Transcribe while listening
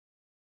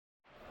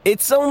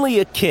It's only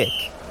a kick,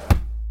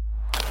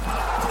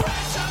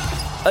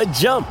 a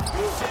jump,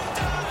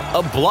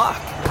 a block.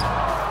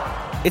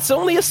 It's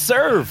only a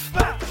serve.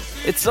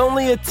 It's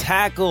only a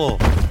tackle,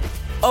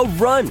 a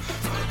run.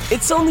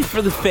 It's only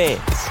for the fans.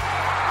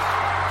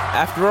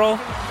 After all,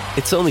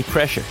 it's only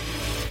pressure.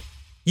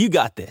 You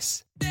got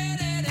this.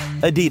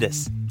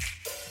 Adidas.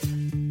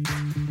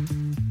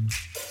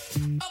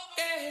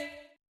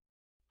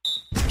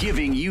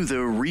 Giving you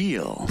the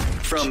real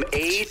from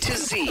A to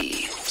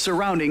Z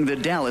surrounding the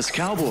Dallas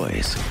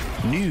Cowboys.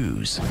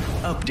 News,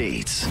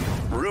 updates,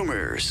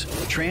 rumors,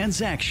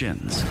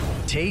 transactions,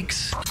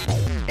 takes,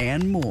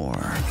 and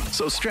more.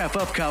 So strap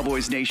up,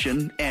 Cowboys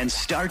Nation, and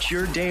start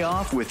your day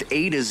off with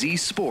A to Z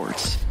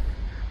Sports.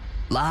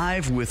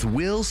 Live with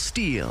Will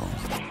Steele.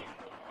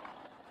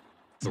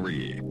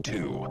 3,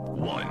 2,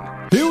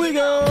 1. Here we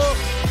go.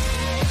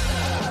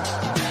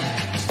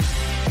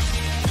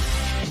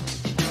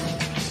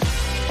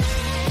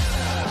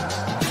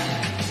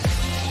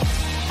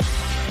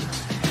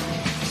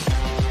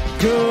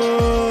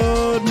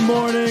 Good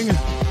morning,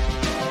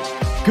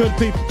 good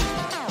people.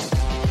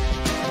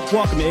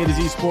 Welcome to A to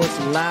Z Sports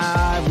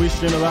Live. We're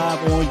streaming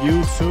live on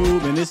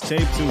YouTube, and it's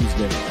Tape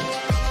Tuesday.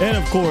 And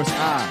of course,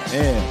 I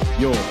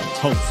am your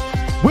host,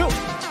 Will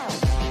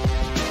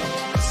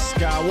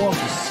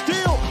Skywalker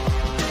Steele.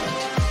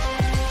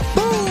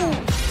 Boom!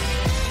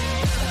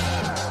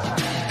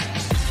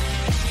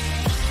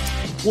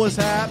 What's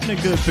happening,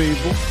 good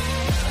people?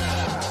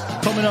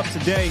 Coming up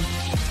today,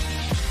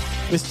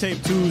 it's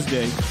Tape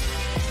Tuesday.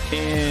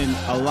 And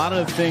a lot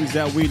of the things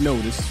that we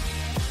noticed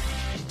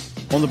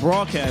on the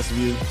broadcast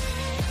view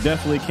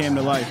definitely came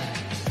to life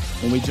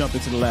when we jumped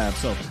into the lab.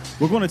 So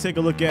we're going to take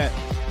a look at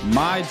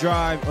my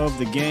drive of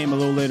the game a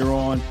little later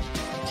on,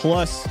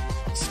 plus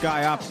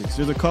Sky Optics.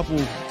 There's a couple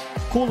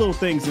cool little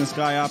things in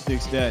Sky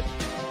Optics that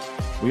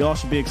we all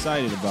should be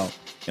excited about,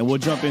 and we'll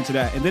jump into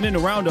that. And then in the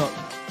roundup,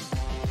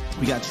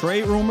 we got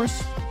trade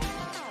rumors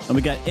and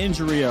we got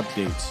injury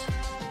updates.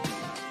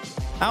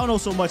 I don't know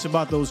so much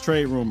about those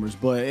trade rumors,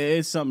 but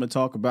it's something to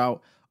talk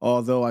about.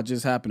 Although I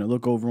just happened to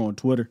look over on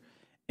Twitter,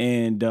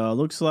 and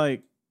looks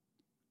like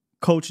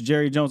Coach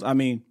Jerry Jones,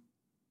 owner,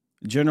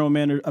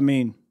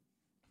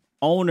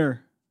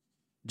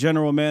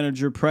 general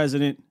manager,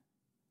 president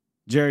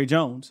Jerry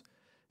Jones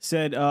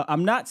said,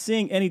 I'm not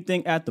seeing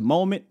anything at the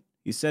moment.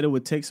 He said it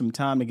would take some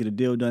time to get a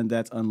deal done.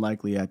 That's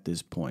unlikely at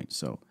this point.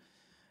 So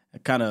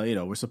kind of,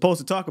 we're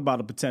supposed to talk about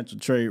a potential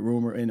trade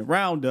rumor in the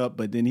roundup,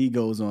 but then he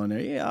goes on there.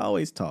 Yeah,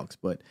 always talks,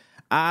 but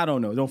I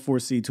don't know. Don't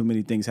foresee too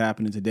many things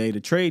happening today. The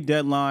trade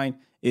deadline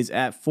is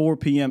at 4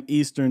 p.m.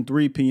 Eastern,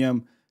 3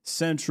 p.m.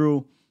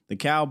 Central. The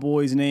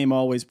Cowboys name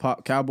always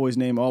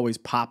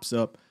pops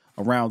up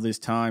around this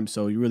time,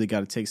 so you really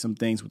got to take some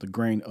things with a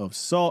grain of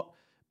salt.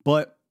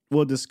 But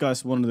we'll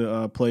discuss one of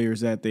the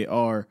players that they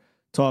are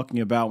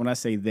talking about. When I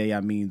say they,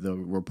 I mean the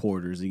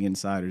reporters, the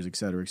insiders, et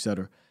cetera, et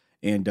cetera.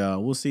 And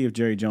we'll see if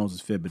Jerry Jones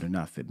is fibbing or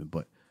not fibbing.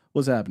 But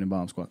what's happening,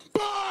 Bomb Squad?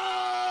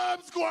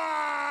 Bomb Squad!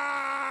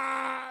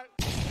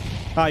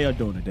 How y'all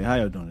doing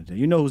today?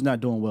 You know who's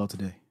not doing well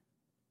today?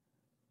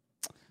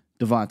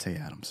 Davante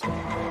Adams.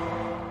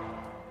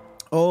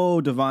 Oh,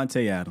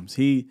 Davante Adams.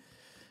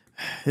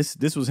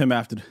 This was him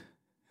after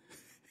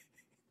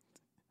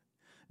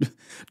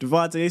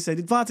Davante. They said,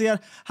 Davante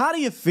Adams, how do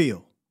you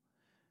feel?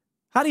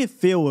 How do you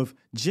feel with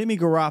Jimmy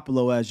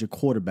Garoppolo as your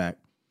quarterback,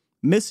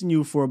 missing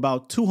you for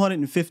about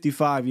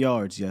 255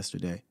 yards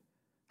yesterday?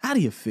 How do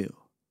you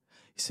feel?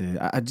 He said,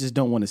 I just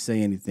don't want to say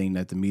anything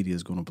that the media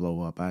is going to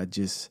blow up. I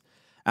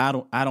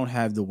don't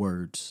have the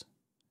words.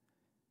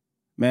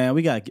 Man,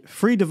 we got to get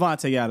free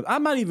Davante Adams.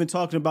 I'm not even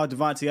talking about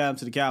Davante Adams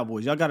to the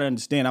Cowboys. Y'all got to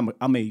understand,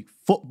 I'm a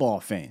football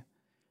fan.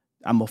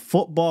 I'm a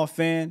football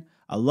fan.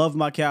 I love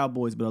my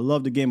Cowboys, but I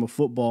love the game of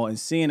football. And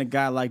seeing a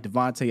guy like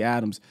Davante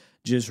Adams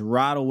just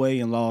ride away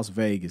in Las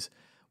Vegas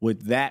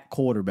with that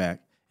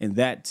quarterback and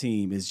that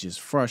team is just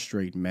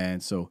frustrating, man.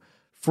 So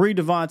free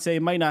Davante.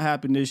 It might not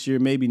happen this year.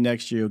 Maybe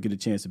next year he'll get a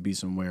chance to be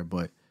somewhere.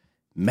 But,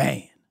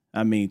 man,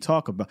 I mean,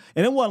 talk about –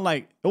 and it wasn't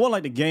like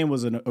the game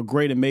was a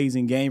great,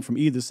 amazing game from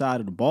either side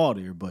of the ball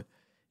there. But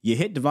you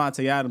hit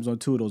Davante Adams on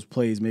two of those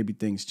plays, maybe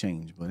things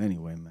change. But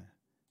anyway, man,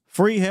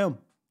 free him.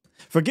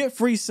 Forget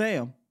free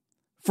Sam.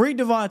 Free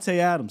Davante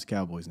Adams,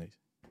 Cowboys Nation.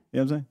 You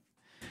know what I'm saying?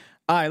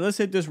 All right, let's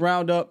hit this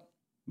roundup.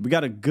 We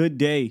got a good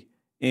day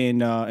in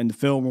the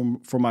film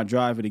room for my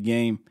drive of the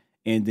game.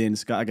 And then,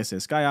 like I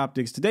said, Sky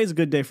Optics. Today's a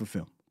good day for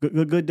film.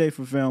 Good day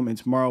for film. And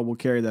tomorrow we'll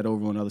carry that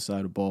over on the other side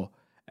of the ball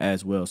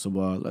as well. So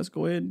let's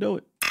go ahead and do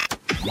it.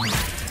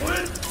 It's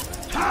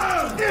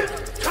time!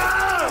 It's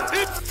time!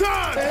 It's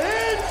time!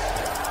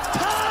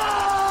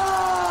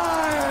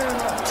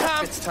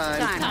 It's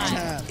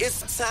time!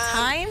 It's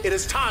time! It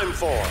is time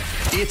for...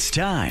 It's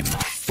time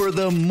for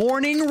the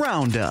morning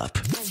roundup.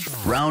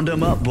 Round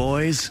 'em up,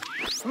 boys.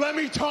 Let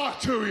me talk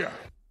to you.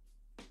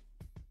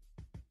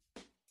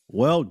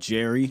 Well,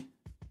 Jerry,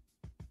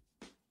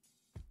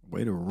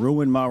 way to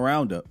ruin my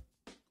roundup.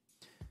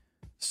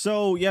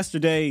 So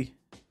yesterday,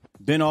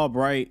 Ben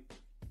Albright,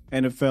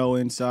 NFL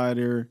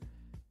insider,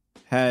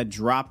 had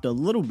dropped a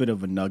little bit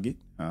of a nugget.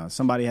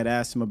 Somebody had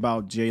asked him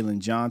about Jalen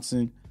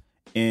Johnson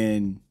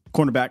and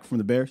cornerback from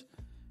the Bears.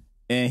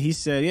 And he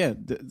said, yeah,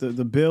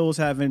 the Bills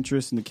have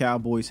interest and the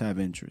Cowboys have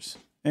interest.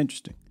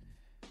 Interesting.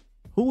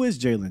 Who is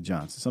Jalen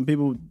Johnson? Some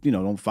people,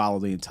 don't follow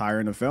the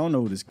entire NFL, don't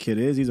know who this kid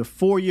is. He's a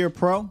 4-year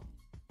pro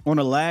on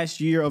the last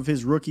year of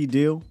his rookie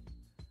deal,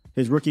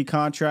 his rookie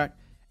contract.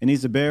 And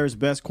he's the Bears'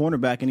 best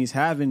cornerback, and he's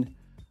having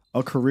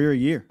a career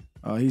year.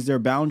 He's their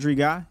boundary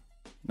guy,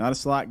 not a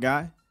slot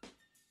guy.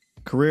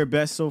 Career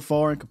best so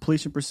far in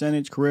completion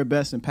percentage, career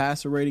best in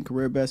passer rating,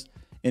 career best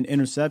in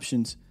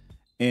interceptions.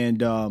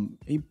 And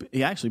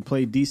he actually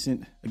played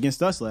decent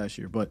against us last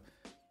year. But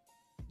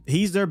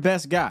he's their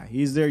best guy.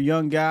 He's their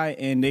young guy,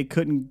 and they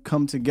couldn't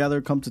come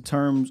to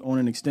terms on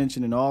an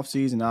extension in the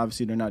offseason.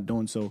 Obviously, they're not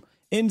doing so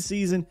in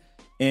season.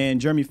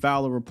 And Jeremy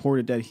Fowler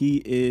reported that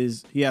he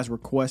has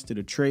requested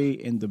a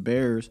trade, and the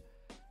Bears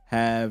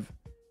have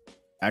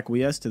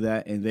acquiesced to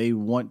that, and they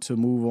want to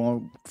move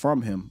on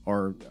from him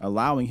or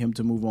allowing him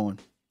to move on.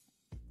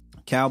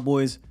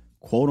 Cowboys,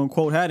 quote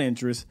unquote, had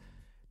interest,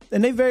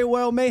 and they very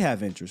well may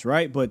have interest,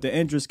 right? But the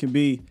interest can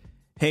be,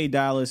 hey,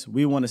 Dallas,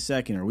 we want a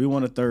second, or we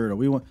want a third,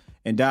 or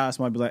and Dallas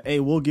might be like, hey,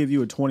 we'll give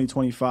you a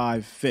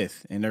 2025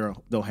 fifth, and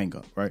they'll hang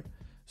up, right?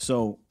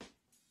 So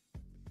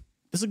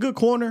it's a good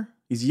corner.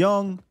 He's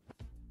young.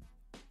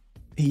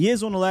 He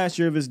is on the last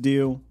year of his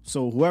deal,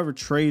 so whoever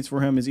trades for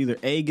him is either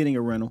A, getting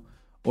a rental,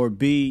 or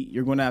B,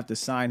 you're going to have to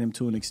sign him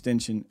to an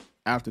extension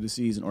after the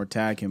season or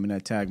tag him, and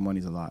that tag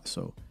money's a lot.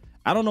 So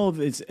I don't know if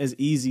it's as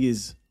easy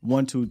as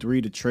 1, 2,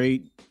 3 to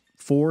trade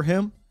for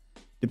him,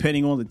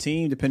 depending on the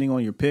team, depending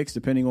on your picks,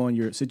 depending on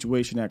your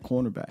situation at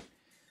cornerback.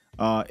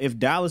 If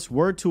Dallas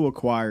were to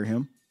acquire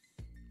him,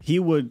 he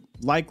would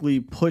likely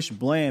push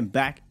Bland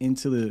back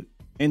into the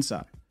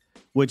inside,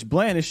 which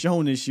Bland has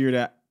shown this year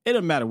that it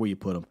doesn't matter where you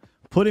put him.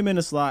 Put him in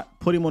the slot,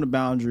 put him on the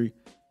boundary,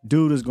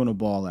 dude is going to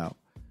ball out.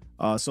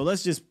 So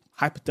let's just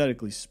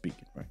hypothetically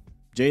speaking, right?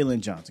 Jalen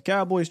Johnson.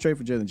 Cowboys trade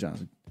for Jalen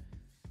Johnson.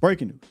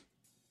 Breaking news.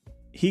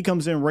 He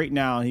comes in right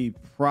now, and he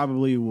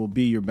probably will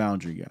be your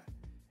boundary guy.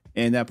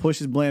 And that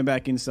pushes Bland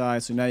back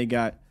inside. So now you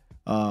got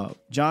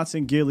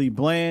Johnson, Gilly,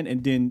 Bland,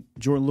 and then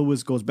Jordan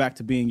Lewis goes back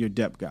to being your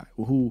depth guy,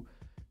 who,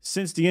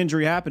 since the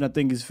injury happened, I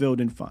think is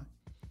filled in fine.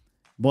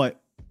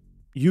 But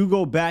you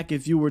go back,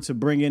 if you were to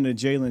bring in a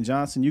Jalen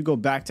Johnson, you go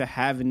back to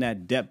having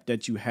that depth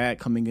that you had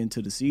coming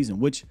into the season,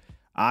 which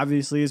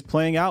obviously is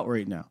playing out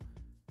right now.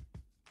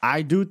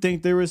 I do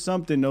think there is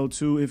something, though,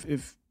 too.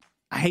 If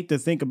I hate to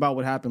think about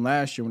what happened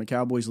last year when the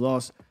Cowboys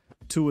lost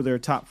 2 of their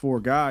top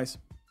 4 guys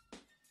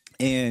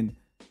and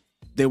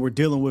they were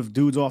dealing with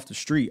dudes off the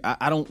street.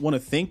 I don't want to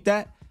think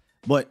that,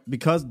 but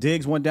because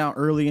Diggs went down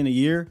early in the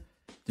year,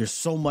 there's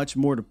so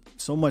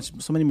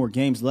many more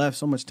games left,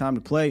 so much time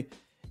to play.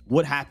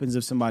 What happens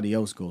if somebody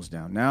else goes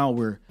down? Now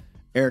we're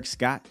Eric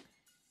Scott,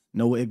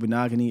 Noah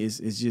Igbenogany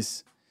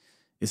is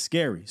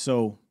scary.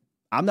 So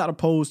I'm not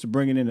opposed to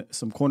bringing in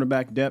some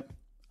cornerback depth.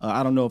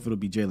 I don't know if it'll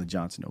be Jalen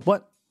Johnson, though.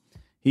 But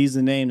he's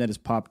the name that has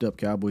popped up,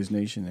 Cowboys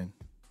Nation, and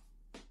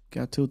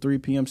got till 3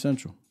 p.m.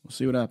 Central. We'll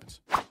see what happens.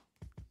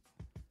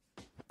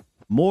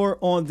 More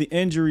on the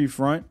injury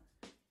front.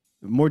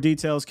 More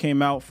details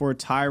came out for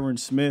Tyron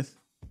Smith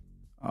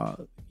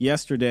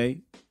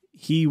yesterday.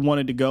 He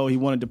wanted to go. He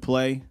wanted to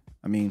play.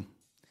 I mean,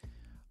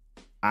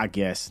 I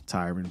guess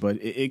Tyron, but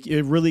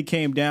it really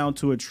came down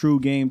to a true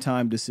game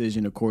time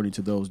decision, according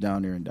to those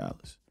down there in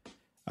Dallas.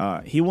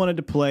 He wanted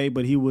to play,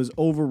 but he was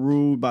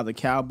overruled by the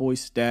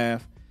Cowboys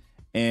staff,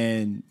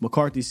 and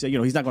McCarthy said,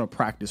 he's not going to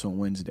practice on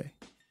Wednesday.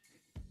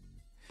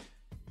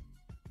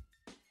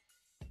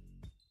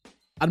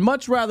 I'd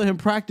much rather him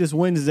practice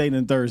Wednesday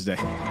than Thursday.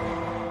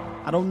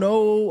 I don't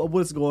know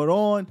what's going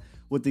on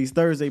with these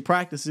Thursday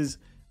practices,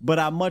 but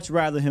I'd much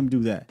rather him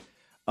do that.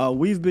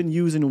 We've been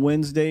using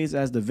Wednesdays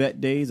as the vet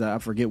days. I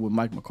forget what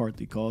Mike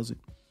McCarthy calls it.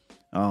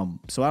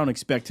 So I don't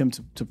expect him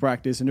to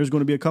practice. And there's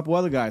going to be a couple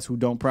other guys who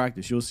don't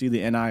practice. You'll see the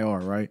NIR,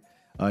 right?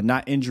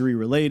 Not injury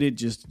related,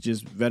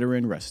 just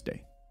veteran rest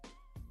day.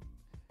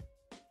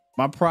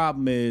 My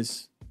problem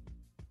is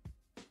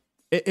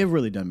it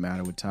really doesn't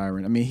matter with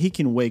Tyron. I mean, he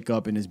can wake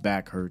up and his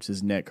back hurts,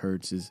 his neck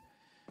hurts,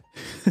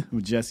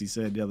 what Jesse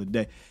said the other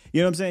day.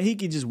 You know what I'm saying? He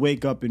can just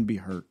wake up and be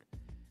hurt.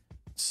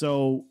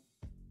 So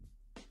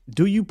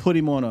do you put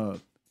him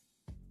on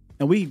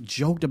and we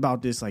joked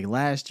about this like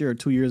last year or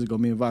 2 years ago,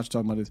 me and Vosh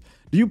talking about this.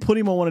 Do you put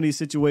him on one of these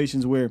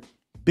situations where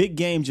big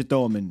games, you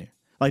throw him in there?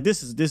 Like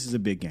this is a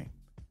big game.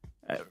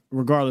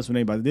 Regardless of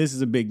anybody, this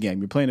is a big game.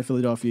 You're playing the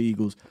Philadelphia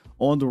Eagles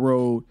on the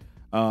road.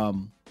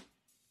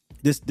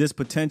 This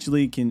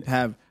potentially can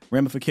have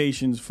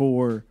ramifications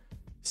for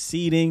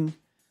seeding.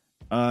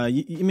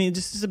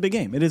 This is a big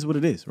game. It is what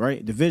it is,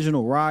 right?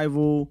 Divisional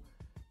rival.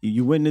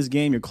 You win this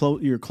game,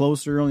 you're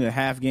closer, only a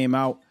half game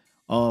out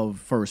of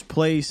first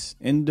place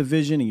in the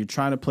division, and you're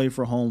trying to play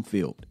for home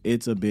field.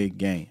 It's a big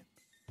game.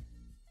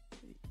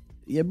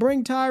 You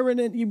bring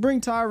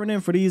Tyron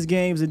in for these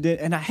games,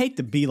 and I hate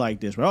to be like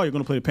this, right? Oh, you're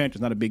going to play the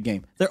Panthers, not a big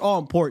game. They're all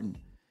important.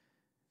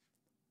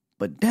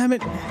 But damn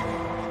it,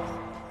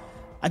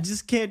 I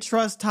just can't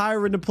trust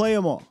Tyron to play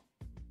them all.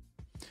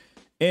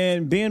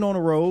 And being on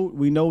the road,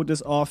 we know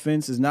this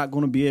offense is not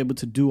going to be able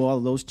to do all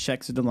of those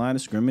checks at the line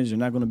of scrimmage. They're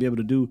not going to be able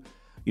to do,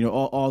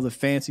 all the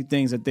fancy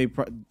things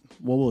that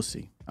we'll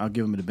see. I'll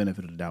give them the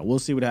benefit of the doubt. We'll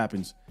see what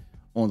happens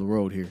on the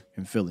road here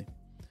in Philly.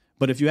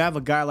 But if you have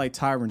a guy like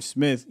Tyron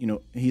Smith,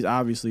 he's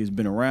obviously has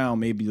been around.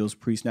 Maybe those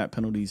pre-snap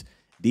penalties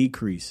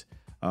decrease.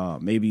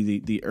 Maybe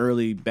the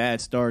early bad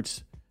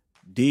starts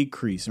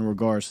decrease in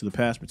regards to the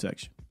pass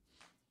protection.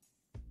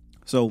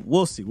 So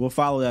we'll see. We'll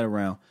follow that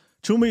around.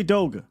 Chuma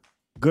Edoga.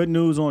 Good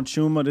news on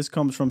Chuma. This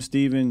comes from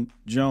Stephen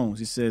Jones.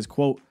 He says,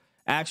 quote,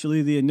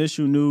 actually, the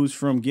initial news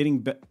from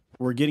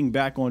we're getting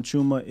back on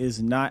Chuma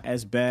is not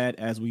as bad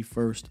as we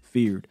first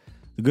feared.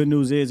 The good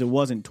news is it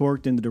wasn't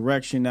torqued in the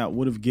direction that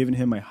would have given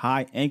him a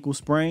high ankle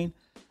sprain.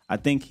 I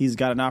think he's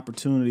got an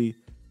opportunity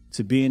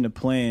to be in the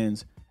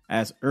plans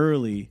as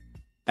early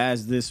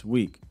as this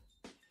week.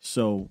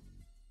 So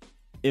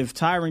if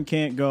Tyron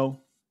can't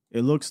go,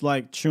 it looks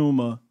like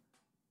Chuma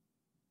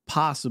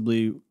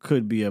possibly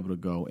could be able to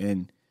go.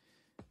 And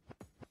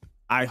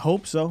I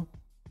hope so,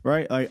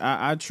 right? Like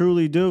I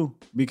truly do,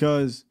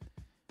 because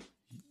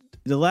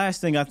the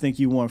last thing I think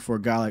you want for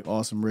a guy like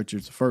Austin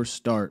Richards' first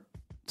start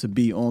to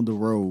be on the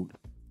road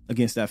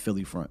against that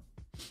Philly front.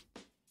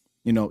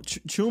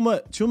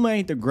 Chuma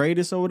ain't the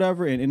greatest or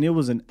whatever, and it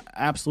was an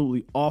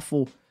absolutely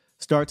awful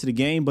start to the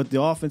game, but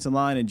the offensive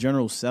line in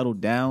general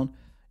settled down,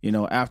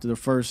 after the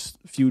first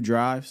few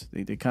drives.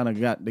 They kind of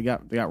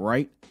got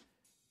right,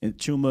 and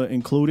Chuma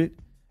included.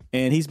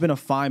 And he's been a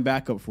fine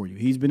backup for you.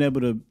 He's been able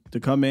to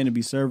come in and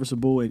be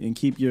serviceable and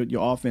keep your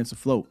offense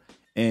afloat.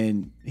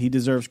 And he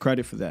deserves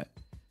credit for that.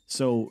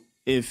 So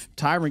if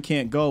Tyron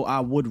can't go, I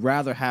would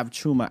rather have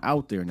Chuma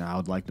out there. Now, I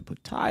would like to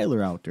put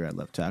Tyler out there at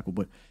left tackle.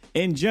 But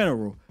in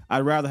general, I'd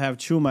rather have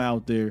Chuma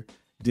out there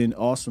than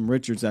Austin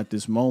Richards at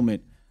this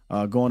moment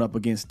going up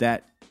against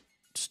that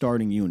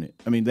starting unit.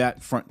 I mean,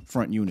 that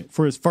front unit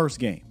for his first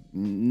game.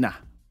 Nah,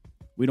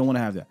 we don't want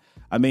to have that.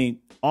 I mean,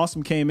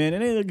 Austin came in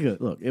and they looked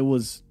good. Look, it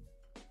was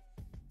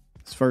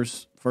his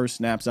first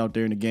snaps out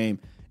there in the game,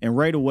 and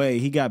right away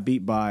he got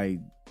beat by,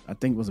 I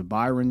think, was it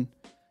Byron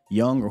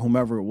Young or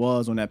whomever it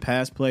was on that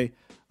pass play.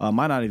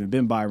 Might not even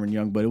been Byron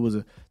Young, but it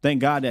was thank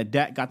God that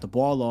Dak got the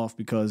ball off,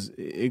 because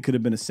it could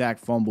have been a sack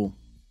fumble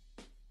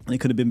and it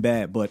could have been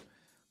bad. But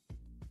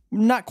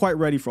not quite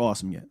ready for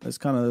Austin yet. Let's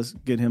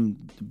get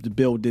him to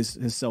build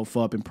himself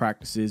up in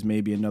practices,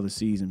 maybe another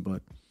season.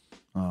 But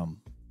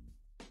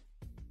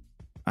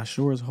I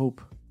sure as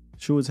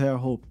hell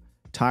hope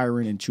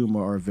Tyron and Chuma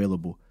are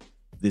available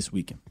this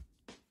weekend.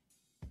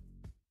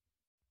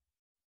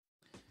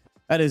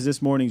 That is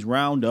this morning's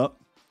roundup.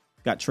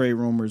 Got trade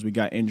rumors, we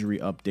got injury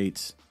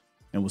updates,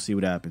 and we'll see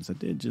what happens. I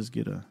did just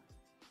get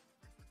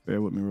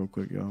bear with me real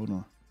quick, y'all. Hold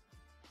on.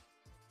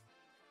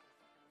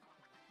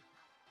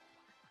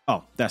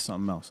 Oh, that's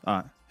something else.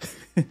 All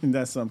right.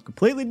 That's something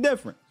completely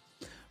different.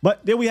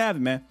 But there we have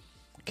it, man.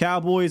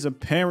 Cowboys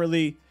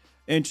apparently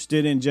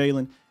interested in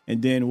Jalen,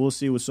 and then we'll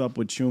see what's up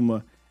with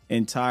Chuma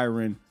and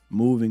Tyron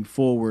moving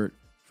forward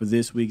for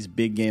this week's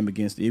big game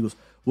against the Eagles,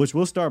 which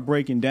we'll start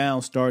breaking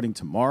down starting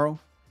tomorrow.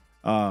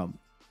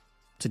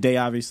 Today,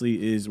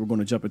 obviously, we're going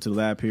to jump into the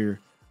lab here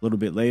a little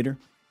bit later,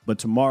 but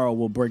tomorrow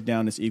we'll break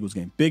down this Eagles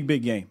game. Big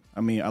game.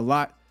 I mean, a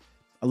lot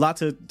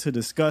to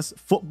discuss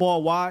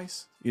football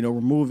wise.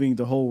 Removing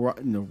the whole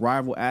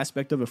rival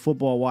aspect of it,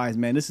 football wise,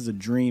 man, this is a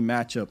dream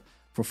matchup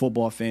for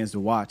football fans to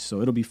watch.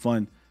 So it'll be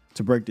fun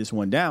to break this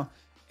one down,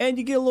 and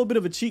you get a little bit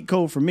of a cheat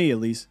code for me at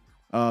least.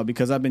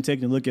 Because I've been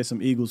taking a look at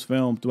some Eagles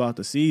film throughout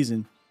the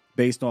season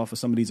based off of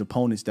some of these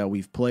opponents that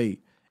we've played,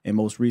 and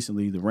most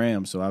recently the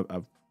Rams. So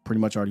I've pretty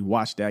much already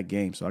watched that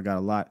game. So I got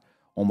a lot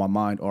on my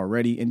mind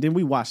already. And then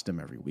we watch them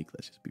every week.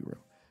 Let's just be real.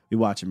 We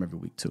watch them every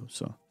week too.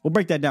 So we'll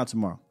break that down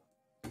tomorrow.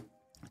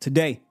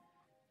 Today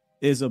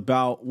is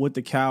about what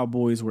the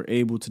Cowboys were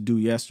able to do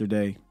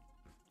yesterday,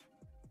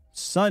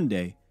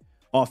 Sunday,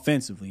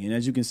 offensively. And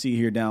as you can see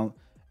here down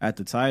at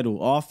the title,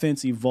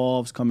 offense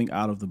evolves coming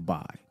out of the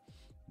bye.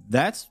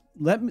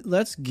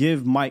 Let's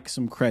give Mike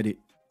some credit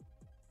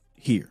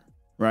here,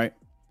 right?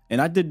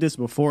 And I did this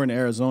before in the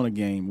Arizona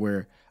game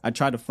where I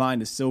tried to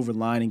find the silver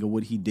lining of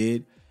what he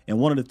did. And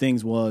one of the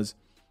things was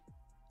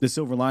the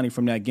silver lining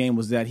from that game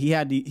was that he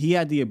had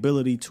the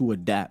ability to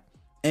adapt.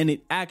 And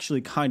it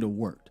actually kind of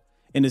worked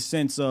in the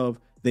sense of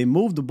they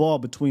moved the ball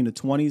between the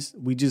 20s.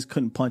 We just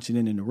couldn't punch it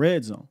in the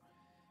red zone.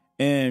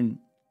 And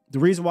the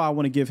reason why I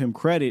want to give him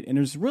credit, and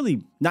it's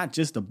really not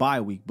just a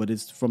bye week, but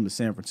it's from the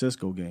San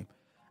Francisco game.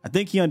 I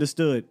think he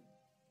understood,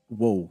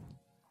 whoa,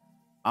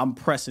 I'm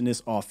pressing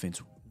this offense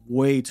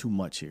way too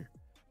much here.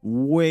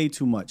 Way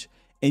too much.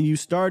 And you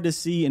started to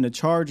see in the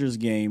Chargers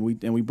game,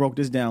 we broke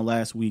this down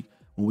last week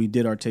when we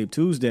did our Tape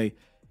Tuesday,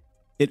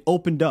 it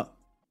opened up.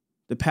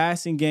 The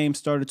passing game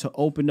started to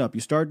open up.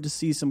 You started to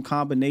see some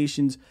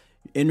combinations,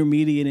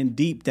 intermediate and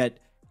deep, that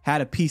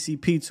had a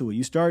PCP to it.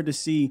 You started to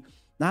see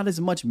not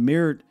as much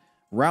mirrored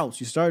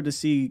routes. You started to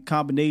see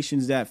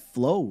combinations that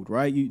flowed,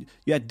 right? You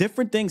had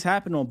different things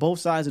happen on both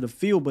sides of the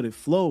field, but it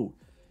flowed.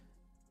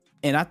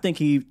 And I think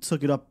he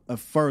took it up a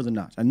further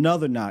notch,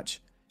 another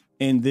notch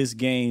in this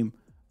game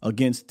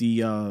against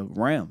the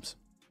Rams.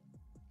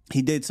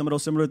 He did some of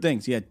those similar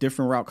things. He had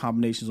different route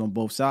combinations on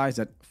both sides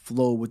that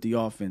flowed with the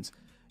offense.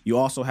 You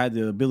also had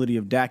the ability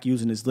of Dak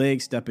using his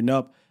legs, stepping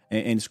up,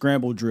 and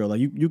scramble drill.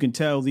 Like you can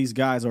tell these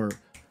guys are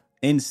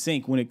in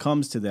sync when it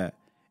comes to that.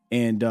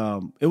 And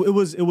it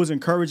was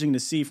encouraging to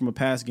see from a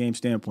pass game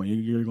standpoint.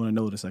 You're going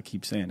to notice I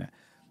keep saying that.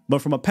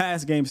 But from a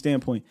pass game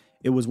standpoint,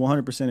 it was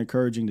 100%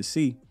 encouraging to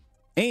see.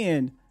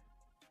 And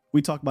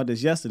we talked about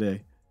this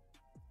yesterday.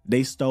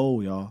 They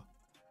stole, y'all.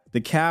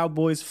 The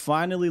Cowboys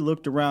finally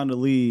looked around the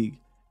league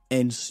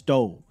and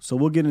stole. So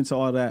we'll get into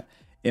all that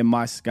in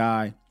my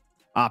Sky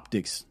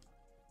Optics.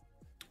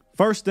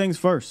 First things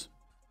first.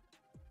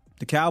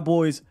 The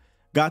Cowboys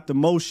got the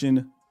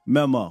motion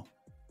memo.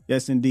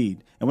 Yes,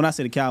 indeed. And when I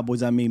say the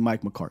Cowboys, I mean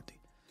Mike McCarthy.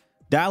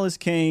 Dallas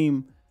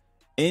came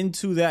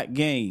into that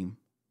game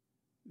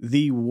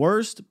the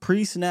worst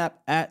pre-snap,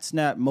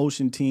 at-snap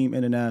motion team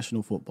in the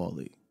National Football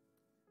League.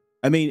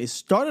 I mean, it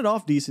started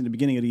off decent at the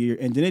beginning of the year,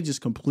 and then it just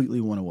completely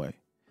went away.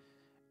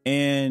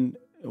 And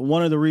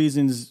one of the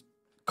reasons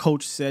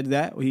Coach said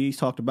that, he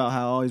talked about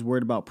how he's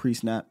worried about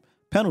pre-snap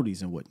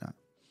penalties and whatnot.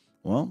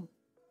 Well,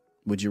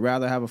 would you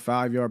rather have a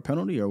 5-yard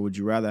penalty or would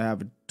you rather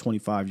have a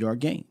 25-yard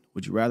gain?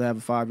 Would you rather have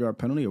a 5-yard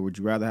penalty or would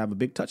you rather have a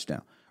big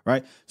touchdown?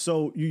 Right?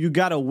 So you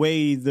got to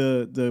weigh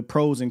the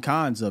pros and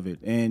cons of it.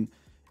 And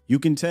you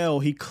can tell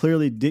he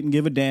clearly didn't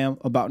give a damn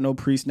about no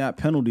pre-snap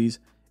penalties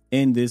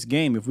in this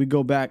game. If we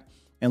go back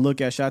and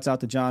look at, shouts out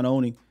to John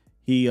Oney,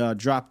 he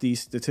dropped these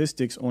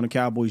statistics on the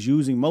Cowboys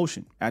using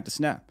motion at the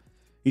snap.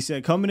 He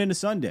said, coming into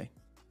Sunday,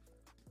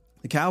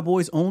 the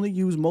Cowboys only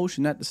use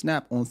motion at the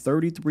snap on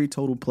 33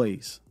 total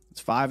plays.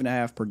 It's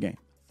 5.5 per game.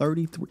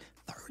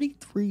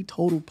 33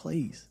 total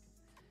plays.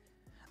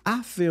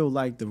 I feel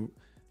like the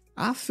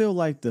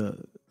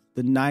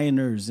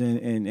Niners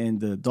and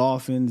the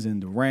Dolphins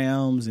and the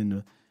Rams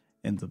and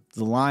the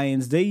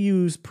Lions, they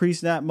use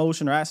pre-snap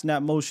motion or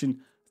at-snap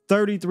motion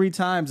 33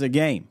 times a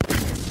game.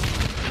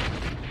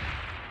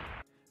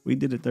 We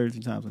did it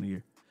 33 times in a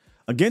year.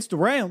 Against the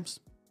Rams,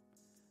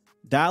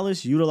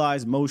 Dallas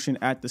utilized motion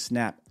at the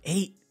snap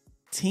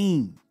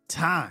 18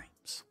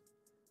 times.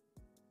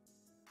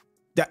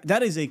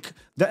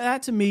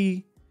 That to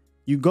me,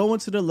 you go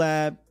into the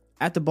lab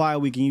at the bye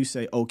week and you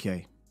say,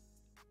 okay,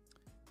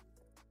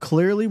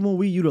 clearly when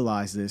we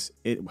utilize this,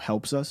 it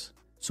helps us.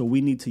 So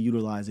we need to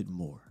utilize it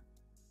more.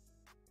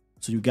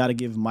 So you got to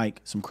give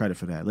Mike some credit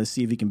for that. Let's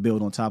see if he can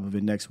build on top of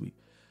it next week.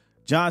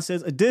 John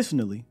says,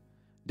 additionally,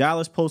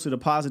 Dallas posted a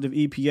positive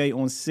EPA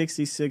on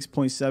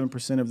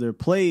 66.7% of their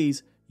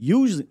plays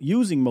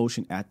using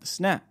motion at the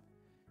snap.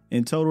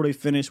 In total, they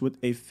finished with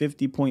a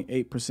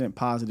 50.8%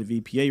 positive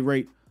EPA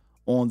rate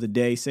on the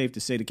day. Safe to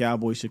say the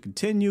Cowboys should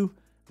continue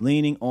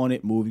leaning on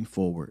it moving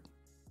forward.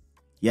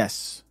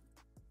 Yes,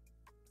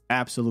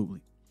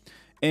 absolutely.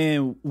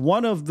 And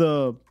one of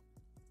the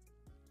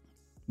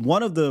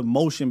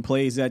motion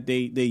plays that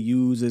they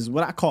use is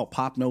what I call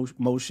pop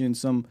motion.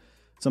 Some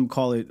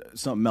call it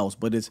something else,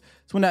 but it's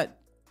when that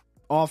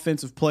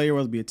offensive player,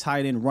 whether it be a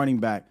tight end, running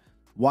back,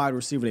 wide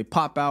receiver, they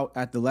pop out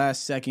at the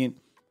last second,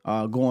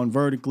 going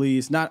vertically.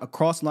 It's not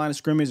across the line of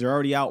scrimmage. They're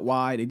already out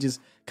wide. They just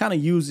kind of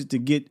use it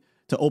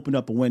to open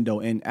up a window.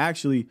 And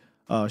actually,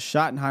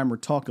 Schottenheimer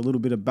talked a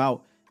little bit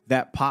about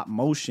that pop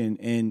motion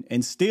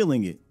and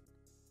stealing it.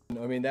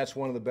 I mean, that's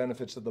one of the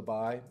benefits of the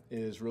bye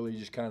is really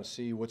just kind of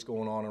see what's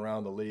going on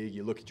around the league.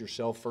 You look at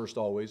yourself first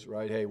always,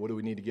 right? Hey, what do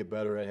we need to get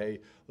better at? Hey,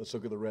 let's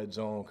look at the red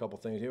zone, a couple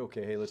things. Hey,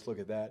 okay, hey, let's look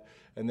at that.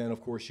 And then,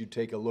 of course, you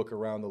take a look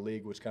around the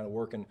league, what's kind of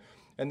working.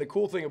 And the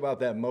cool thing about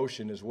that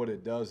motion is what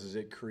it does is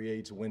it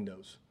creates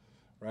windows,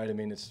 right? I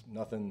mean, it's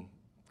nothing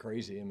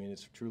crazy. I mean,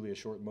 it's truly a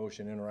short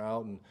motion in or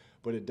out,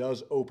 but it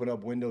does open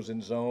up windows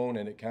in zone,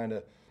 and it kind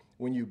of,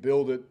 when you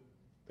build it,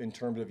 in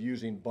terms of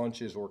using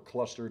bunches or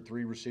clustered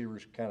 3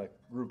 receivers kind of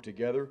grouped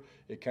together,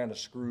 it kind of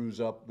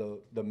screws up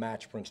the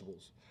match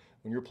principles.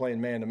 When you're playing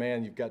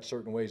man-to-man, you've got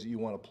certain ways that you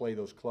want to play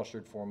those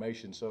clustered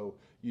formations so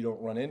you don't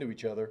run into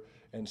each other.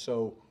 And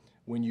so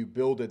when you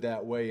build it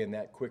that way and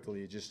that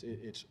quickly,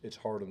 it's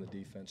hard on the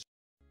defense.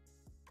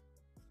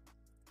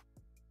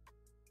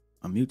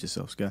 Unmute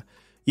yourself, Scott.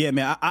 Yeah,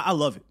 man, I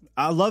love it.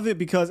 I love it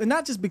because, and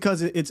not just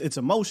because it's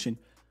emotion,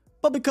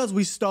 but because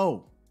we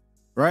stole.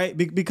 Right?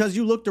 Because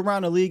you looked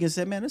around the league and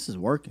said, man, this is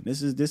working.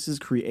 This is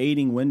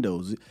creating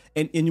windows.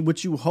 And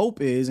what you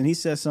hope is, and he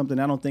says something,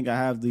 I don't think I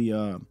have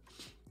the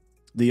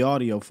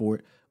audio for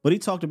it, but he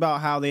talked about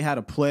how they had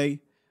a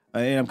play,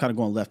 and I'm kind of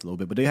going left a little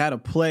bit, but they had a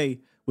play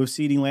with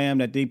CeeDee Lamb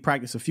that they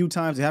practiced a few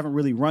times. They haven't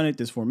really run it,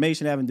 this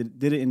formation, haven't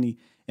did it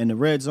in the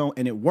red zone,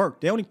 and it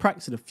worked. They only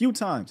practiced it a few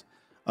times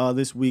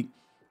this week,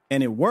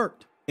 and it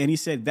worked. And he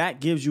said that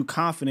gives you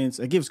confidence.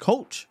 It gives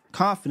coach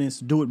confidence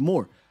to do it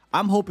more.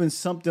 I'm hoping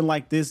something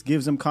like this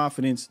gives them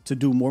confidence to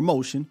do more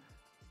motion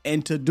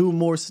and to do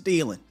more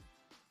stealing.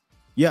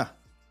 Yeah,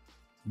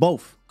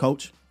 both,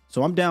 coach.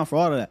 So I'm down for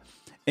all of that.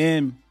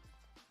 And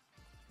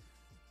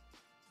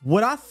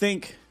what I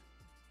think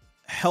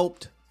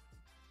helped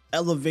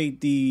elevate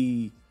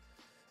the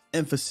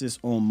emphasis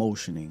on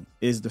motioning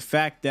is the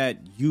fact that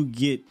you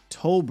get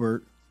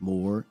Tolbert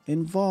more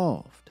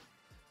involved.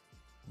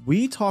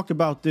 We talked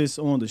about this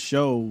on the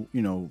show,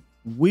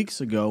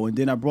 weeks ago, and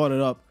then I brought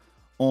it up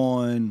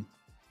on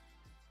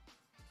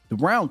the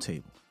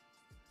roundtable.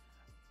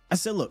 I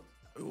said, look,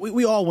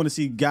 we all want to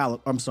see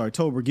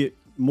Tolbert get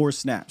more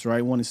snaps,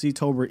 right? Want to see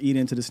Tolbert eat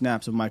into the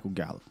snaps of Michael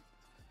Gallup.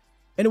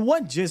 And it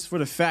wasn't just for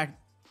the fact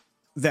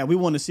that we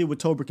want to see what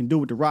Tolbert can do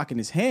with the rock in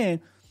his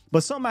hand,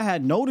 but something I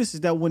had noticed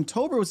is that when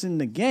Tolbert was in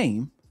the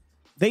game,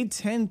 they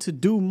tend to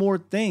do more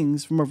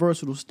things from a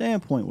versatile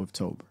standpoint with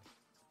Tolbert.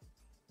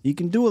 He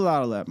can do a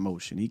lot of that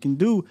motion. He can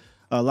do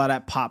a lot of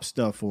that pop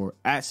stuff or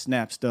at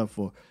snap stuff,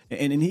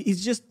 and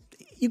he's just,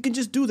 you can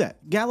just do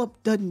that.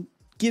 Gallup doesn't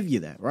give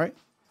you that, right?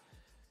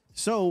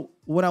 So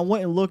when I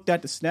went and looked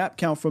at the snap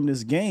count from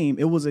this game,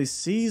 it was a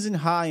season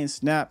high in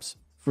snaps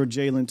for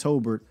Jalen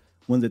Tolbert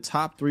when the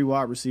top 3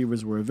 wide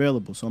receivers were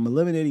available. So I'm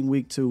eliminating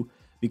week 2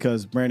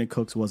 because Brandon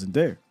Cooks wasn't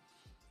there.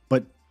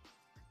 But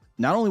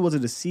not only was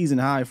it a season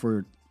high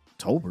for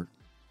Tolbert,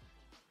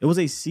 it was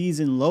a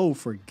season low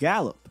for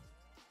Gallup.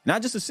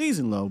 Not just a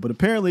season low, but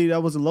apparently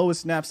that was the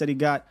lowest snaps that he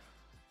got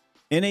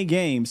in a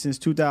game since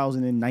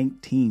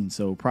 2019.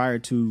 So prior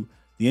to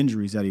the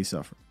injuries that he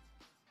suffered.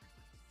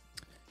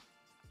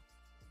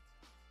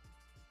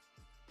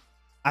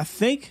 I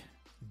think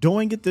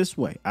doing it this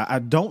way, I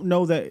don't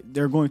know that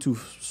they're going to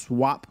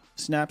swap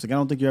snaps. Like, I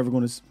don't think you're ever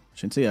going to,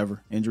 shouldn't say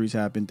ever. Injuries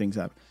happen, things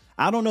happen.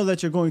 I don't know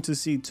that you're going to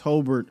see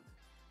Tolbert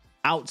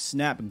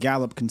out-snap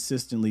Gallup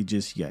consistently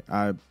just yet.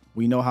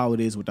 We know how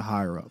it is with the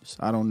higher-ups.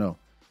 I don't know.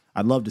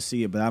 I'd love to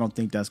see it, but I don't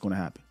think that's going to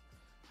happen.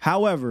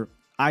 However,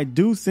 I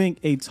do think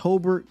a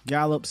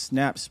Tolbert-Gallup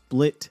snap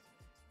split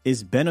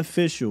is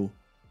beneficial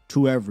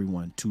to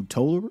everyone, to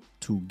Tolbert,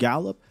 to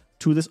Gallup,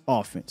 to this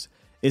offense.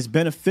 It's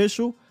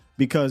beneficial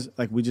because,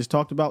 like we just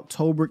talked about,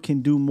 Tolbert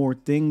can do more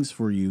things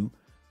for you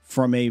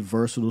from a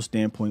versatile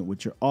standpoint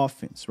with your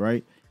offense,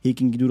 right? He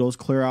can do those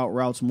clear out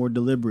routes more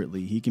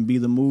deliberately. He can be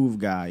the move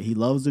guy. He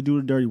loves to do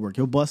the dirty work.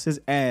 He'll bust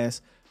his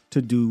ass to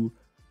do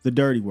the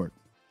dirty work.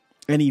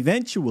 And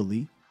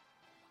eventually,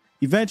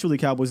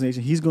 Cowboys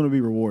Nation, he's going to be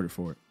rewarded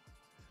for it.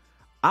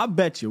 I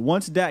bet you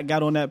once Dak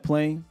got on that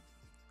plane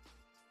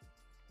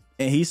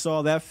and he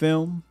saw that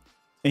film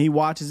and he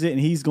watches it and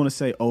he's going to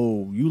say,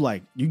 oh,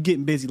 you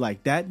getting busy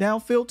like that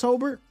downfield,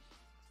 Tolbert?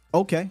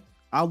 Okay,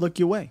 I'll look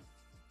your way.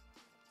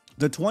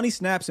 The 20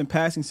 snaps in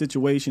passing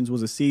situations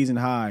was a season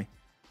high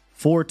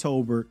for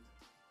Tolbert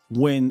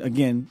when,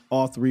 again,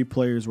 all 3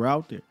 players were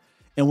out there.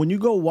 And when you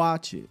go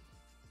watch it,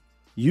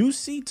 you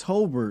see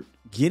Tolbert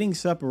getting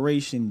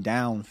separation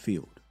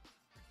downfield.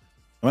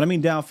 When I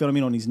mean downfield, I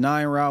mean on these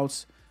 9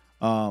 routes,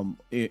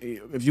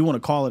 if you want to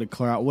call it a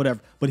clear out,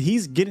 whatever. But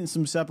he's getting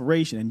some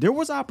separation, and there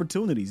was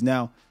opportunities.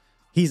 Now,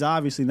 he's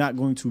obviously not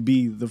going to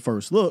be the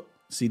first look.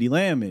 CeeDee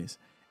Lamb is.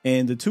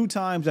 And the 2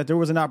 times that there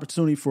was an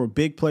opportunity for a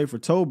big play for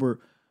Tolbert,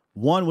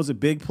 one was a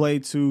big play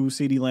to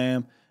CeeDee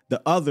Lamb.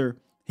 The other,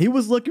 he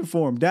was looking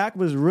for him. Dak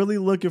was really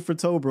looking for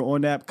Tolbert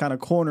on that kind of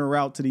corner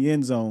route to the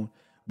end zone,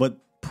 but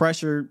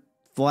pressure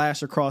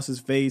flashed across his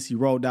face. He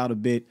rolled out a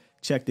bit,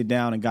 checked it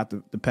down, and got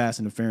the pass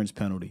interference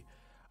penalty.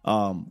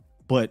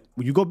 But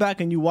when you go back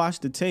and you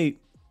watch the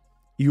tape,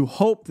 you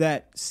hope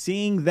that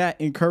seeing that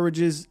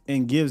encourages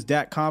and gives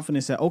Dak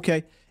confidence that,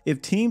 okay,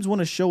 if teams want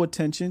to show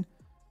attention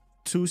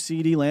to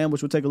CeeDee Lamb,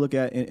 which we'll take a look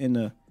at in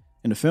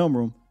the film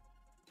room,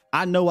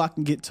 I know I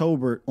can get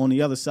Tolbert on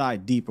the other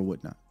side deep or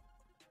whatnot.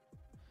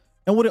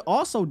 And what it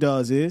also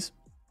does is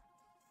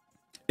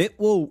it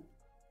will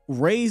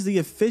raise the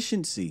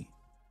efficiency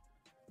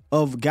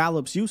of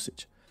Gallup's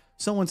usage.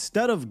 So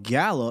instead of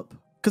Gallup,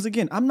 because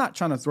again, I'm not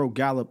trying to throw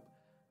Gallup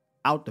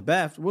out the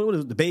bath. What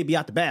is the baby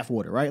out the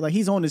bathwater, right? Like,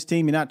 he's on this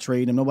team, you're not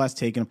trading him, nobody's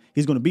taking him.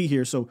 He's going to be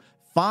here. So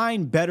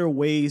find better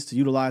ways to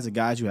utilize the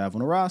guys you have on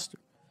the roster.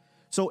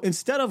 So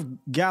instead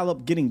of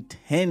Gallup getting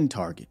 10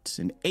 targets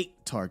and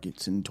 8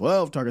 targets and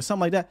 12 targets,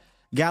 something like that,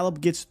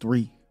 Gallup gets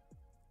 3.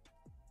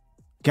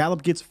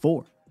 Gallup gets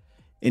 4.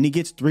 And he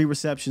gets 3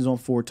 receptions on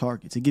 4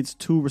 targets. He gets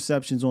 2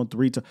 receptions on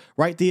 3 targets,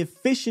 right? The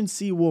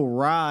efficiency will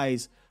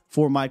rise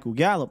for Michael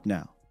Gallup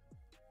now,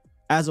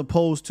 as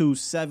opposed to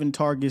 7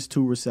 targets,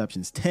 2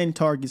 receptions, 10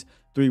 targets,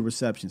 3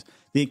 receptions.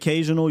 The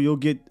occasional, you'll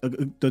get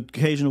the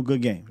occasional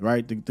good game,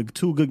 right? The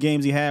 2 good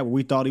games he had where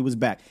we thought he was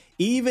back.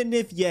 Even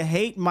if you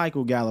hate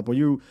Michael Gallup or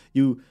you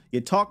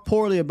talk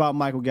poorly about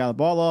Michael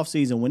Gallup all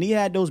offseason, when he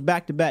had those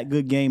back-to-back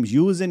good games,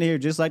 you was in here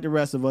just like the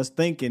rest of us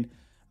thinking,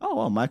 oh,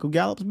 well, Michael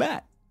Gallup's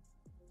back.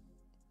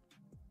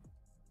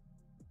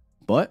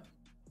 But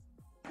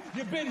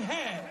you've been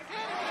had.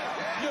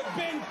 You've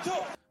been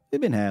took.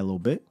 It's been had a little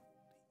bit.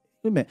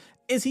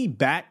 Is he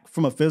back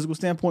from a physical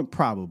standpoint?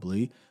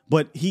 Probably.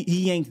 But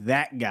he ain't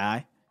that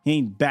guy. He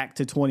ain't back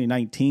to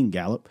 2019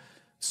 Gallup.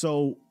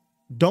 So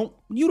don't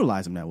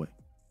utilize him that way.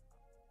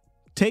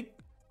 Take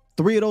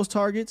 3 of those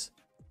targets,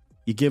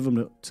 you give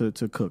them to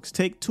Cooks.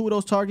 Take 2 of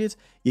those targets,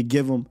 you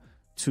give them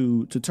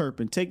to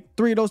Turpin. Take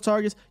 3 of those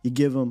targets, you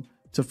give them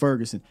to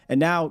Ferguson. And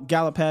now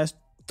Gallup has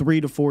 3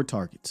 to 4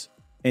 targets.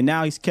 And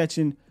now he's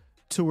catching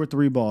 2 or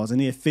 3 balls, and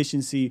the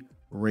efficiency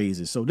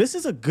raises. So this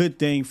is a good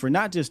thing for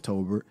not just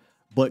Tolbert,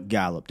 but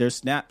Gallup. Their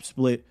snap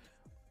split,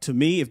 to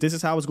me, if this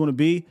is how it's going to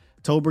be,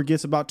 Tolbert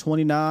gets about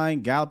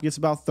 29, Gallup gets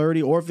about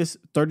 30, or if it's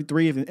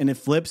 33 and it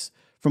flips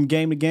from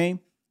game to game,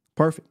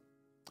 perfect.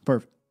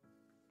 Perfect.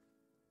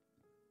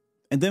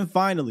 And then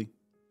finally,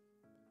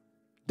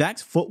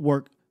 Dak's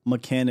footwork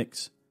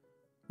mechanics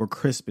were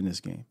crisp in this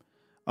game.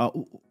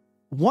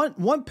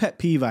 One pet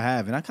peeve I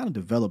have, and I kind of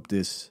developed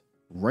this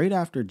right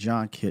after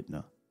Jon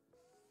Kitna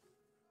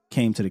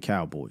came to the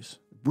Cowboys.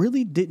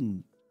 Really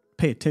didn't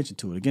pay attention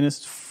to it. Again,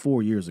 it's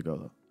 4 years ago,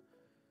 though.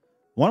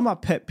 One of my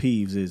pet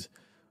peeves is,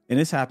 and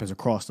this happens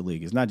across the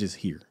league, it's not just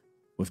here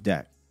with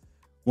Dak.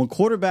 When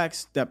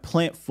quarterbacks that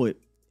plant foot,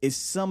 it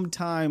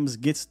sometimes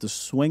gets to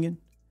swinging,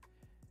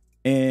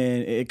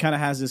 and it kind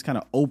of has this kind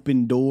of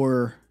open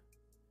door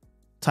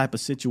type of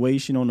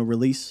situation on the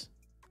release.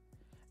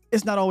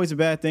 It's not always a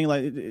bad thing.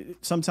 Like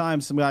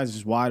sometimes some guys are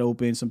just wide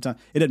open. Sometimes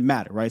it doesn't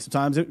matter, right?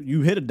 Sometimes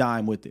you hit a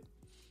dime with it.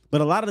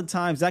 But a lot of the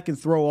times that can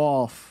throw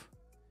off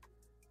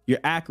your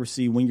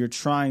accuracy when you're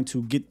trying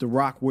to get the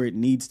rock where it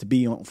needs to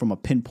be from a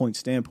pinpoint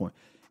standpoint.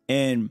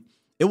 And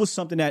it was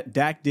something that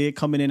Dak did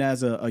coming in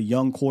as a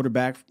young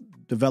quarterback,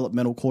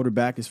 developmental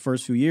quarterback his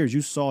first few years.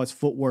 You saw his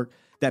footwork.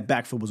 That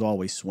back foot was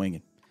always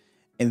swinging.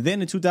 And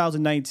then in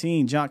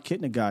 2019, Jon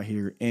Kitna got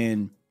here,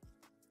 and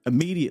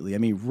immediately, I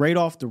mean, right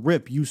off the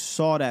rip, you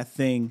saw that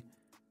thing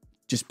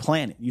just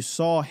planted. You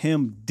saw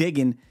him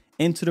digging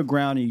into the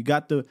ground, and you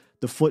got the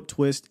foot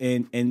twist,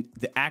 and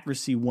the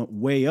accuracy went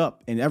way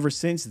up. And ever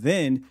since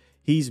then,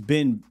 he's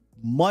been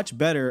much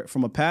better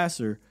from a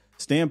passer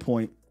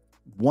standpoint.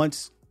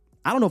 Once,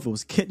 I don't know if it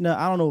was Kitna,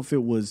 I don't know if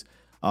it was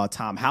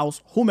Tom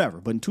House,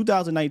 whomever, but in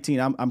 2019,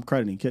 I'm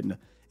crediting Kitna,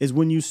 is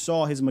when you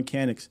saw his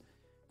mechanics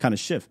kind of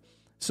shift.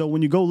 So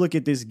when you go look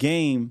at this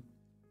game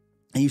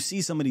and you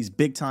see some of these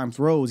big time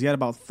throws, he had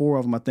about 4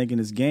 of them, I think, in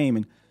this game,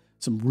 and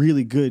some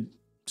really good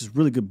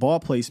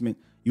ball placement.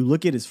 You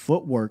look at his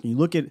footwork and you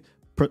look at,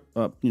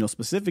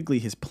 specifically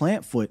his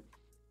plant foot,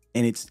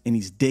 and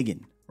he's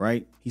digging,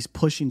 right? He's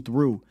pushing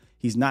through.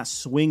 He's not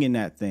swinging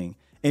that thing.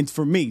 And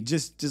for me,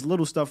 just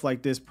little stuff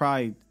like this,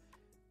 probably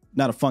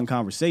not a fun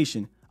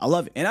conversation. I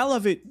love it. And I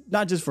love it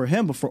not just for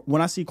him, but for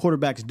when I see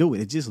quarterbacks do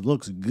it, it just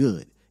looks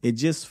good. It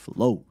just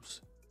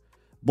flows.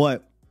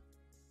 But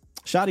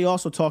Shadi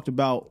also talked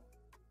about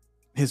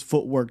his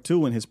footwork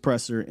too and his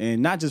presser,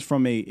 and not just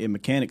from a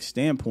mechanic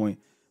standpoint,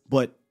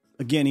 but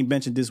again, he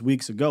mentioned this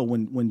weeks ago,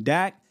 when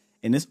Dak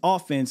and this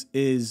offense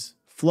is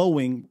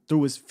flowing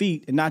through his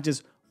feet and not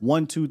just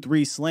 1, 2,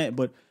 3 slant,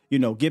 but,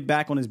 get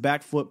back on his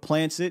back foot,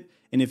 plants it.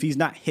 And if he's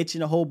not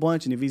hitching a whole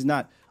bunch and if he's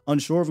not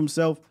unsure of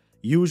himself,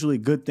 usually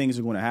good things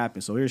are going to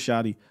happen. So here's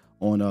Shadi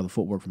on the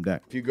footwork from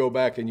Dak. If you go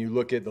back and you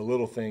look at the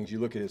little things, you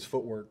look at his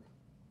footwork,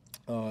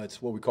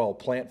 it's what we call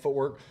plant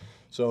footwork.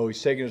 So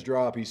he's taking his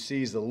drop, he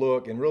sees the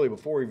look, and really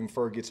before even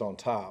Ferg gets on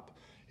top,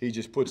 he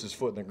just puts his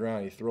foot in the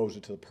ground, he throws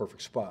it to the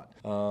perfect spot.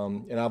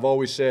 And I've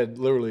always said,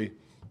 literally,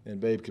 and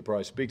Babe could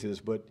probably speak to this,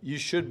 but you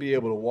should be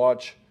able to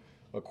watch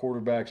a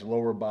quarterback's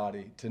lower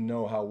body to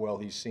know how well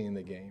he's seeing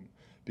the game,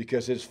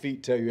 because his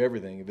feet tell you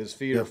everything. If his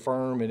feet are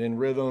firm and in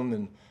rhythm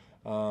and,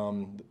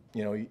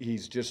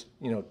 he's just,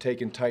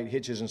 taking tight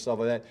hitches and stuff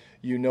like that,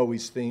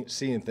 he's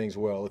seeing things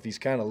well. If he's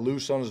kind of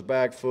loose on his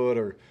back foot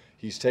or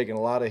he's taking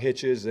a lot of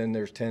hitches, then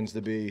there tends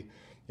to be,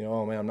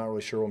 oh, man, I'm not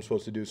really sure what I'm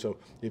supposed to do. So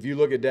if you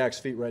look at Dak's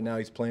feet right now,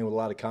 he's playing with a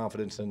lot of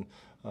confidence and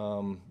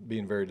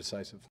being very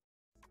decisive.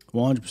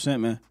 100%,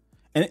 man.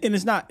 And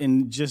it's not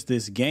in just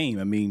this game.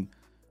 I mean,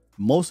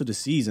 most of the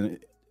season,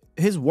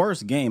 his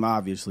worst game,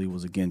 obviously,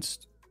 was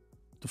against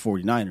the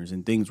 49ers,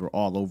 and things were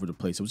all over the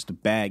place. It was just a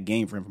bad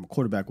game for him from a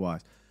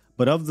quarterback-wise.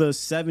 But of the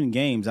 7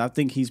 games, I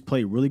think he's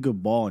played really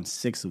good ball in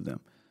 6 of them.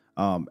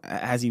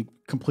 Has he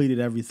completed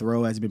every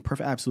throw? Has he been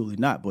perfect? Absolutely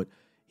not. But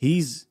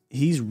he's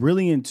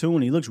really in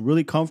tune. He looks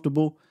really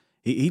comfortable.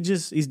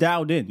 He's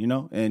dialed in,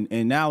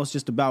 And now it's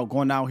just about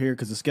going out here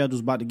because the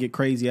schedule's about to get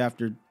crazy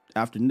after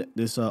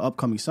this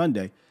upcoming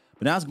Sunday.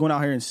 But now it's going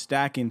out here and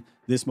stacking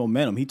this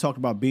momentum. He talked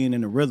about being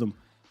in a rhythm.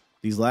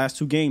 These last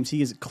 2 games,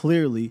 he is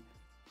clearly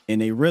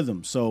in a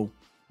rhythm. So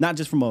not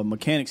just from a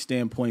mechanic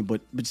standpoint,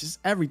 but just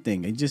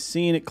everything. And just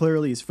seeing it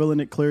clearly, he's feeling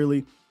it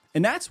clearly.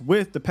 And that's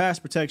with the pass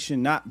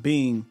protection not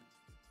being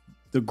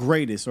the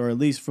greatest, or at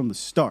least from the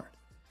start.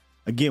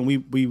 Again,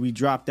 we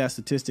dropped that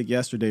statistic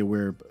yesterday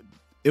where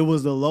it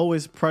was the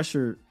lowest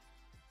pressure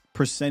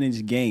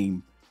percentage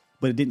game,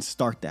 but it didn't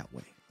start that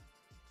way.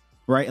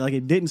 Right? Like,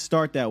 it didn't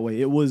start that way.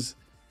 It was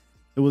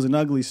an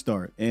ugly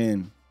start.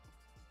 And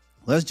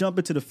let's jump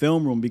into the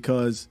film room,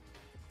 because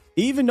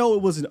even though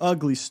it was an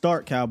ugly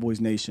start, Cowboys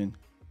Nation,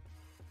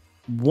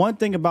 one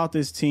thing about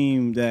this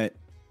team that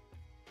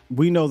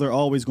we know they're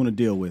always going to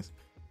deal with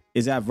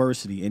is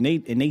adversity. And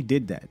they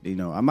did that.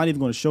 I'm not even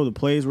going to show the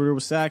plays where there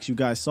was sacks. You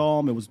guys saw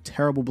them. It was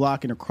terrible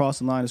blocking across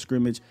the line of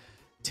scrimmage.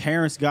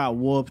 Terrence got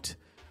whooped.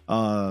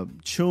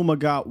 Chuma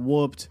got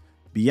whooped.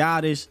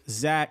 Biotish,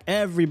 Zach,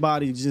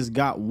 everybody just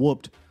got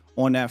whooped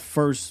on that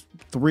first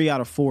 3 out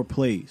of 4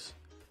 plays.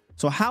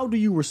 So how do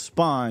you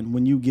respond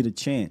when you get a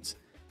chance?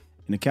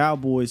 And the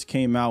Cowboys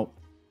came out,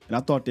 and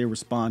I thought they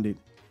responded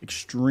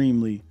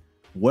extremely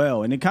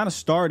well. And it kind of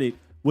started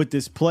with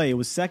this play. It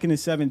was 2nd and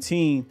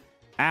 17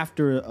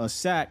 after a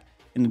sack,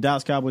 and the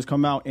Dallas Cowboys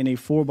come out in a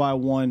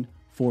 4-by-1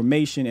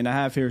 formation. And I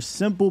have here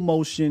simple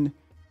motion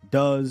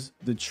does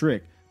the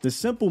trick. The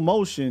simple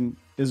motion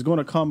is going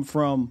to come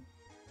from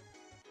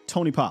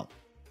Tony Pollard.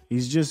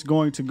 He's just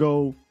going to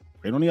go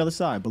right on the other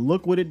side. But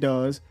look what it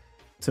does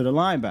to the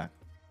linebacker.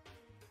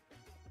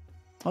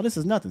 Oh, this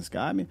is nothing,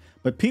 Sky. I mean,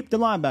 but peep the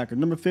linebacker,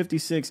 number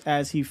 56,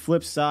 as he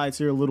flips sides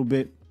here a little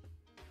bit.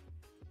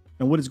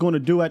 And what it's going to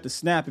do at the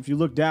snap, if you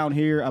look down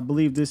here, I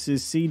believe this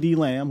is CeeDee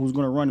Lamb, who's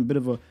going to run a bit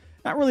of a,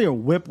 not really a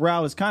whip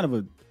route. It's kind of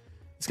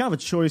a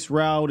choice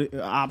route,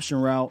 option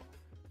route.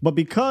 But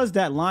because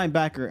that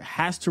linebacker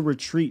has to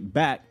retreat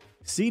back,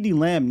 CeeDee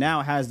Lamb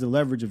now has the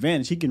leverage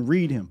advantage. He can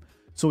read him.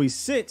 So he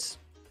sits,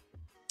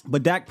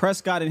 but Dak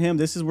Prescott and him,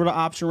 this is where the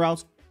option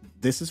routes,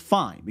 this is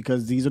fine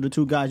because these are the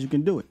two guys you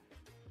can do it.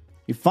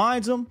 He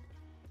finds him.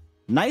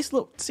 Nice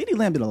little, CeeDee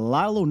Lamb did a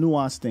lot of little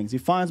nuanced things. He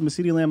finds him, and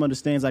CeeDee Lamb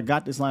understands I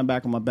got this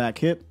linebacker on my back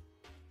hip,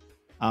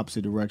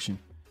 opposite direction,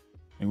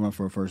 and run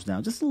for a first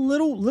down. Just a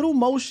little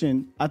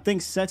motion, I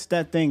think, sets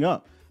that thing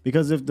up.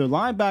 Because if the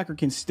linebacker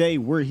can stay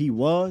where he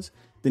was,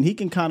 then he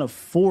can kind of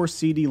force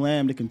CeeDee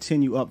Lamb to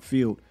continue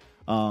upfield,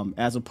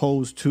 as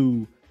opposed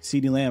to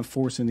CeeDee Lamb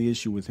forcing the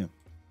issue with him.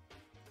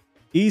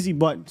 Easy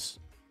buttons.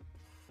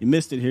 You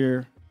missed it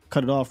here.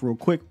 Cut it off real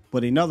quick.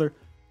 But another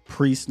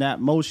pre-snap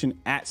motion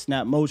at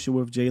snap motion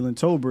with Jalen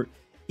Tolbert.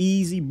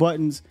 Easy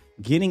buttons.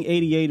 Getting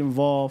 88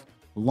 involved.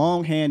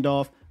 Long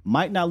handoff.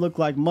 Might not look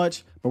like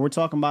much, but we're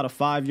talking about a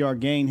 5-yard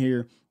gain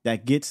here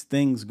that gets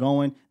things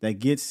going, that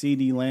gets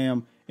CeeDee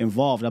Lamb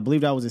involved. I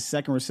believe that was his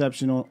second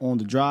reception on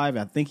the drive.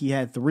 I think he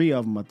had 3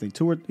 of them. I think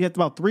he had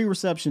about 3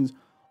 receptions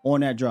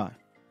on that drive.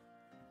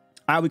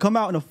 All right, we come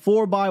out in a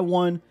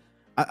 4-by-1.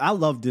 I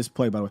love this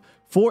play, by the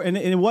way. And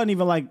it wasn't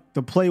even like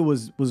the play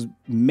was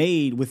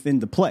made within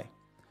the play.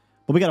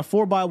 But we got a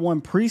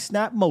 4-by-1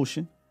 pre-snap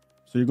motion.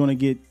 So you're going to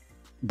get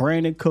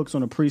Brandon Cooks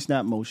on a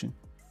pre-snap motion.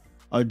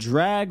 A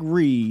drag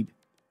read,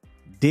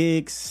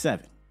 dig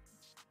 7.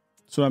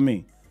 That's what I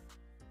mean.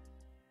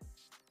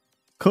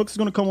 Cooks is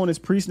going to come on his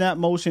pre-snap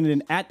motion,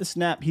 and then at the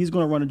snap, he's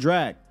going to run a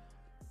drag.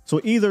 So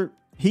either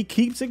he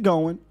keeps it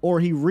going or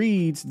he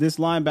reads this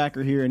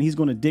linebacker here, and he's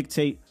going to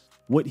dictate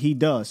what he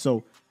does.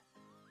 So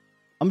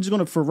I'm just going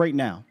to, for right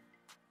now,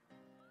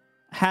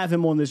 have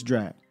him on this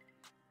drag.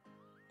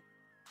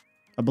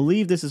 I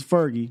believe this is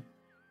Fergie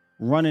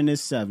running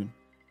this 7.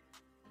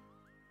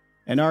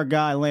 And our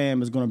guy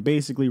Lamb is going to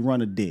basically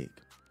run a dig.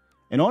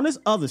 And on this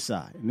other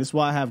side, and this is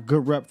why I have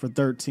good rep for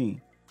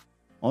 13.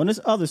 On this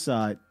other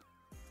side,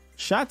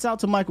 shouts out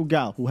to Michael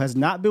Gallup, who has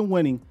not been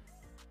winning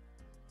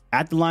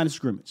at the line of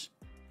scrimmage.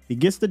 He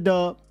gets the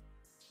dub,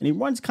 and he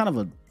runs kind of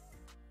a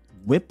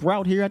whip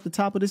route here at the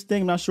top of this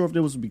thing. I'm not sure if it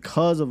was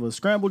because of a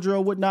scramble drill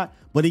or whatnot,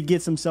 but he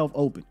gets himself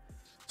open.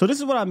 So this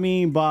is what I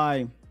mean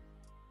by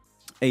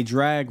a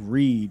drag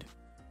read.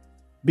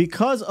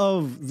 Because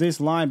of this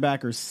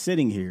linebacker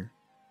sitting here,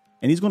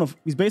 and he's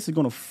basically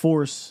going to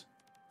force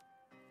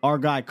our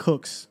guy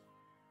Cooks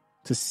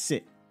to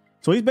sit.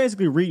 So he's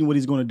basically reading what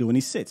he's going to do, and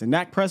he sits. And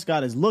Dak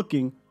Prescott is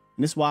looking,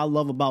 and this is why I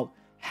love about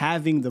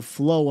having the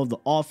flow of the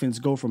offense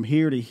go from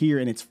here to here,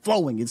 and it's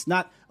flowing. It's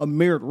not a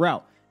mirrored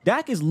route.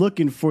 Dak is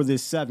looking for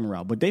this 7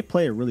 route, but they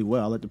play it really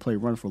well. I'll let the play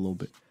run for a little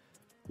bit.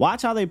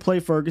 Watch how they play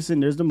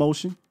Ferguson. There's the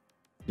motion.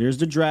 There's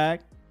the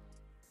drag.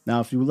 Now,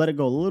 if you let it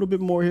go a little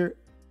bit more here,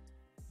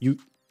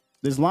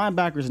 this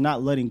linebacker is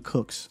not letting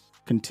Cooks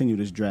continue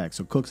this drag,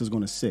 so Cooks is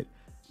going to sit.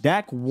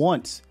 Dak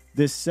wants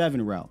this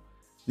 7 route.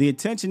 The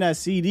attention that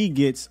CD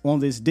gets on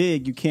this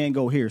dig, you can't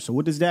go here. So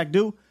what does Dak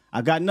do?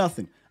 I got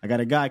nothing. I got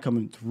a guy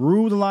coming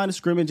through the line of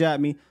scrimmage at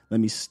me. Let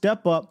me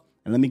step up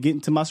and let me get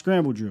into my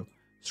scramble drill.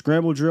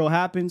 Scramble drill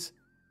happens.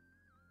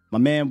 My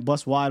man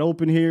busts wide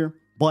open here,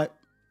 but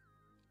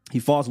he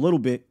falls a little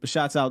bit. But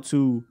shouts out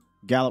to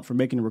Gallup for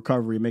making the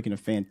recovery and making a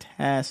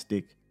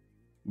fantastic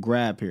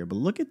grab here. But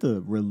look at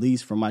the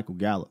release from Michael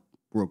Gallup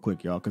real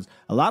quick, y'all, because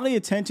a lot of the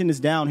attention is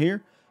down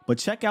here. But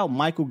check out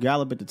Michael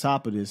Gallup at the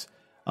top of this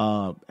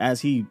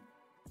as he,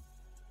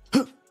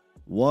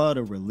 what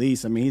a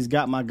release. I mean, he's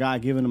got my guy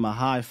giving him a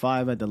high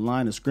five at the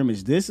line of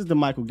scrimmage. This is the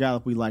Michael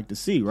Gallup we like to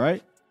see,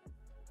 right?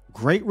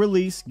 Great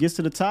release, gets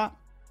to the top.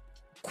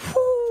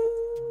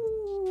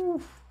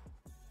 Woo.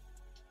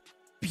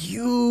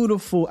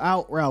 Beautiful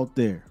out route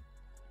there.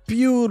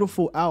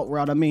 Beautiful out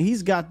route. I mean,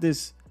 he's got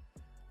this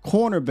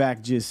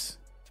cornerback just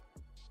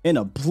in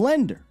a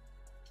blender.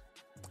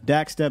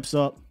 Dak steps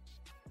up.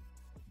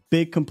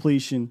 Big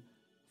completion.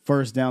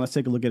 First down. Let's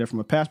take a look at it from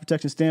a pass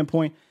protection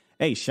standpoint.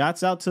 Hey,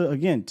 shouts out to,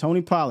 again,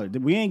 Tony Pollard.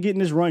 We ain't getting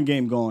this run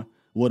game going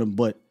with him,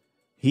 but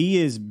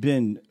he has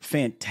been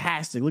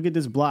fantastic. Look at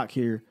this block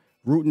here,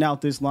 rooting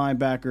out this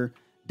linebacker.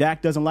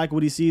 Dak doesn't like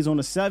what he sees on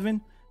the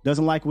 7,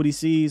 doesn't like what he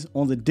sees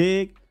on the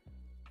dig.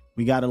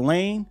 We got a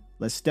lane.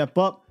 Let's step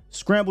up.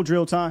 Scramble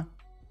drill time.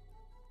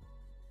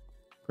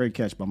 Great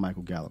catch by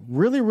Michael Gallup.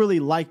 Really, really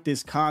like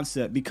this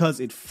concept because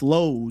it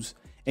flows,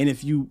 and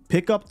if you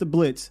pick up the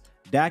blitz,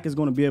 Dak is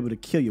going to be able to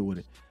kill you with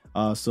it.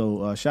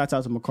 So shouts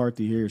out to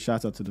McCarthy here.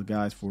 Shouts out to the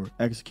guys for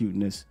executing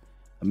this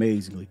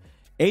amazingly.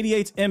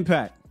 88's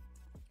impact.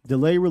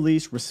 Delay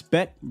release,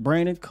 respect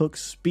Brandon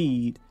Cook's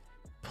speed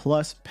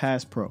plus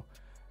pass pro.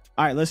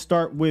 All right, let's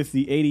start with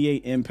the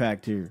 88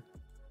 impact here.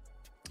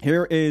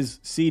 Here is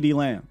CeeDee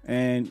Lamb,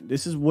 and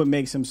this is what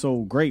makes him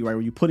so great, right?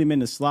 When you put him in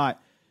the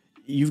slot,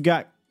 you've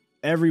got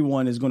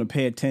everyone is going to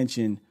pay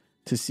attention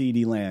to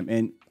CeeDee Lamb.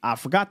 And I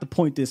forgot to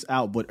point this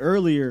out, but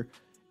earlier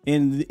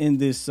in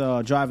this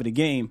drive of the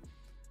game,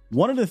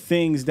 one of the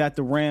things that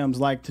the Rams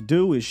like to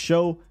do is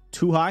show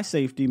two high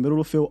safety,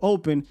 middle of the field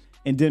open,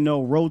 and then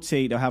they'll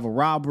rotate. They'll have a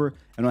robber,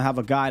 and they'll have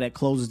a guy that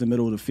closes the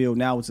middle of the field.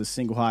 Now it's a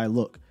single high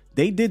look.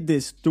 They did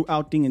this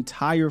throughout the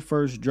entire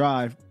first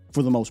drive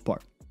for the most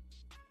part.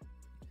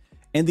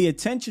 And the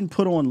attention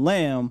put on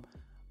Lamb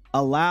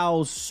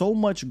allows so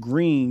much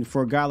green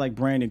for a guy like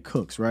Brandon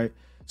Cooks, right?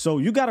 So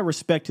you got to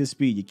respect his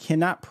speed. You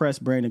cannot press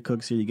Brandon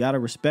Cooks here. You got to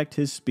respect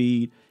his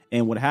speed.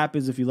 And what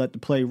happens if you let the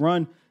play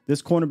run,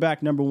 this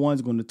cornerback number one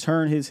is going to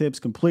turn his hips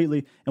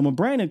completely. And when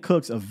Brandon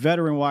Cooks, a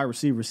veteran wide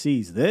receiver,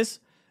 sees this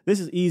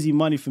is easy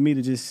money for me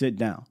to just sit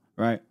down,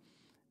 right?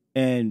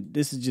 And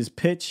this is just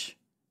pitch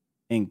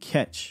and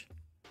catch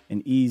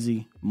and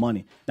easy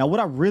money. Now, what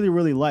I really,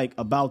 really like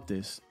about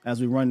this, as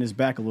we run this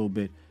back a little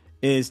bit,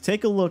 is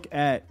take a look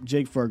at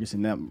Jake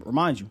Ferguson. Now,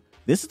 remind you,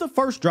 this is the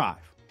first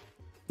drive.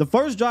 The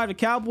first drive, the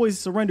Cowboys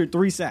surrendered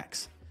 3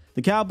 sacks.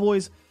 The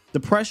Cowboys, the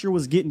pressure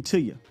was getting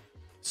to you.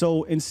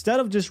 So instead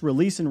of just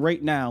releasing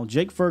right now,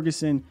 Jake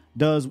Ferguson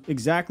does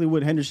exactly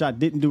what Hendershot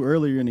didn't do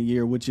earlier in the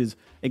year, which is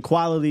a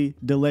quality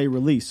delay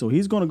release. So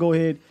he's going to go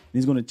ahead and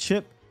he's going to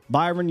chip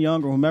Byron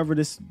Young or whomever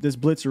this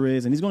blitzer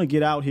is, and he's going to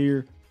get out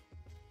here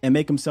and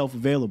make himself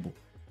available.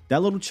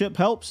 That little chip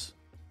helps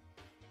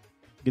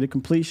get a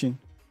completion.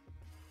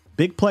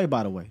 Big play,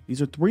 by the way.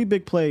 These are 3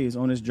 big plays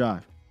on this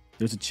drive.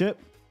 There's a chip.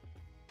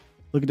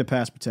 Look at the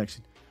pass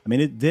protection. I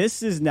mean,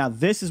 this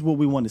is what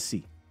we want to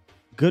see.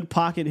 Good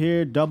pocket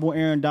here, double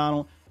Aaron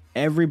Donald,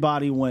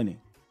 everybody winning.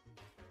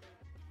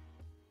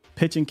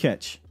 Pitch and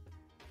catch.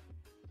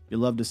 You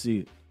love to see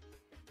it.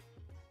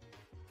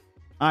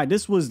 All right,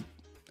 this was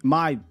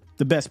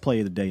the best play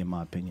of the day, in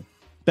my opinion.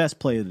 Best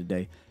play of the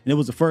day. And it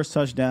was the first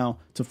touchdown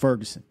to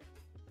Ferguson.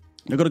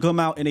 They're going to come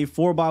out in a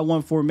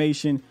 4-by-1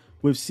 formation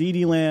with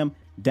CeeDee Lamb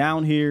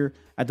down here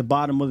at the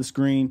bottom of the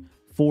screen,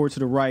 forward to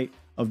the right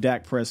of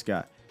Dak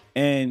Prescott.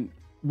 And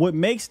what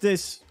makes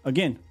this,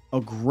 again, a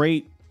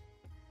great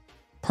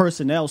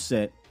personnel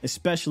set,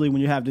 especially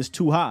when you have this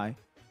too high,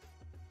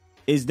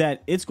 is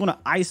that it's going to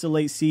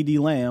isolate CeeDee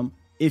Lamb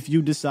if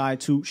you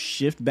decide to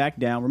shift back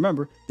down.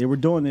 Remember, they were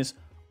doing this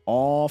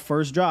all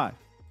first drive.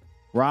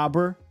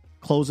 Robber,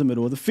 close the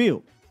middle of the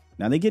field.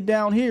 Now they get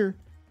down here.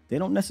 They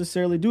don't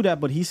necessarily do that,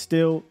 but he's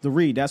still the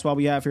read. That's why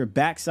we have here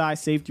backside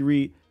safety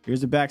read.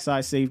 Here's the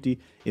backside safety.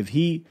 If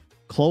he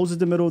closes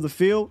the middle of the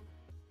field,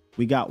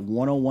 we got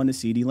 1-on-1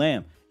 to CeeDee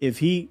Lamb. If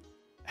he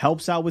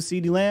helps out with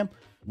CeeDee Lamb,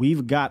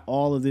 we've got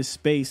all of this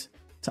space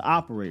to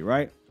operate,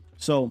 right?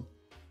 So I'm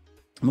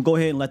going to go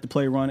ahead and let the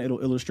play run.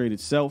 It'll illustrate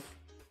itself.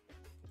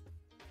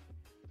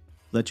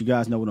 Let you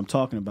guys know what I'm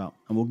talking about.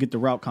 And we'll get the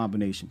route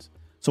combinations.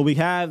 So we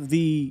have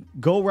the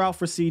go route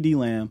for CeeDee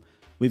Lamb.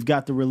 We've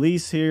got the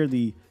release here,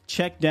 the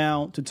check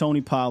down to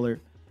Tony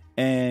Pollard,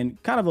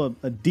 and kind of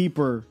a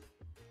deeper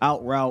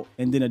out route,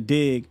 and then a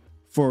dig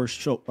for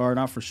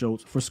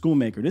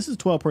Schoonmaker. This is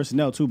 12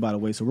 personnel too, by the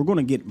way. So we're going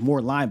to get more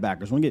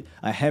linebackers. We're going to get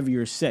a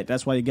heavier set.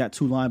 That's why you got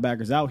 2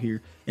 linebackers out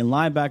here, and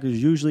linebackers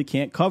usually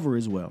can't cover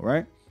as well,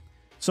 right?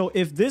 So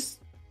if this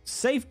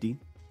safety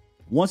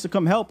wants to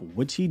come help,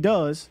 which he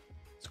does,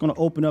 it's going to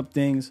open up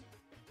things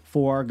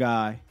for our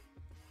guy,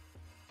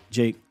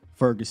 Jake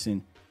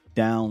Ferguson,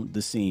 down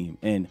the seam.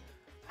 And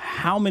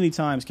how many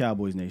times,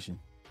 Cowboys Nation,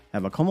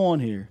 have I come on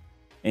here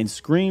and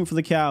screamed for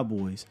the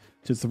Cowboys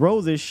to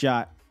throw this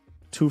shot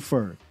to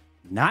Ferg?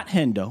 Not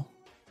Hendo,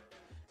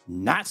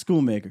 not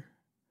Schoonmaker,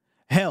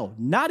 hell,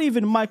 not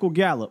even Michael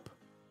Gallup,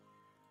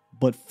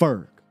 but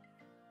Ferg.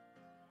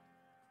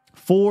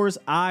 Four's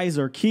eyes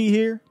are key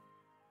here.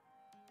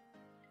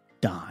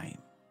 Dime.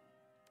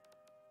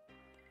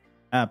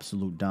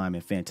 Absolute dime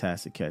and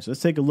fantastic catch.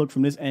 Let's take a look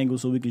from this angle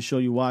so we can show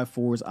you why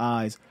Four's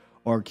eyes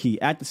are key.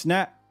 At the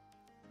snap,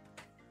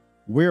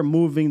 we're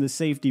moving the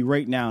safety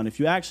right now. And if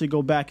you actually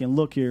go back and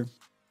look here,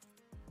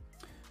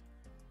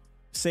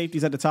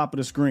 safety's at the top of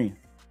the screen.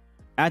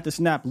 At the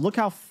snap, look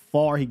how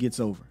far he gets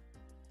over.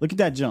 Look at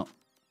that jump.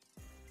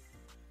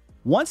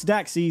 Once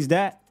Dak sees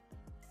that,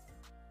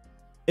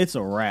 it's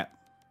a wrap.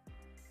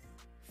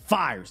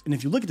 Fires. And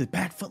if you look at the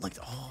back foot, like,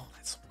 oh,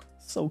 that's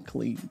so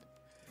clean.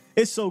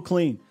 It's so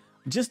clean.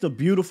 Just a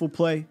beautiful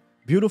play,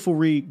 beautiful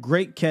read,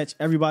 great catch,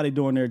 everybody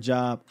doing their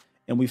job,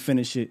 and we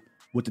finish it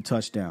with the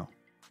touchdown.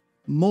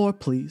 More,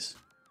 please.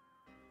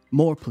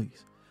 More,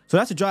 please. So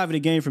that's a drive of the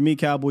game for me,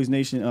 Cowboys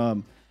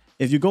Nation.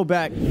 If you go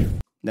back,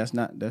 that's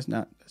not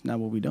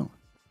what we doing.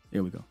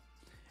 There we go.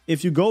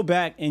 if you go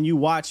back and you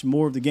watch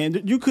more of the game,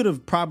 you could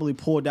have probably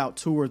pulled out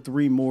 2 or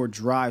 3 more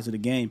drives of the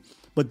game.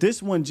 But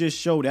this one just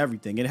showed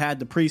everything. It had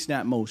the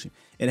pre-snap motion.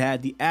 It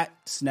had the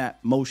at-snap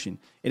motion.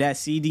 It had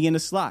CD in the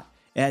slot.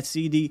 It had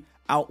CD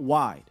out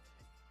wide.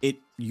 It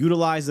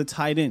utilized the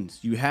tight ends.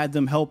 You had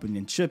them helping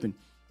and chipping.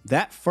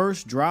 That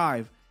first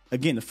drive,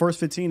 again, the first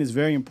 15 is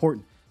very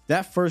important.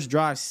 That first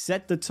drive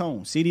set the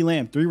tone. CeeDee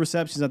Lamb, 3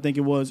 receptions, I think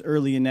it was,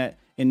 early in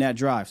that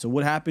drive. So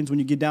what happens when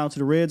you get down to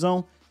the red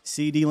zone?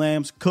 CeeDee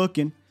Lamb's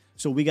cooking.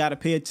 So we got to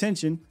pay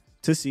attention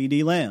to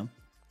CeeDee Lamb.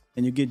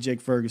 And you get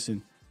Jake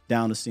Ferguson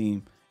down the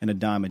seam and a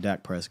dime at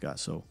Dak Prescott.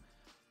 So,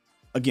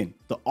 again,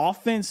 the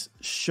offense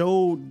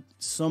showed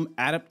some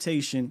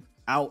adaptation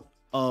out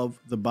of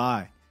the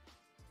bye.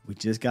 We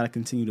just got to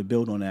continue to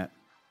build on that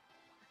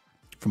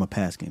from a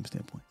pass game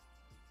standpoint.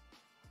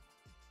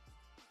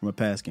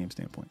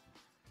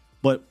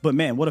 But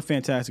man, what a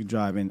fantastic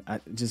drive. And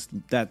just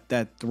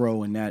that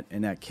throw and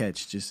that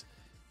catch, just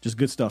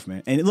good stuff,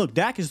 man. And look,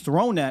 Dak has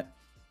thrown that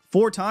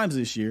 4 times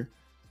this year.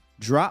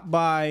 Dropped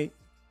by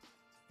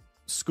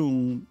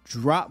Schoon,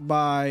 dropped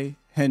by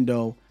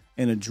Hendo,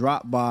 and a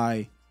drop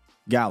by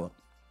Gallup.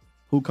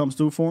 Who comes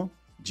through for him?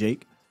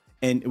 Jake.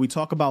 And we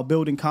talk about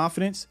building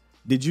confidence.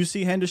 Did you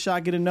see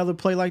Hendershot get another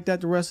play like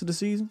that the rest of the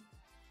season?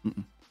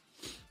 Mm-mm.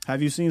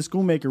 Have you seen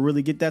Schoonmaker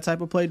really get that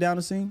type of play down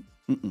the seam?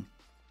 Mm-mm.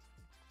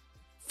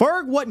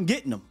 Ferg wasn't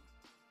getting them.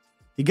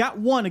 He got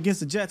one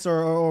against the Jets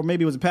or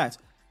maybe it was the Pats.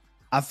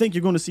 I think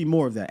you're going to see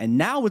more of that. And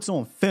now it's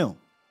on film,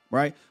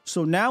 right?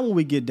 So now when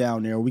we get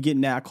down there, we get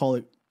in that, I call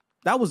it,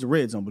 that was the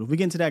red zone. But if we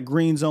get into that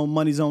green zone,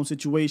 money zone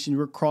situation,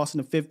 we're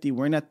crossing the 50,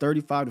 we're in that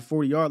 35 to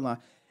 40-yard line,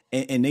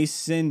 and they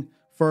send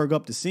Ferg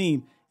up the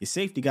seam, your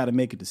safety got to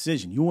make a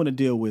decision. You want to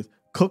deal with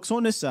Cooks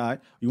on this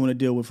side, you want to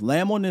deal with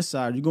Lamb on this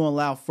side, you're going to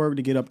allow Ferg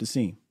to get up the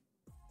seam.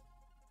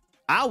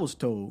 I was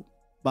told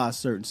by a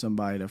certain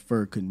somebody that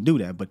Ferg couldn't do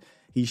that, but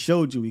he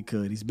showed you he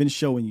could. He's been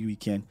showing you he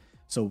can.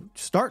 So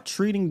start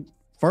treating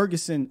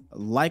Ferguson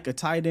like a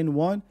tight end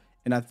one,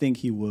 and I think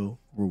he will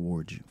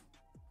reward you.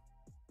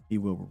 He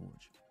will reward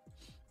you.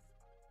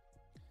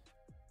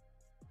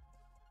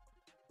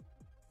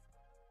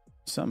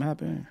 Something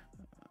happened.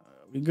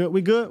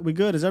 We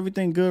good. Is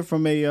everything good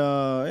from a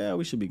yeah,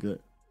 we should be good.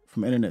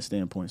 From an internet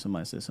standpoint.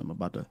 Somebody said something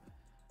about the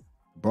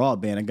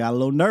broadband. I got a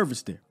little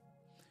nervous there.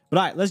 But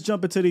all right, let's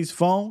jump into these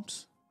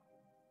phones.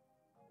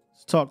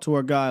 Let's talk to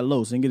our guy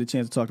Los. Didn't get a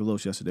chance to talk to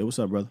Los yesterday. What's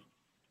up, brother?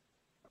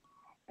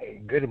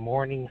 Hey, good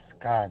morning,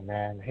 Scott,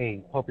 man.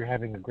 Hey, hope you're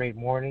having a great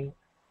morning.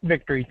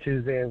 Victory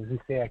Tuesday, as we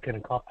say, I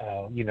couldn't call.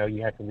 You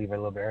had to leave a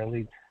little bit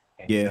early.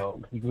 And, yeah.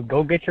 You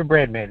go get your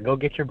bread, man. Go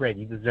get your bread.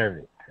 You deserve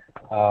it.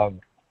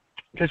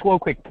 Just one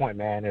quick point,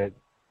 man.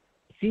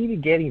 CD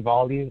getting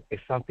volume is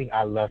something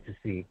I love to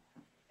see.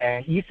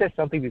 And you said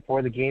something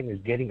before the game is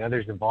getting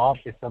others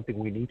involved is something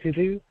we need to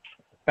do.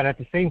 But at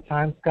the same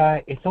time,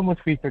 Scott, it's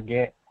almost we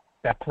forget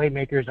that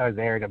playmakers are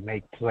there to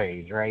make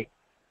plays, right?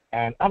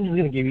 And I'm just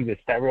going to give you this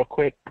stat real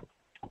quick.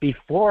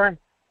 Before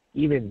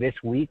even this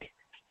week,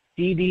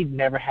 CD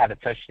never had a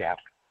touchdown.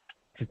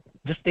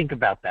 Just think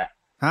about that.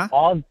 Huh?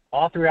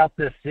 All throughout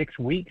the 6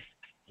 weeks,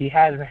 he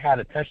hasn't had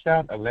a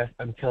touchdown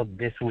until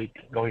this week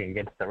going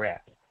against the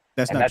Rams.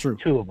 That's not true.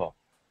 2 of them.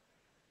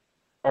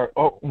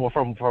 Well,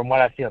 from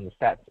what I see on the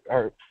stats,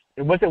 or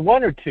was it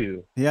 1 or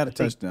 2? He had a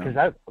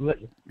touchdown.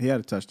 He had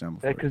a touchdown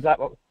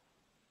before.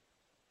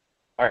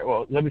 All right.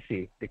 Well, let me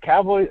see. The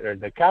Cowboys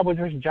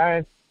versus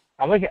Giants.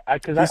 I'm looking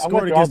because he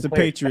scored against the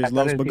Patriots,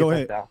 Los. But go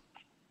ahead.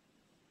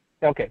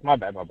 Okay, my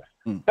bad.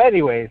 But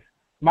anyways,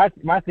 my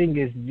thing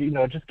is,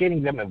 just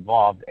getting them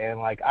involved, and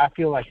I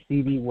feel like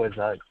CD was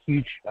a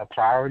huge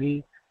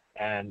priority,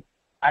 and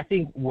I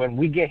think when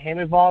we get him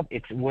involved,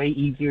 it's way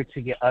easier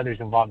to get others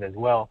involved as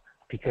well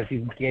because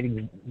he's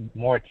getting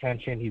more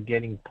attention, he's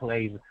getting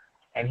plays,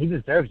 and he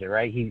deserves it,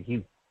 right?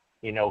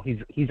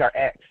 He's our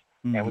X,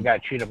 and we got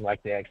to treat him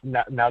like the X.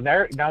 Now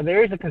there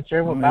is a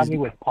concern about me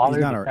with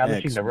Pollard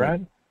establishing the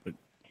run.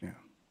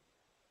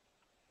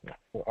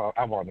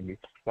 I want to be.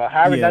 But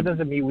however, that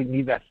doesn't mean we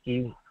need that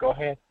scheme. Go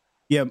ahead.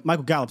 Yeah,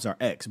 Michael Gallup's our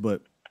X,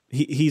 but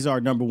he's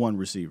our number one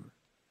receiver.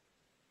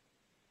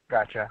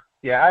 Gotcha.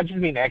 Yeah, I just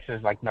mean X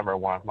is number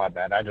one. My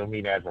bad. I don't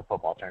mean it as a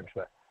football terms.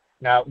 But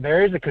now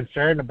there is a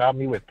concern about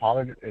me with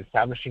Pollard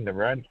establishing the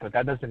run, but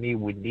that doesn't mean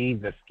we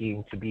need the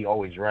scheme to be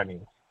always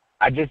running.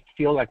 I just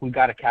feel like we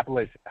got to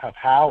capitalize of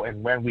how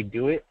and when we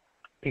do it,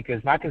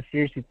 because my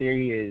conspiracy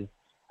theory is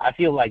I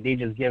feel like they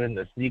just given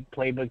the sneak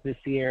playbook this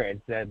year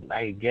and said,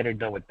 "Hey, get her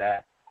done with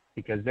that,"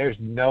 because there's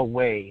no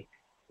way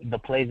the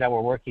plays that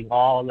were working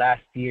all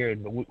last year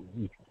and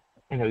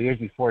the years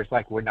before, it's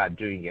like we're not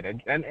doing it.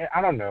 And I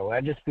don't know.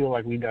 I just feel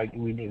like we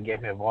need to get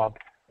him involved,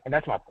 and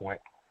that's my point.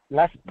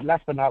 Last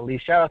but not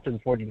least, shout out to the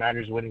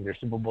 49ers winning their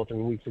Super Bowl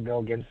 3 weeks ago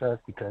against us,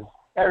 because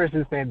ever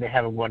since then they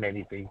haven't won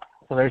anything.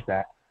 So there's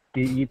that.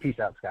 You peace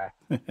out, Sky.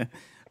 All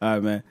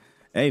right, man.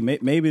 Hey,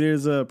 maybe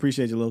there's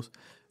appreciate you, Los.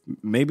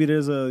 Maybe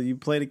there's you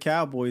play the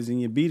Cowboys and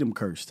you beat them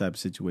curse type of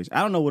situation.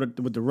 I don't know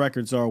what the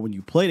records are when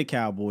you play the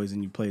Cowboys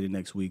and you play the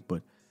next week,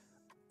 but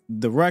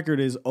the record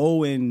is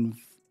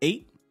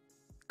 0-8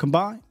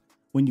 combined.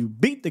 when you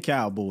beat the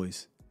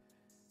Cowboys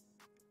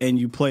and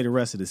you play the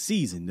rest of the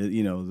season.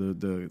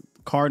 The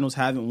Cardinals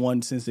haven't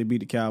won since they beat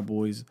the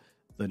Cowboys.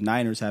 The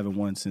Niners haven't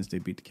won since they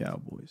beat the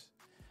Cowboys.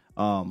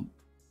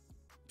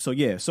 So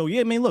yeah.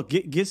 I mean, look,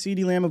 get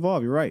CeeDee Lamb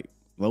involved. You're right,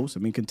 Los. I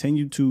mean,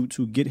 continue to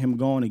get him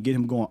going and get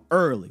him going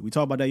early. We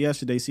talked about that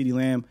yesterday. CeeDee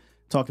Lamb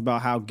talked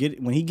about how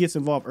when he gets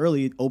involved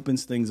early, it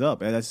opens things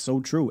up. And that's so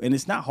true. And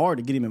it's not hard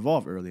to get him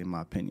involved early, in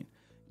my opinion.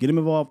 Get him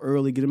involved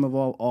early, get him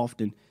involved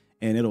often,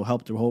 and it'll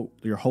help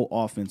your whole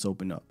offense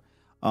open up.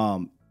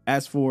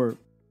 As for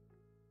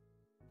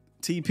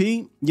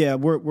TP, yeah,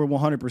 we're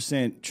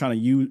 100% trying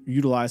to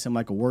utilize him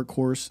like a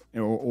workhorse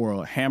or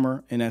a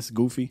hammer, and that's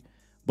goofy.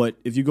 But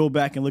if you go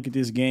back and look at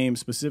this game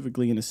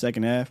specifically in the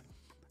second half,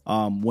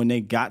 when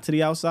they got to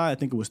the outside, I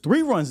think it was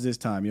 3 runs this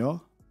time,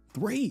 y'all.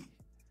 3.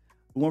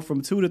 We went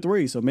from 2 to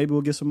 3, so maybe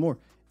we'll get some more.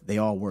 They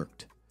all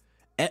worked.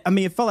 I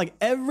mean, it felt like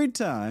every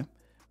time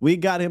we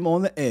got him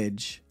on the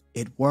edge,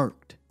 it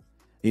worked.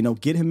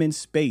 Get him in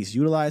space,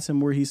 utilize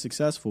him where he's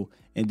successful,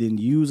 and then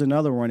use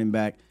another running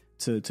back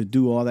to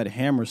do all that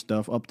hammer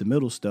stuff, up the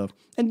middle stuff.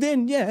 And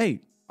then, yeah, hey,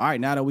 all right,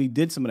 now that we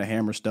did some of the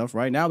hammer stuff,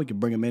 right, now we can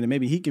bring him in, and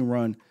maybe he can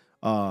run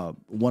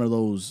one of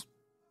those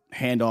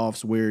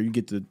handoffs where you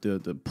get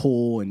the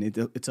pull and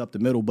it's up the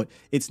middle, but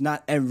it's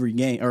not every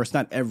game, or it's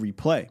not every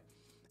play.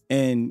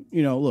 And,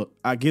 look,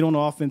 I get on the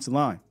offensive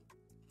line.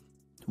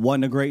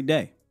 Wasn't a great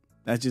day.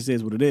 That just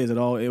is what it is. It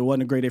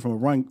wasn't a great day from a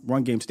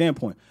run game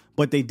standpoint.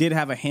 But they did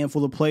have a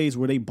handful of plays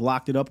where they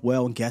blocked it up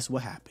well, and guess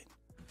what happened?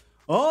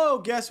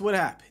 Guess what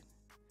happened?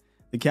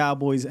 The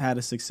Cowboys had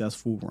a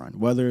successful run,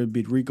 whether it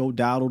be Rico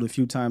Dowdle, a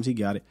few times he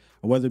got it,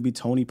 or whether it be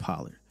Tony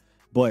Pollard.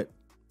 But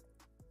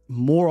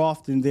more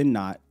often than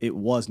not, it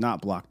was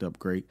not blocked up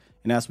great.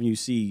 And that's when you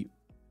see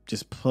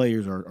just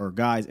players or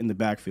guys in the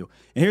backfield.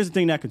 And here's the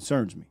thing that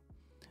concerns me.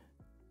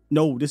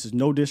 No, this is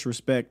no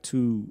disrespect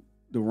to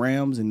the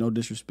Rams and no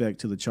disrespect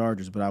to the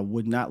Chargers, but I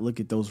would not look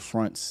at those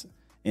fronts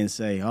and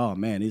say, oh,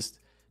 man,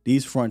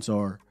 these fronts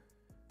are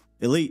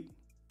elite.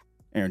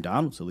 Aaron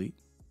Donald's elite.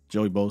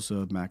 Joey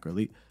Bosa, Mack are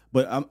elite.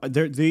 But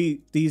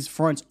these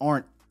fronts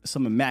aren't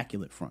some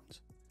immaculate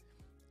fronts.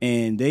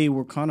 And they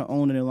were kind of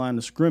owning their line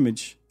of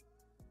scrimmage,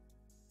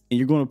 and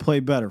you're going to play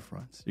better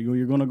fronts.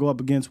 You're going to go up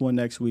against one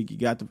next week. You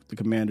got the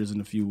Commanders in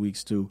a few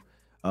weeks, too.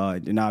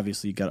 And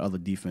obviously, you got other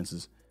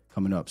defenses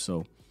coming up.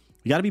 So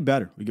we got to be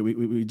better.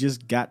 We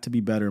just got to be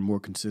better and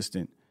more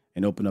consistent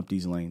and open up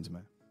these lanes,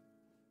 man.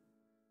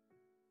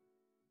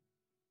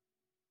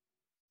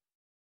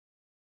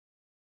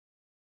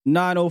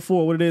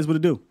 $904, what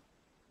it do?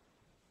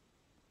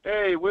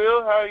 Hey,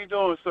 Will, how you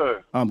doing,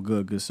 sir? I'm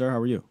good, sir. How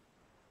are you?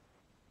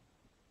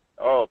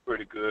 Oh,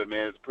 pretty good,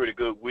 man. It's a pretty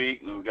good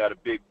week, and we got a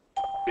big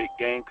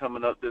game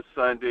coming up this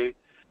Sunday.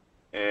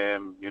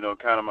 And,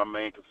 kind of my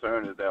main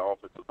concern is that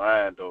offensive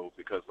line, though,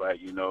 because,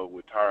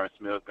 with Tyron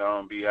Smith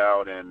going to be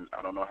out, and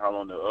I don't know how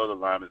long the other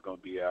line is going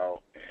to be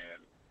out.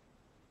 And,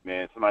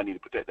 man, somebody need to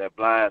protect that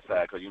blind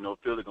side because,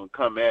 Philly's going to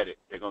come at it.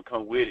 They're going to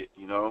come with it,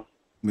 Yeah.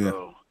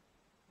 So,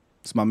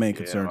 it's my main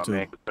concern, my too.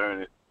 Main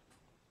concern is,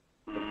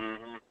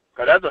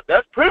 Cause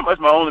that's pretty much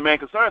my only main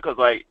concern. Because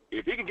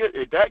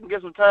if Dak can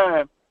get some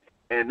time,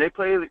 and they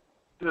play to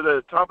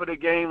the top of the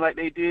game like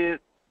they did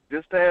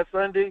this past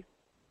Sunday,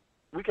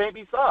 we can't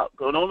be stopped.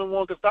 Because the only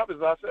one can stop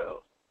is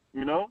ourselves.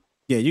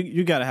 Yeah,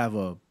 you got to have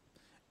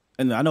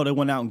and I know they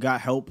went out and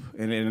got help,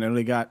 and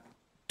they got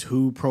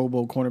 2 Pro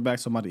Bowl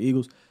cornerbacks from the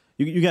Eagles.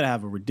 You got to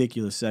have a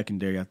ridiculous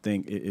secondary. I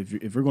think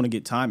if we're going to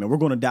get time and we're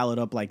going to dial it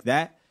up like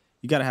that,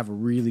 you got to have a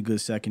really good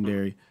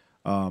secondary.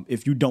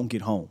 If you don't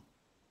get home.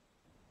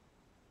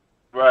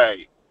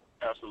 Right,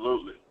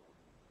 absolutely.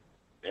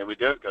 And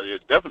because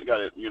it's definitely got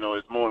to,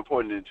 it's more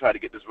important to try to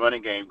get this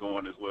running game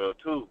going as well,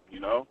 too,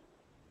 So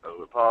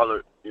with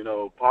Pollard,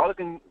 Pollard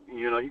can,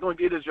 he's going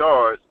to get his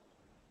yards,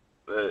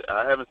 but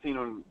I haven't seen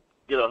him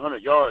get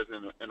 100 yards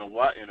in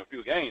a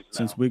few games now,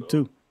 since week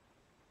 2.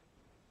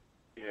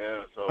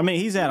 Yeah, so. I mean,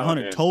 he's had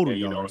 100 total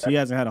yards. He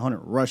hasn't had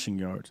 100 rushing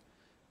yards.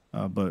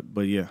 But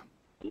yeah.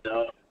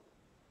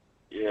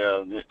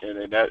 Yeah,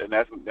 and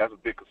that's a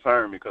big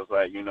concern because,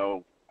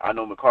 I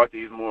know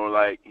McCarthy is more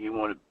like he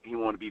want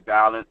to be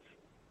balanced,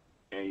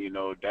 and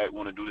Dak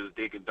want to do this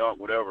dig and dunk,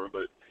 whatever.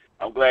 But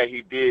I'm glad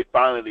he did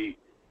finally,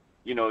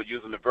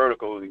 using the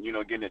vertical and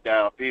getting it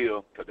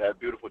downfield because that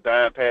beautiful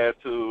dime pass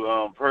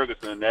to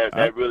Ferguson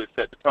that really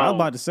set the tone. I was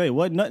about to say,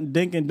 wasn't nothing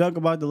dink and dunk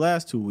about the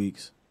last 2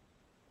 weeks.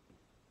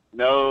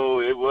 No,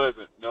 it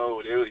wasn't.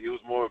 No, he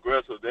was more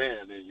aggressive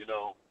then, and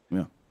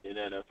Yeah. And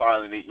then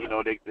finally,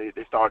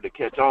 they started to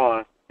catch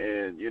on,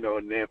 and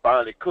and then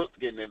finally Cook's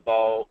getting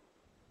involved.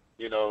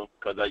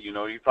 Because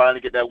you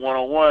finally get that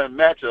one-on-one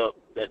matchup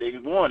that they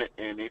wanted,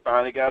 and they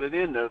finally got it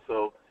in there.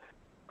 So,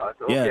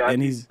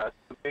 and he's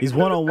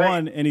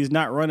one-on-one, and he's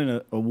not running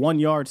a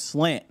 1-yard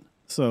slant.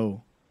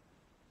 So,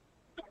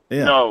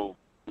 yeah. No,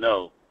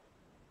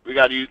 we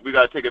got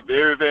to take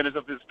advantage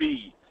of his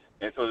speed,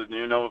 and so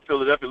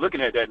Philadelphia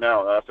looking at that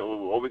now.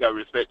 So, we got to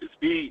respect his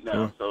speed now.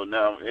 Sure. So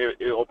now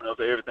it opened up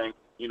to everything,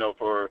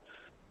 for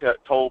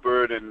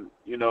Tolbert and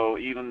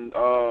even.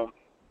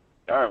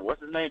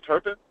 What's his his name?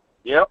 Turpin?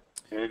 Yep.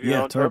 And, you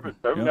know, Turpin.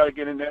 Turpin got to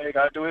get in there. He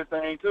got to do his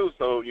thing, too.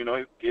 So, you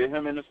know, get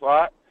him in the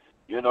slot.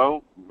 You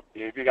know,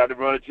 if you got to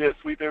run a jet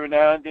sweep every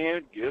now and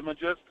then, give him a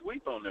jet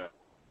sweep on there.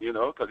 You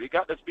know, because he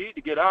got the speed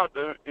to get out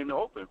there in the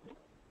open.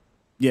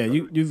 Yeah,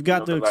 you've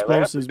got the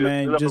explosives,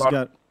 man. You just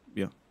got,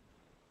 yeah.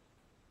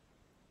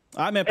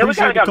 All right, man, and we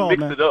appreciate the call, mix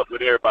man. it up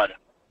with everybody.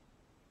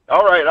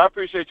 All right, I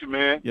appreciate you,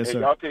 man. Yes, hey,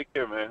 sir. Y'all take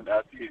care, man.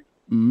 I'll see you.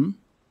 Mm-hmm.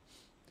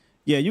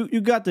 Yeah, you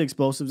got the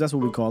explosives. That's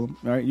what we call them,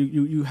 right?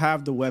 You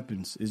have the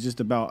weapons. It's just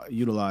about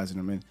utilizing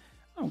them. And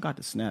I don't got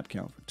the snap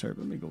count for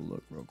Turpin. Let me go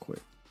look real quick.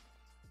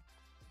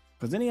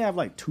 Because didn't he have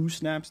like 2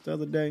 snaps the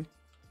other day?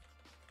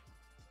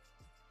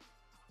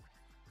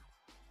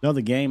 The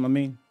other game, I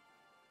mean.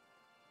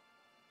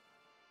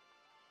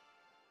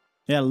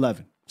 He had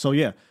 11. So,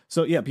 yeah.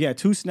 He had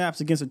 2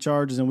 snaps against the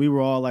Chargers, and we were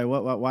all like,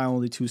 why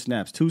only 2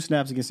 snaps? 2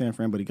 snaps against San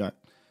Fran, but he got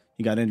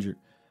injured.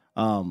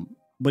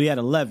 But he had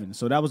 11.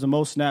 So that was the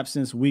most snaps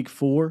since week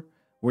 4,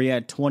 where he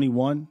had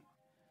 21.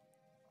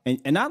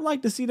 And I'd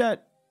like to see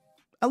that.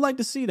 I'd like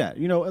to see that.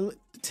 You know,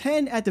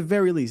 10 at the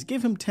very least.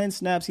 Give him 10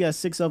 snaps. He has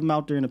 6 of them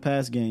out there in the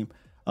pass game,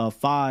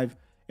 5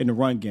 in the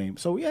run game.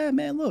 So, yeah,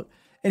 man, look.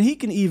 And he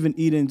can even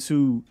eat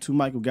into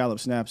Michael Gallup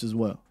snaps as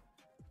well.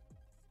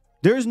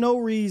 There's no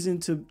reason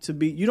to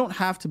be. You don't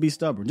have to be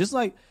stubborn. Just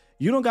like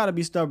you don't got to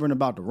be stubborn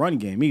about the run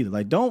game either.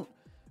 Like, don't.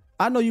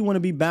 I know you want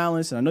to be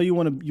balanced, and I know we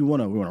want to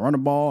run the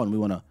ball, and we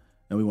want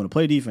to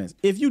play defense.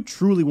 If you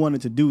truly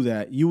wanted to do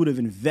that, you would have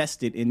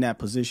invested in that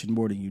position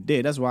more than you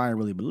did. That's why I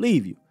really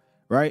believe you,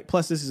 right?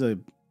 Plus, this is a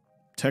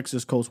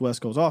Texas Coast,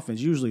 West Coast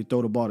offense. Usually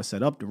throw the ball to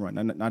set up the run,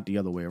 not the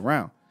other way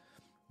around.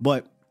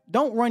 But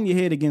don't run your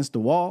head against the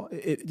wall,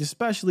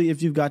 especially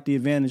if you've got the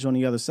advantage on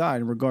the other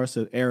side in regards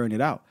to airing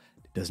it out.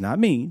 It does not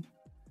mean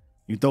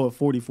you throw it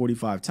 40,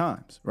 45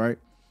 times, right?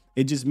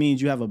 It just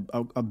means you have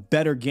a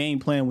better game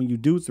plan when you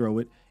do throw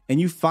it,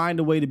 and you find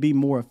a way to be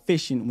more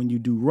efficient when you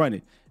do run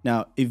it.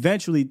 Now,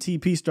 eventually,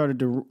 TP started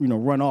to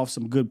run off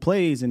some good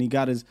plays, and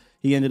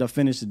he ended up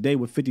finishing the day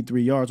with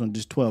 53 yards on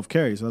just 12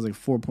 carries. So that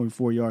was like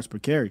 4.4 yards per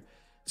carry.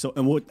 So,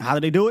 and how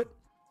did they do it?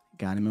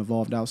 Got him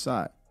involved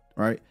outside,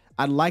 right?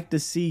 I'd like to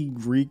see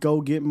Rico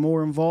get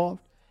more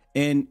involved,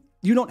 and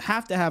you don't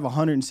have to have a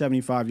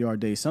 175-yard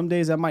day. Some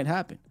days that might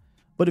happen,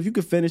 but if you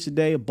could finish the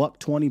day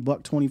 $120,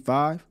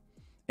 $125,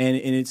 and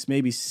it's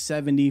maybe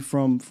 70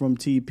 from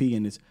TP,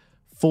 and it's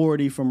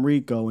 40 from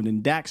Rico, and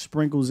then Dak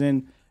sprinkles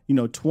in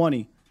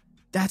 20.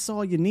 That's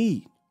all you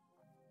need,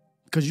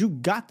 because you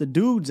got the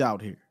dudes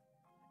out here,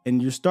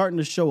 and you're starting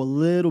to show a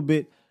little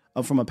bit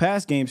from a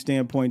pass game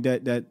standpoint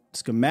that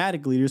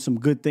schematically there's some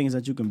good things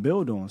that you can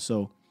build on.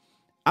 So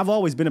I've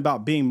always been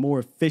about being more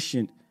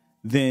efficient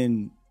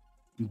than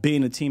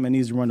being a team that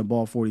needs to run the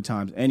ball 40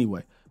 times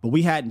anyway. But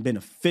we hadn't been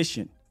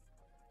efficient,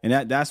 and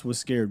that's what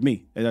scared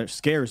me. That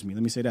scares me.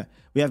 Let me say that.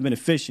 We haven't been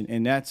efficient,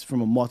 and that's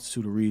from a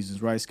multitude of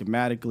reasons, right?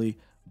 Schematically,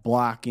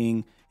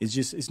 blocking.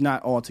 It's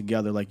not all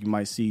together like you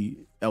might see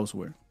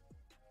elsewhere.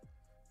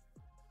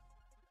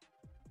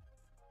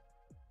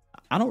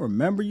 I don't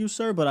remember you,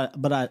 sir,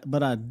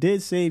 but I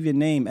did save your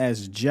name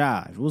as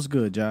Jive. What's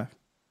good, Jive?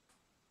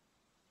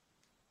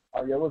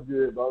 Oh yeah, what's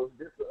good, bro?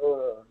 Just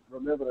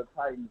remember the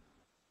Titans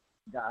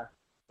guy.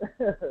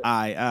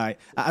 I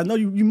know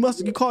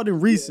you called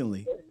him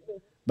recently,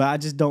 but I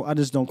just don't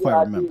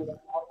quite remember.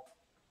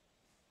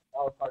 I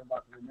was talking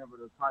about remember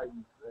the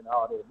Titans and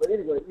all that. But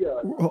anyway,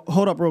 yeah.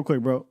 Hold up real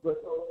quick, bro.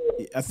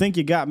 I think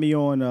you got me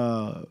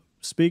on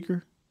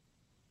speaker.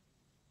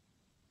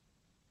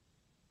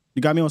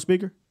 You got me on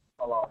speaker?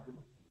 Hold on.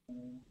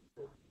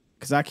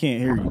 Because I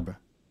can't hear you, bro.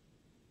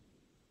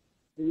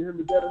 Can you hear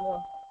me better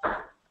now?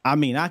 I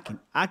mean, I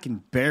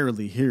can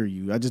barely hear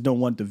you. I just don't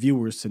want the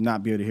viewers to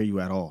not be able to hear you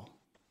at all.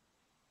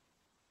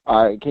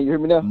 All right, can you hear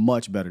me now?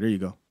 Much better. There you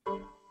go.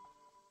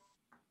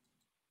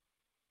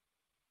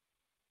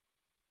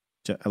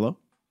 Hello?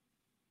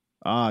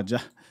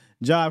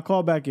 Jive,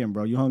 call back in,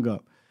 bro. You hung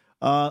up.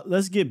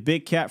 Let's get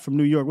Big Cat from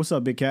New York. What's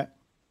up, Big Cat?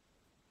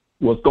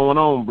 What's going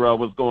on, bro?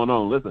 What's going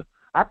on? Listen,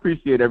 I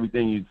appreciate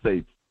everything you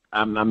say.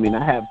 I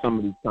have some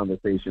of these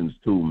conversations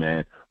too,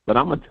 man. But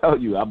I'm gonna tell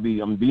you,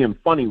 I'm being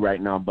funny right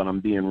now, but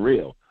I'm being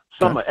real.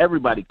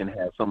 Everybody can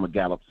have some of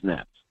Gallup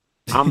snaps.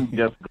 I'm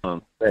just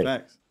gonna say,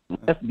 Facts.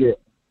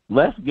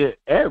 let's get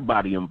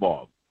everybody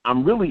involved.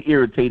 I'm really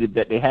irritated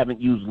that they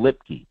haven't used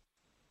Lipke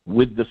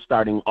with the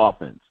starting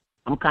offense.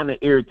 I'm kind of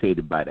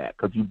irritated by that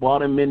because you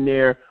brought him in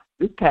there.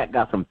 This cat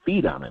got some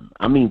feet on him.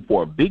 I mean,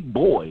 for a big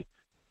boy,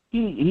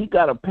 he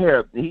got a pair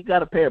of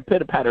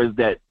pitter patters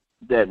that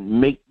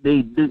make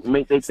they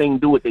thing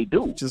do what they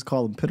do. Just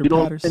call them pitter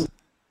patters.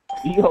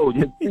 He holds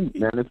his feet,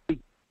 man. His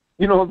feet.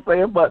 You know what I'm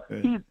saying? But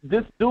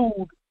this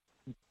dude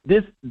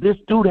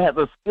has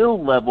a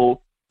skill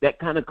level that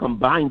kind of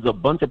combines a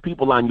bunch of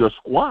people on your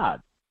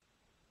squad,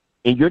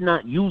 and you're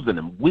not using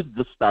them with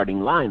the starting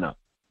lineup.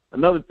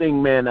 Another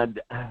thing, man,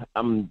 I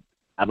don't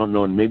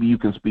know, and maybe you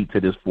can speak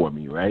to this for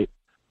me, right?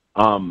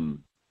 I've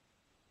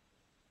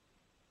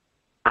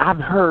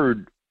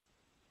heard.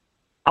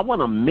 I want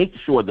to make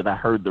sure that I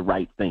heard the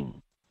right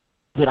thing.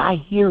 Did I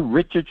hear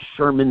Richard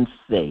Sherman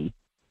say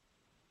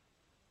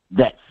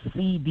that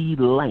CeeDee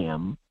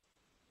Lamb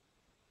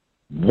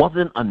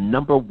wasn't a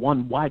number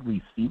one wide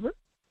receiver?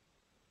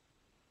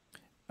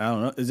 I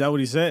don't know. Is that what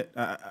he said?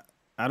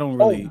 I don't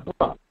really.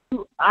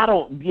 I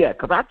don't. Yeah,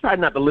 because I try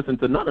not to listen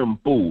to none of them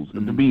fools,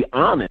 to be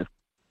honest.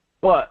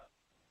 But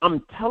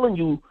I'm telling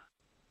you,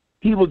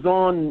 he was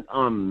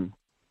on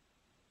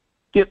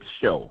Skip's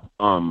show.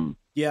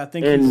 Yeah, I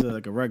think he's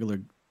like a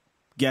regular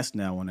guest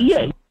now on that yeah,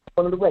 show. He's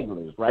one of the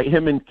regulars, right?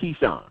 Him and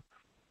Keyshawn.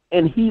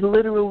 And he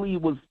literally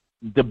was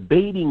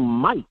debating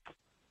Mike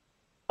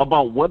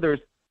about whether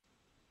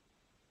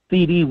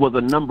CD was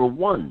a number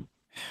one.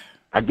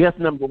 I guess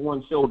number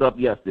one showed up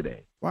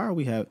yesterday. Why are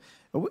we having?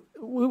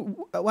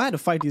 I had to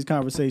fight these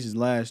conversations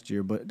last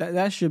year, but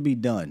that should be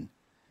done.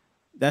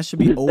 That should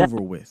be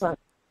over with. And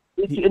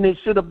it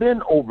should have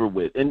been over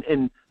with.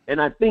 And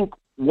I think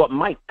what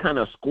Mike kind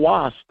of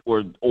squashed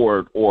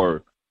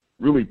or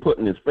really put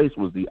in his face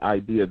was the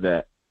idea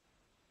that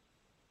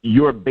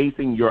you're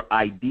basing your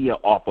idea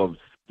off of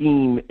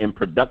scheme and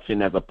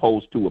production as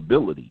opposed to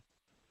ability.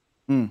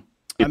 If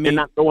they're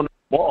not throwing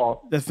the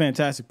ball. That's a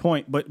fantastic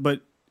point.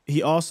 But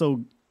he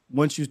also,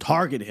 once you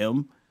target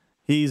him,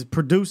 he's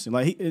producing.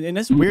 And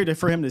that's weird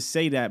for him to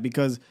say that,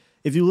 because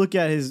if you look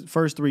at his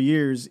first 3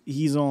 years,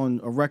 he's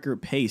on a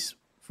record pace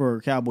for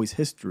Cowboys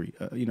history.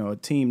 A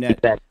team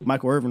that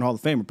Michael Irvin, Hall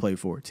of Famer, played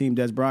for. A team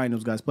Des Bryant,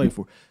 those guys played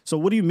for. So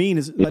what do you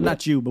mean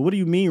not you, but what do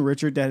you mean,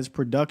 Richard, that his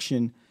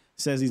production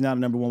says he's not a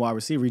number one wide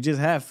receiver? He just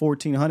had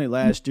 1,400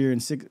 last year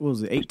and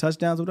 8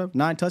 touchdowns or whatever?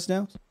 9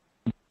 touchdowns?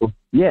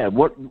 Yeah,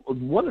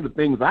 one of the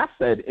things I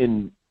said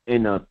in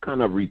a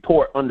kind of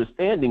retort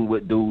understanding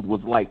with dude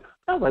was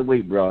I was like,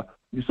 wait, bro,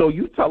 so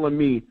you telling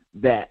me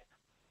that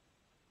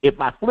if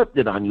I flipped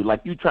it on you,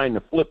 like you trying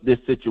to flip this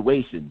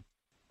situation,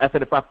 I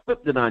said, if I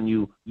flipped it on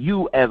you,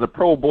 you as a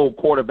Pro Bowl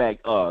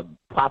quarterback,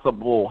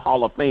 possible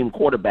Hall of Fame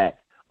quarterback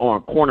or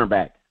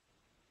cornerback,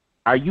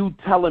 are you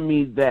telling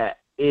me that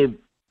if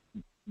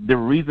the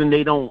reason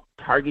they don't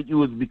target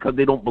you is because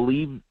they don't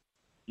believe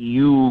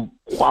you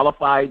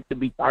qualified to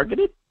be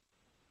targeted?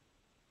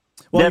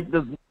 Well,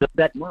 does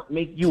that not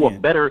make you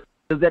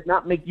does that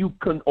not make you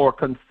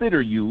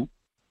consider you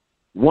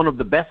one of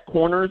the best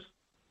corners,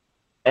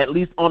 at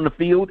least on the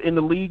field in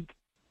the league,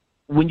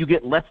 when you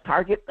get less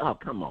target? Oh,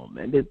 come on,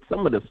 man.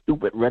 Some of the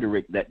stupid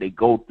rhetoric that they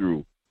go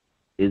through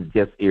is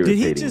just irritating.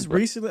 Did he just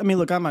recently? I mean,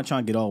 look, I'm not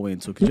trying to get all the way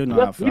into it because you know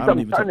how I feel. I don't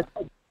even talk.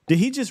 Did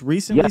he just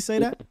recently say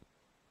that?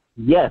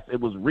 Yes, it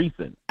was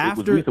recent.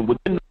 After it was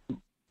recent.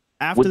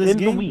 After this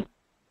game? The week.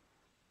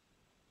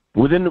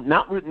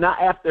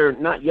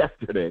 Not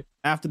yesterday.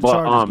 After the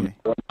Chargers game.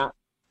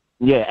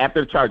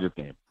 After the Chargers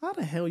game. How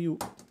the hell you?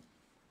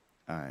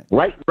 All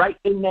right. Right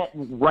in that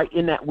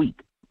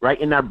week. Right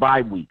in our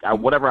bye week.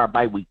 Whatever our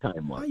bye week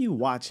time was. How you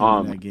watching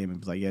that game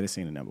and be like, yeah, this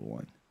ain't a number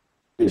one?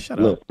 Shut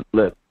up.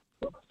 Look.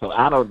 So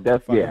I don't.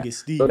 That's Get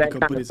Steve to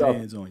come put his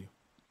hands on you.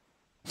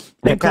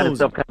 That kind of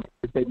stuff kind of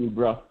irritates me,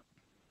 bro.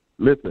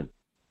 Listen.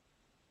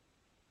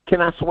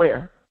 Can I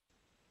swear?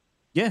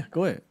 Yeah,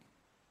 go ahead.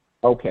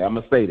 Okay, I'm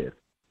gonna say this.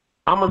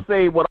 I'm going to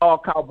say what all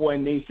Cowboy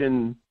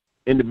Nation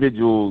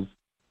individuals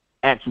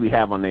actually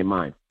have on their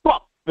mind.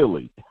 Fuck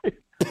Philly.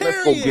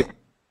 Let's go get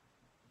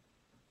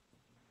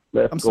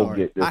I'm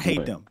sorry. I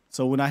hate them.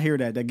 So when I hear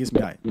that gets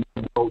me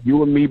hyped.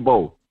 You and me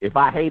both. If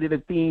I hated a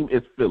team,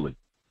 it's Philly.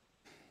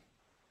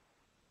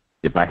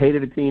 If I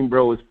hated a team,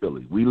 bro, it's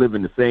Philly. We live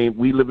in the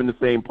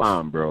same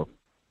pond, bro.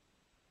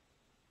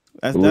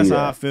 That's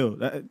how I feel.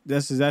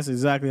 That's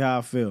exactly how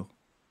I feel.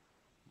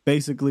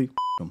 Basically,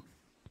 them.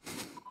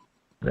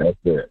 That's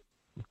it.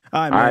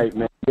 All right,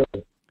 man.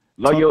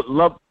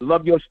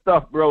 Love your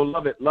stuff, bro.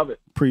 Love it.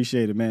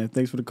 Appreciate it, man.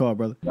 Thanks for the call,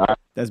 brother. Right.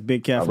 That's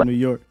Big Cat from New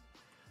York.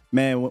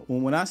 Man,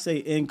 when I say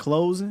in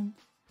closing,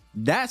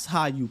 that's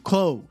how you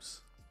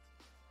close.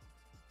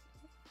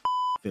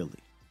 Philly.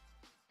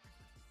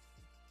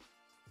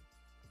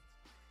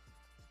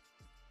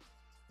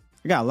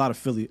 I got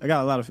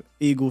a lot of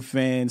Eagle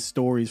fan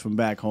stories from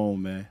back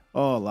home, man.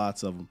 Oh,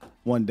 lots of them.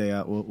 One day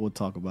we'll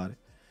talk about it.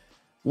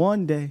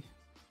 One day.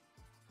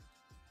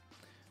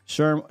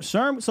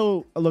 Sherm,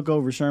 so I look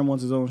over, Sherm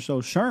wants his own show.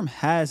 Sherm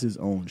has his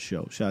own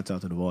show. Shouts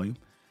out to The Volume.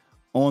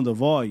 On The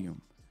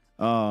Volume.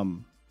 I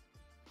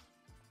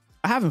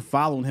haven't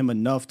followed him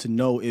enough to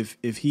know if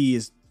he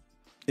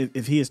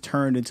has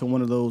turned into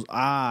one of those,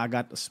 I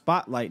got the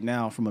spotlight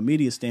now from a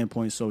media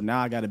standpoint, so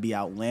now I got to be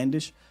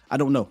outlandish. I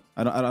don't know.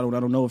 I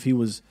don't know if he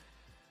was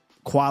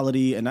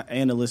quality and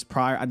analyst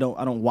prior. I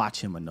don't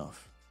watch him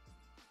enough.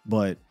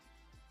 But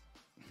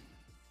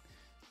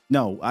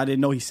no, I didn't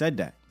know he said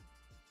that.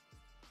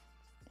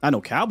 I know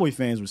Cowboy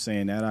fans were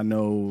saying that. I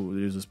know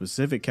there's a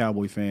specific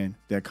Cowboy fan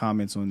that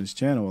comments on this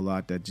channel a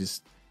lot that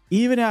just,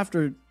 even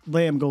after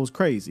Lamb goes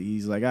crazy,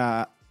 he's like,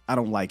 I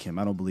don't like him.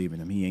 I don't believe in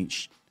him. He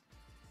ain't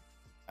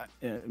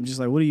I'm just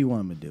like, what do you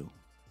want him to do?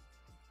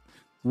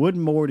 What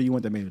more do you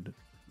want that man to do?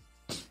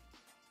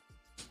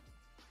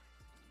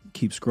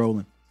 Keep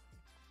scrolling.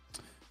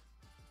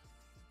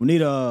 We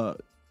need a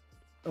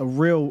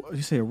real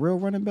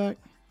running back?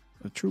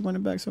 A true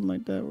running back, something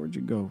like that? Where'd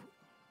you go?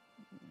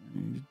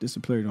 You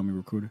disappeared on me,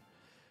 recruiter.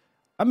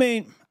 I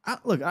mean,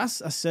 I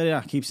said it.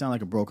 I keep sounding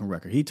like a broken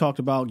record. He talked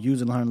about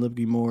using Hunter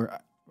Lipke more.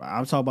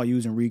 I'm talking about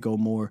using Rico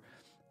more.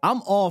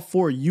 I'm all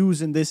for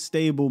using this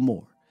stable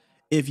more.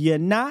 If you're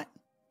not,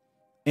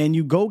 and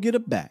you go get a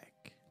bag,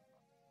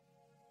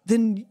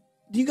 then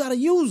you got to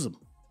use them,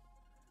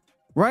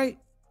 right?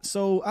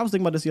 So I was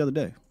thinking about this the other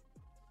day.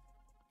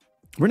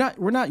 We're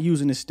not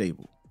using this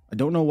stable. I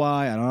don't know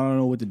why. I don't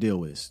know what the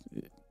deal is.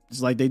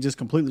 It's like they just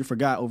completely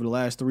forgot over the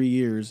last 3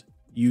 years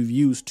you've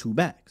used 2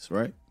 bags,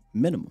 right?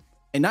 Minimum.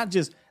 And not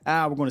just,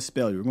 we're going to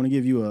spell you. We're going to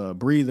give you a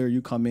breather.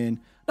 You come in.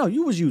 No,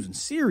 you was using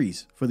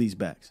series for these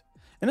backs.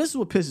 And this is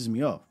what pisses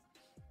me off.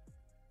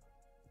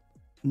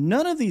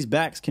 None of these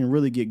backs can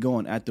really get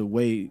going at the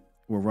way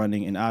we're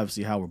running and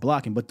obviously how we're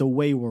blocking, but the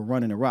way we're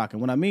running and rocking.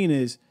 What I mean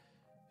is,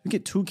 you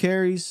get 2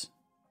 carries,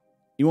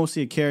 you won't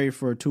see a carry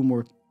for 2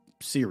 more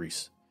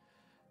series.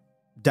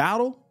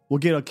 Dowdle will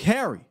get a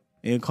carry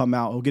and come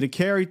out. He'll get a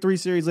carry 3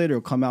 series later.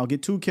 He'll come out,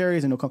 get 2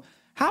 carries, and he'll come.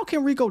 How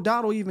can Rico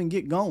Dowdle even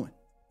get going?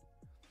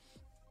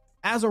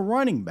 As a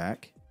running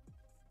back,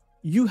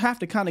 you have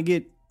to kind of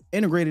get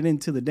integrated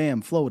into the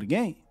damn flow of the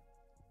game.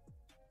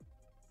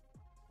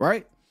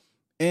 Right?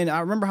 And I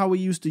remember how we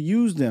used to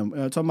use them.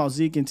 Talking about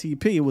Zeke and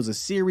TP. It was a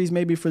series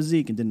maybe for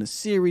Zeke, and then the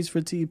series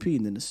for TP,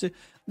 and then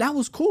that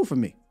was cool for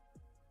me.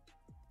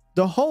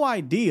 The whole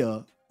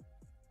idea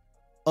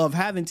of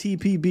having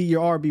TP be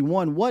your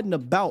RB1 wasn't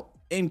about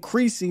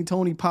increasing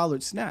Tony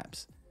Pollard's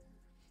snaps.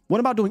 What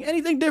about doing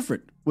anything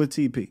different with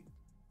TP?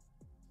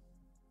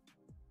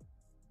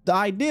 The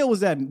idea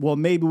was that, well,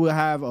 maybe we'll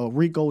have a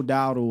Rico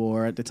Dowdle,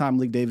 or at the time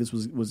Malik Davis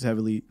was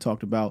heavily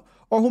talked about,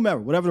 or whomever,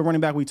 whatever the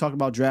running back we talked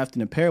about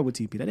drafting and paired with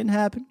TP. That didn't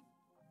happen.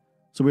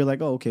 So we were like,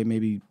 oh, okay,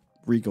 maybe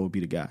Rico would be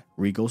the guy.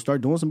 Rico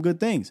started doing some good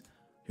things.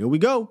 Here we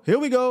go.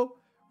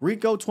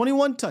 Rico,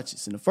 21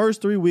 touches in the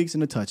first 3 weeks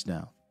and a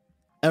touchdown.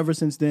 Ever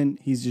since then,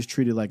 he's just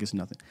treated like it's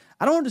nothing.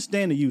 I don't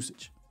understand the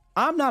usage.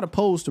 I'm not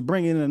opposed to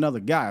bringing in another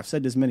guy. I've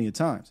said this many a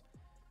times.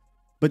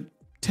 But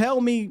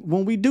tell me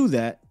when we do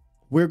that,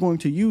 we're going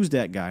to use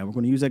that guy. We're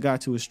going to use that guy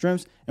to his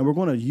strengths, and we're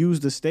going to use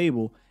the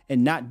stable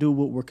and not do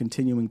what we're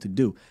continuing to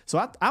do.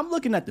 So I'm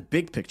looking at the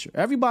big picture.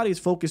 Everybody is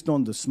focused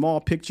on the small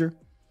picture.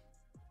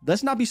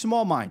 Let's not be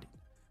small-minded.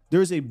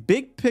 There's a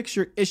big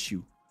picture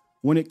issue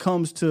when it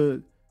comes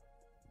to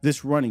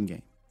this running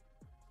game.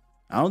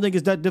 I don't think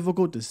it's that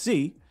difficult to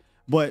see,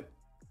 but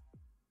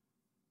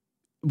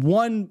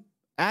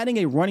adding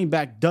a running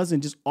back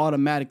doesn't just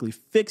automatically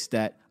fix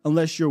that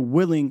unless you're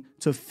willing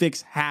to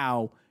fix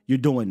how you're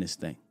doing this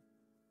thing.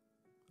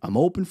 I'm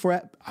open for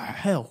it.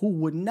 Hell, who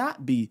would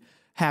not be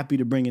happy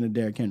to bring in a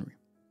Derrick Henry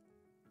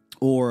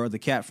or the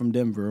cat from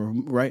Denver,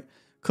 right?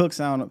 Cooks,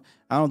 I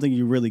don't think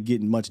you're really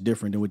getting much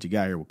different than what you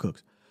got here with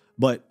Cooks.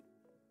 But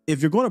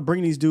if you're going to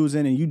bring these dudes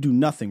in and you do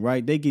nothing,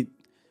 right?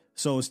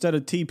 So instead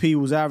of TP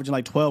was averaging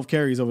like 12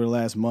 carries over the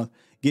last month,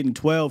 getting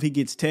 12, he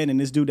gets 10, and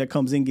this dude that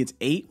comes in gets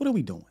 8. What are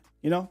we doing?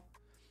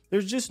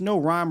 There's just no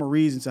rhyme or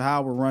reason to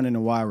how we're running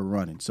and why we're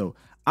running. So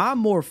I'm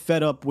more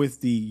fed up with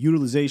the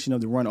utilization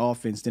of the run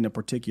offense than a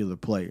particular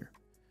player.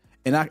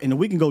 And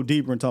we can go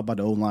deeper and talk about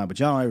the O-line, but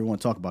y'all don't ever want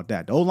to talk about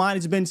that. The O-line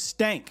has been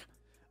stank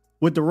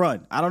with the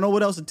run. I don't know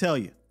what else to tell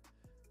you.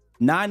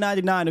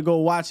 $9.99 to go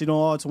watch it on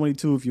All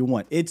 22 if you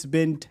want. It's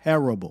been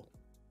terrible.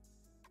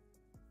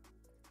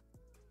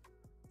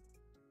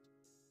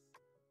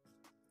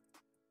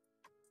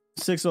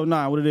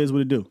 $609, what it is,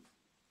 what it do?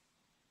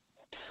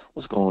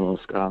 What's going on,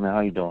 Scott, man?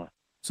 How you doing?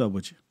 What's up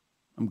with you?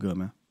 I'm good,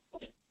 man.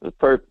 The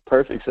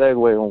perfect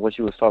segue on what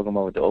you was talking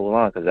about with the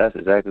O-line, because that's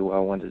exactly what I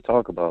wanted to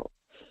talk about.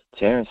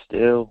 Terrence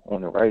Steele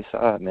on the right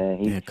side,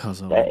 man.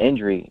 That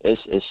injury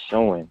is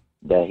showing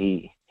that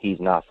he's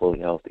not fully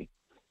healthy.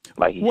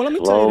 Like he's let me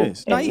tell you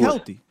this. No, he's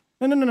healthy.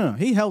 No.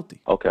 He's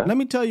healthy. Okay. Let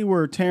me tell you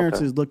where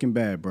Terrence is looking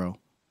bad, bro.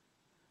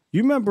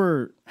 You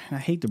remember, I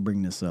hate to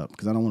bring this up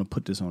because I don't want to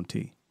put this on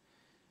T.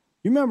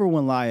 You remember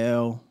when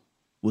Lyle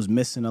was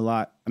missing a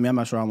lot? I mean, I'm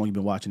not sure how long you've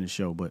been watching the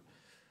show, but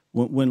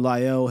when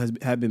Lyle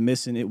had been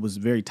missing, it was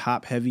very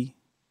top heavy.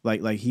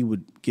 Like he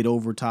would get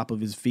over top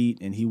of his feet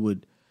and he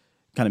would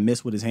kind of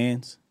miss with his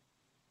hands.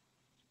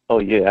 Oh,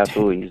 yeah,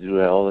 absolutely. He used to do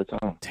that all the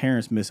time.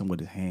 Terrence missing with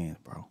his hands,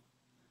 bro.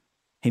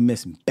 He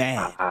missing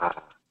bad.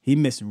 He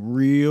missing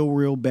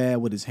real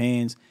bad with his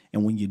hands.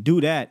 And when you do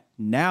that,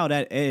 now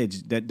that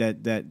edge,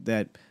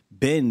 that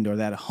bend or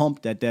that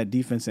hump that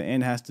defensive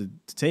end has to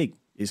take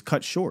is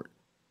cut short.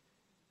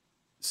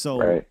 So,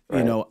 right.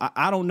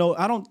 I don't know.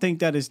 I don't think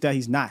that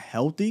he's not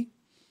healthy.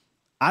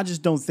 I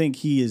just don't think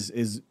he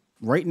is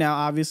right now.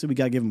 Obviously, we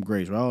got to give him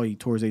grace. Right? Oh, he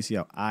tore his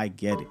ACL. I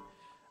get it.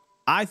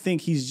 I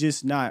think he's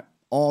just not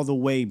all the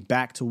way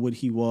back to what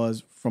he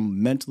was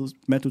from mental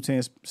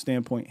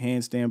standpoint,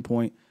 hand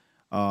standpoint,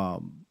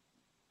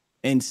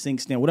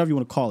 instinct standpoint, whatever you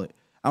want to call it.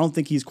 I don't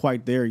think he's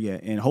quite there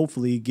yet, and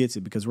hopefully he gets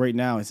it because right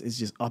now it's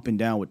just up and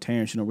down with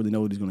Terrence. You don't really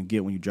know what he's going to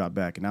get when you drop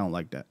back, and I don't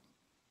like that.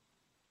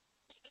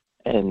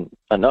 And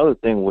another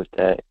thing with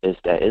that is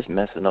that it's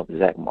messing up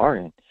Zach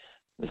Martin.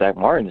 Zach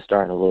Martin is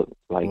starting to look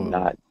like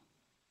not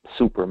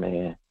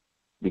Superman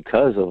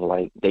because of,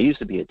 like, they used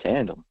to be a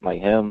tandem. Like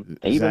him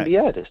and even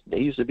Biadasz, they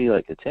used to be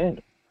like a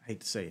tandem. I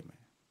hate to say it,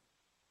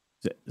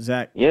 man.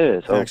 Zach.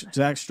 Yeah. So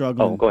Zach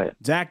struggling. Oh, go ahead.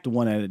 Zach, the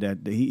one that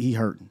he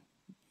hurting.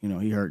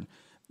 He hurting.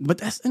 But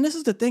this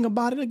is the thing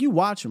about it. Like, you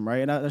watch him,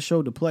 right? And I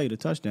showed the play, the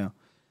touchdown.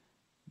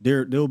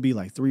 There'll be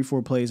like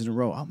 3-4 plays in a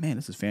row. Oh man,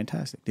 this is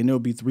fantastic. Then there'll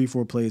be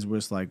 3-4 plays where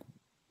it's like,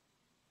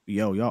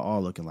 yo, y'all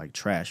all looking like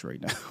trash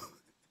right now.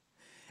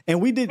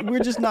 And we're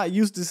just not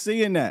used to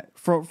seeing that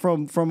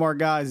from our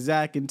guys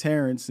Zach and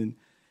Terrence, and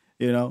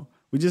we're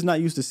just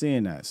not used to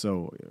seeing that.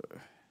 So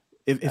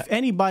if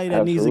anybody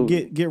that Absolutely.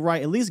 needs to get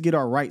right, at least get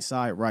our right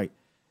side right,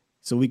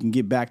 so we can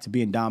get back to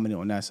being dominant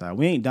on that side.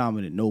 We ain't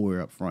dominant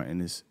nowhere up front,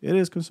 and it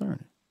is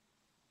concerning.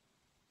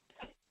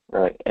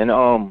 Right, and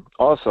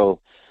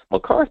also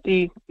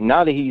McCarthy,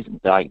 now that he's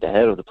like the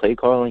head of the play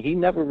calling, he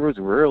never was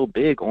real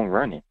big on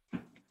running.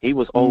 He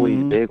was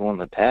always big on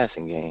the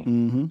passing game.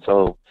 Mm-hmm.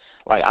 So,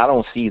 like, I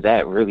don't see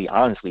that really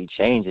honestly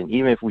changing.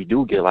 Even if we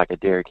do get like a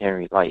Derrick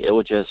Henry, like, it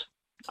would just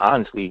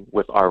honestly,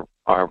 with our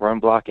run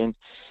blocking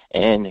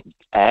and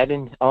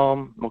adding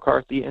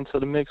McCarthy into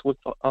the mix with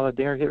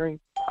Derrick Henry,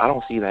 I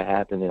don't see that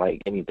happening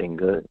like anything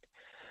good.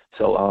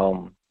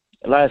 So,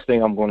 the last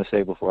thing I'm going to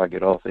say before I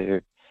get off of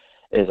here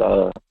is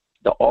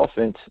the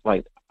offense.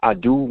 Like, I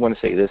do want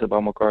to say this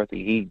about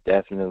McCarthy. He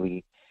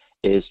definitely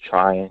is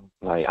trying.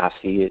 Like, I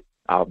see it.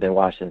 I've been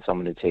watching some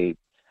of the tape.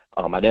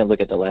 I didn't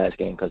look at the last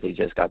game because they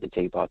just got the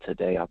tape out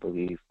today, I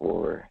believe,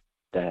 for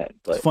that.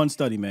 But it's a fun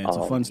study, man. It's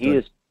a fun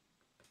study.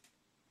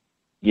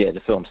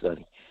 The film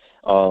study.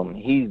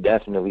 He's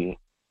definitely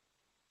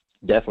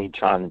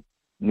trying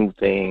new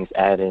things,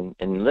 adding,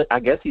 and I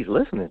guess he's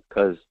listening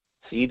because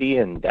CD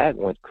and Dak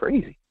went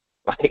crazy.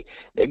 Like,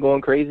 they're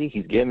going crazy.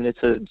 He's giving it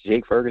to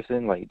Jake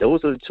Ferguson. Like,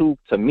 those are the two,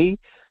 to me,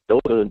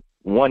 those are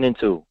 1 and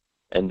 2.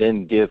 And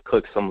then give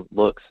Cook some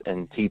looks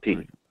and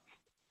TP.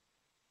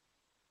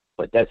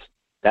 But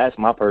that's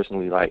my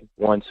personally, like,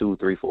 1, 2,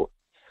 3, 4.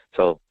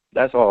 So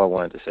that's all I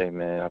wanted to say,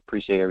 man. I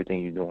appreciate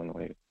everything you're doing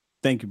later.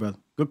 Thank you, brother.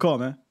 Good call,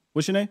 man.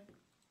 What's your name?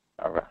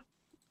 All right.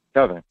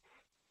 Kevin.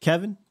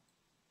 Kevin?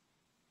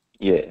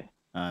 Yeah.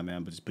 All right,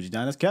 man. But just put you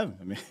down as Kevin.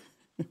 I mean,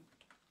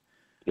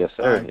 yes,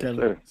 sir. All right, yes, Kevin.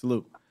 sir.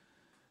 Salute.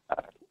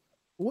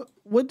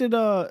 What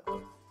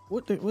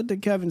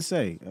did Kevin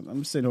say?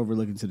 I'm sitting over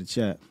looking to the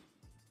chat.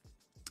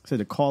 Said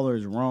the caller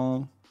is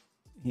wrong.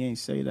 He ain't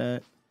say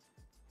that.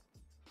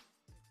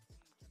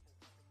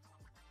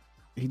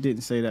 He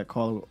didn't say that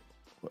caller.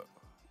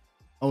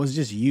 Oh, it's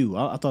just you.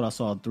 I thought I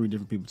saw 3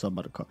 different people talk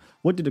about the call.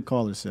 What did the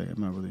caller say?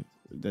 I'm not really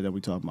that we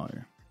talking about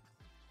here.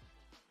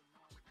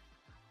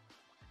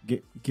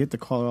 Get the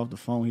caller off the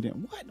phone. He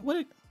didn't.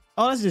 What?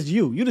 Oh, that's just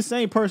you. You're the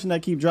same person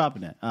that keep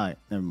dropping that. All right,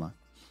 never mind.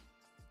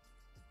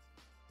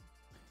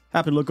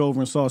 Happy to look over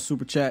and saw a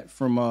super chat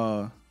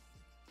from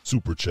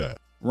Super chat.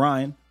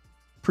 Ryan.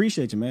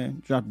 Appreciate you,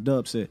 man. Dropped the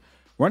dub. Said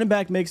running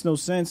back makes no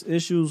sense.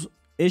 Issue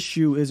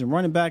isn't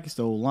running back. It's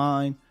the whole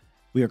line.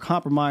 We are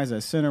compromised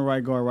at center,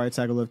 right guard, right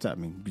tackle, left tackle.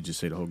 I mean, you just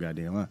say the whole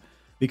goddamn line.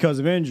 Because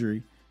of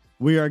injury,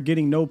 we are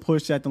getting no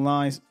push at the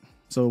lines,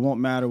 so it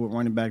won't matter with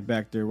running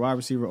back there. Wide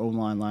receiver,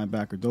 O-line,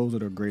 linebacker, those are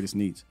their greatest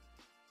needs.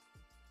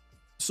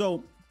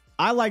 So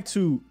I like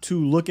to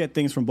look at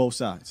things from both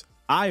sides.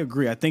 I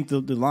agree. I think the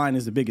line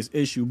is the biggest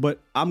issue, but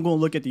I'm going to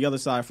look at the other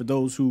side for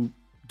those who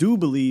do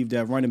believe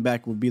that running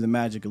back would be the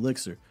magic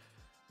elixir.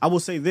 I will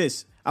say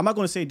this. I'm not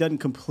going to say it doesn't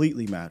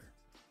completely matter,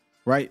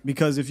 right?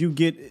 Because if you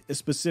get a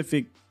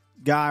specific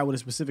guy with a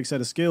specific set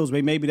of skills,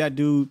 maybe that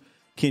dude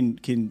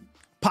can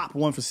pop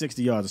one for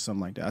 60 yards or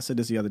something like that. I said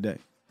this the other day.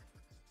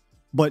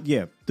 But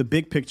yeah, the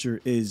big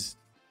picture is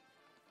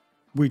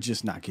we're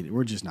just not getting.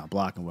 We're just not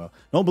blocking well.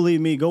 Don't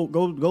believe me? Go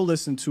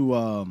listen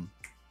to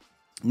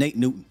Nate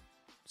Newton,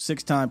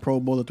 6-time Pro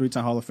Bowler,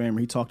 3-time Hall of Famer.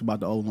 He talked about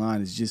the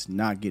O-line is just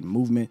not getting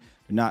movement.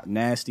 They're not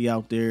nasty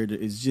out there.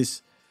 It's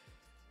just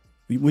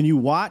when you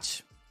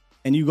watch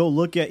and you go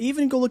look at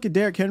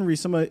Derrick Henry,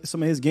 some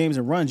of his games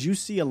and runs, you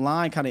see a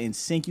line kind of in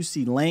sync. You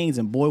see lanes,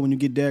 and boy, when you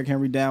get Derrick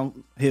Henry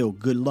downhill,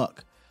 good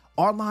luck.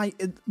 Our line,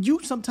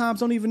 you sometimes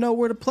don't even know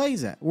where the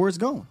play's at, where it's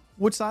going,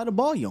 which side of the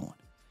ball you on.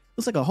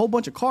 It's like a whole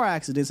bunch of car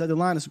accidents at the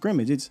line of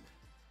scrimmage.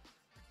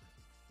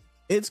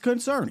 It's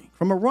concerning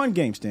from a run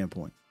game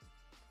standpoint.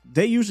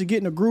 They usually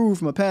get in a groove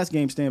from a pass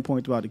game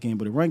standpoint throughout the game,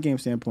 but a run game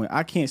standpoint,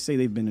 I can't say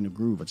they've been in a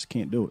groove. I just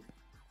can't do it.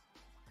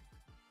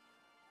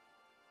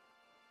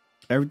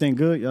 Everything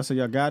good? Y'all said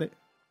y'all got it?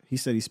 He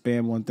said he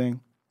spammed one thing.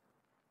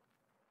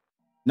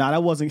 Nah,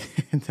 that wasn't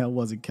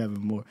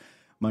Kevin Moore.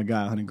 My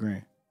guy, 100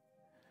 grand.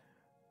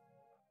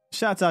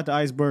 Shouts out to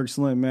Iceberg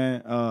Slim,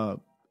 man.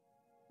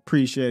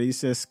 Appreciate it.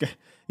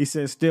 He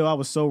says, still, I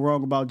was so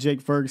wrong about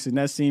Jake Ferguson.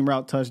 That seam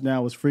route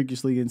touchdown was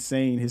freakishly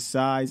insane. His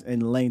size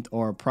and length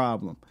are a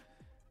problem.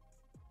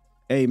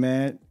 Hey,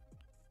 man.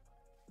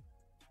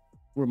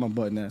 Where my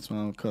button at so I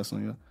don't cuss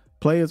on you?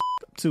 Players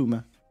too,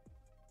 man.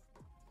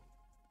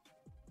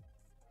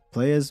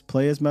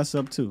 Players mess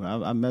up too.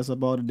 I mess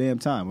up all the damn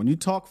time. When you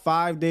talk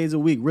 5 days a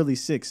week, really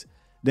 6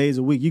 days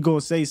a week, you're going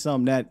to say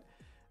something that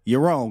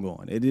you're wrong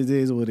on. It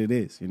is what it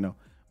is, you know.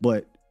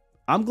 But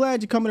I'm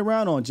glad you're coming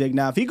around on Jake.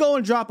 Now, if he go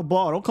and drop a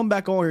ball, don't come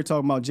back on here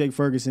talking about Jake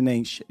Ferguson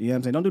ain't shit. You know what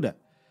I'm saying? Don't do that.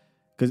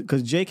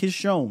 Because Jake has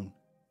shown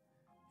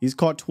he's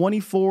caught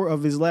 24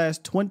 of his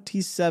last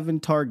 27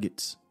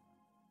 targets,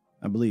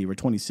 I believe, or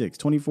 26,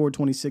 24,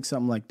 26,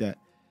 something like that.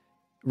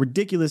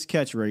 Ridiculous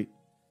catch rate.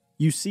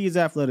 You see his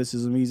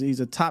athleticism. He's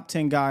a top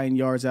 10 guy in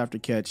yards after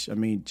catch. I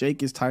mean,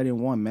 Jake is tight end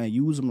 1, man.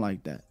 Use him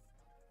like that.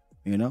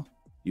 You know?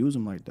 Use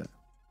him like that.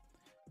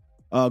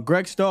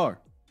 Greg Starr.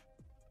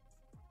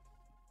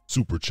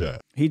 Super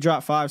chat. He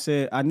dropped 5,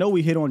 said, I know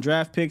we hit on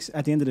draft picks.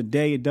 At the end of the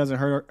day, it doesn't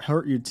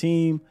hurt your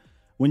team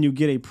when you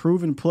get a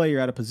proven player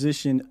at a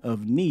position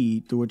of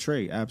need through a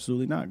trade.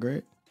 Absolutely not,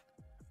 Greg.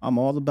 I'm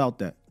all about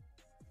that.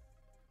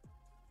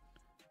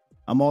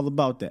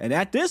 And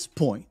at this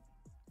point,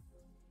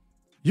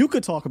 you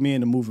could talk me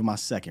into moving my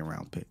second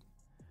round pick.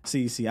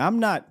 See, I'm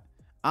not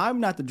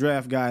the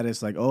draft guy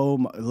that's like,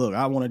 look,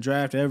 I want to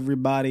draft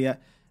everybody.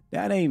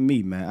 That ain't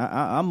me, man.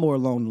 I'm more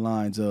along the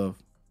lines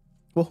of,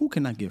 well, who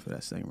can I get for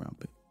that second round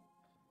pick?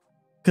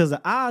 Because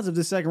the odds of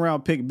the second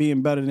round pick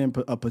being better than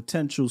a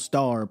potential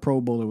star or Pro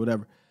Bowl or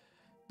whatever,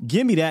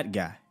 give me that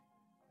guy.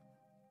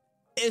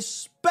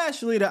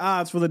 Especially the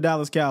odds for the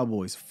Dallas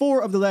Cowboys.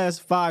 4 of the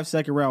last 5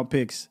 second round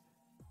picks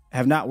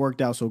have not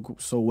worked out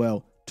so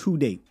well to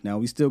date. Now,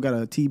 we still got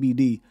a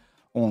TBD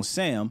on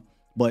Sam,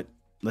 but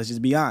let's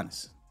just be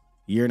honest.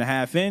 Year and a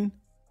half in,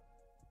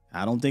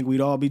 I don't think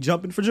we'd all be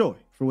jumping for joy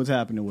for what's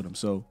happening with him.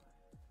 So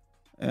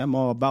I'm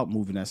all about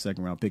moving that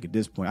second round pick at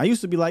this point. I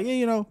used to be like,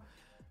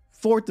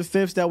 4th to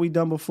 5th that we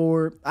done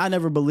before. I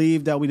never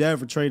believed that we'd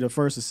ever trade a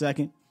 1st or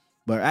 2nd.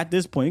 But at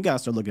this point, you got to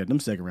start looking at them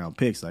second round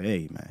picks like,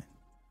 hey, man,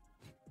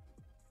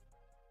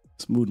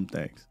 let's move them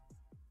things.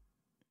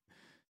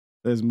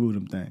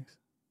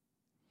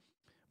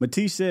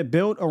 Matisse said,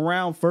 build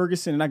around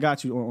Ferguson, and I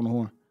got you on the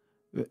horn.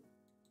 No,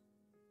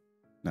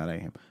 that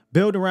ain't him.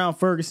 Build around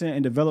Ferguson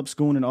and develop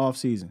Schoon in the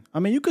offseason. I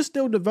mean, you could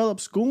still develop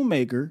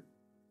Schoonmaker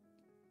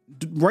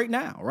right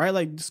now, right?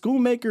 Like,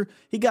 Schoonmaker,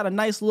 he got a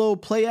nice little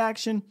play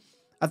action.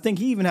 I think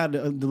he even had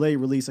a delayed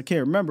release. I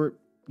can't remember.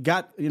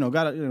 Got a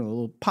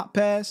little pop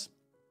pass,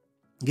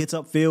 gets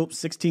upfield,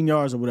 16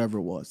 yards or whatever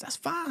it was. That's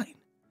fine.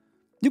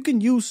 You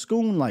can use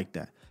Schoon like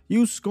that.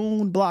 Use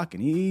Schoon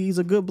blocking. He's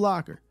a good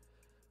blocker.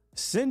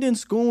 Sending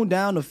Schoon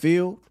down the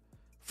field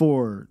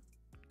for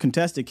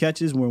contested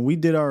catches when we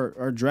did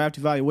our draft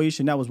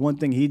evaluation, that was one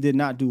thing he did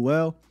not do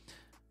well.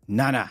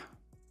 Nah.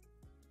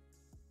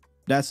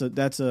 That's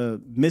a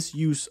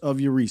misuse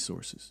of your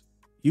resources.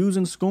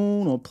 Using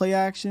Schoon on play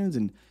actions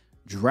and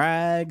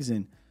drags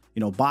and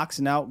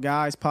boxing out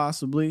guys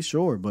possibly,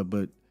 sure,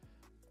 but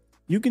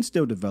you can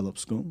still develop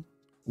Schoon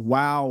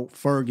while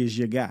Ferg is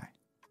your guy.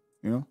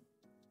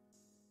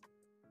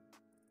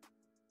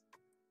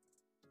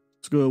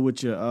 It's good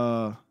with your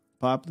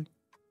Popley.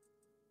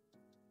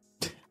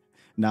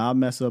 Nah, I'll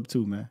mess up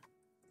too, man.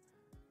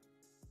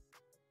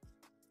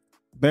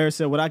 Barrett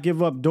said, would I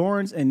give up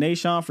Dorrance and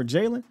Nahshon for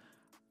Jalen?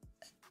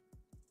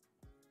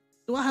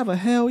 Do I have a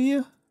hell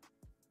yeah?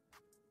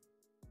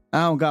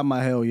 I don't got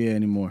my hell yeah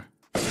anymore.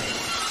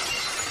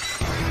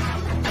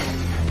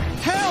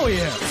 Hell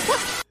yeah.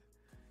 What?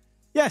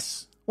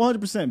 Yes,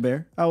 100%,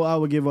 Bear. I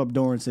would give up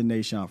Dorrance and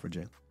Nahshon for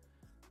Jalen.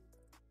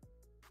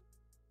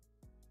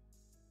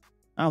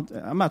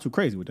 I'm not too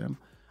crazy with them.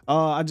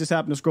 I just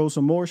happened to scroll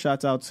some more.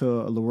 Shouts out to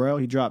Laurel.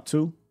 He dropped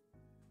 2.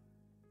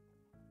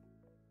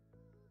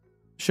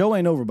 Show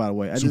ain't over, by the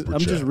way. I'm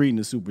just reading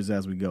the supers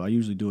as we go. I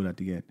usually do it at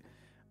the end.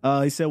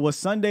 He said, was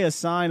Sunday a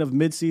sign of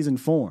midseason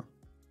form?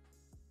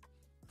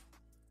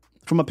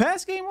 From a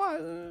past game,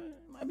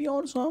 might be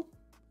on something.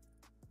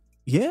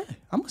 Yeah,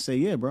 I'm going to say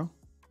yeah, bro.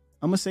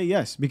 I'm going to say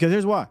yes, because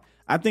here's why.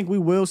 I think we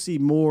will see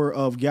more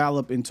of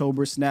Gallup and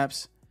Tober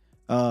snaps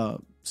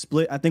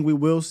split. I think we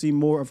will see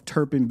more of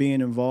Turpin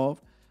being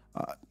involved.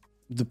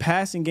 The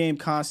passing game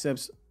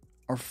concepts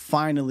are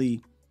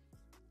finally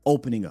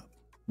opening up.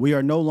 We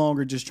are no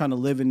longer just trying to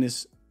live in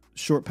this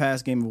short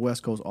pass game of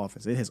West Coast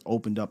offense. It has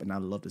opened up, and I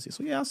love to see it.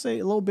 So, yeah, I'll say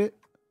a little bit.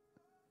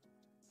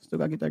 Still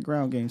got to get that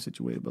ground game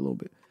situated, but a little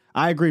bit.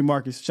 I agree,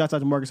 Marcus. Shouts out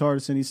to Marcus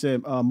Hardison. He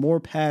said more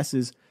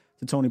passes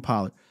to Tony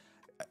Pollard.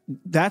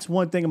 That's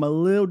one thing I'm a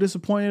little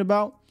disappointed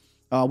about.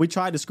 We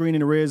tried to screen in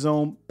the red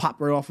zone,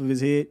 popped right off of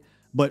his head.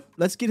 But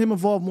let's get him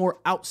involved more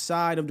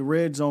outside of the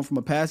red zone from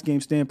a pass game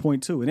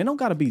standpoint, too. And it don't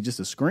got to be just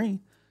a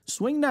screen.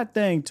 Swing that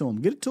thing to him.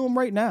 Get it to him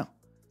right now.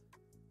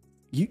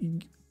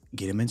 You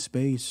get him in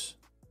space.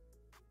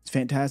 It's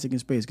fantastic in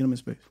space. Get him in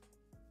space.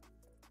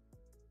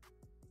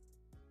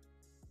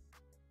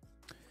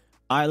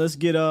 All right, let's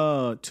get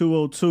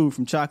 202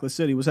 from Chocolate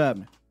City. What's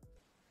happening?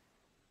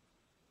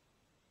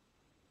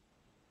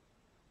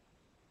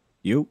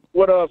 You?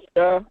 What up,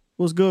 Sky?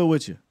 What's good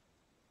with you?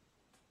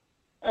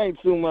 Ain't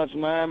too much,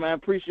 man. I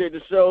appreciate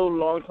the show.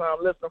 Long time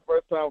listener,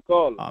 first time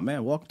caller. Oh,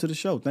 man, welcome to the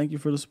show. Thank you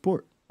for the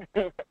support.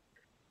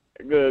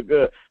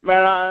 Good.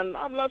 Man,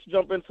 let's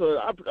jump into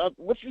it.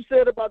 What you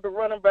said about the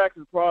running backs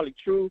is probably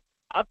true.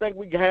 I think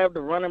we have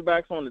the running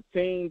backs on the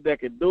team that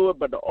could do it,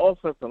 but the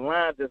offensive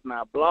line just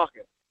not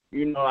blocking.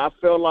 I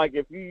feel like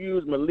if you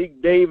use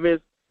Malik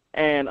Davis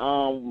and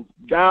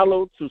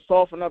Gallo to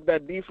soften up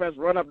that defense,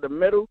 run up the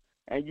middle,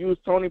 and use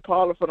Tony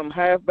Pollard for them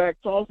halfback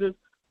tosses,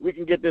 we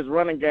can get this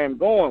running game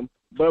going.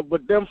 But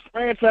with them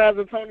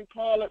franchising Tony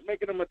Pollard,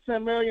 making him a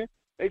 $10 million,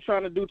 they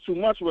trying to do too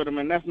much with him,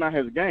 and that's not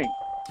his game.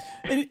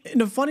 And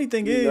the funny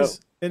thing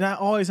is, and I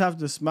always have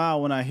to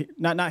smile when I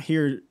not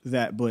hear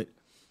that, but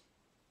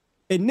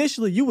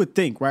initially you would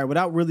think, right,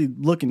 without really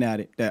looking at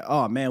it, that,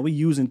 oh, man, we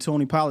using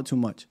Tony Pollard too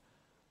much.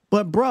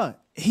 But, bruh,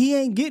 he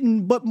ain't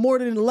getting but more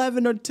than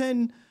 11 or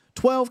 10,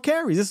 12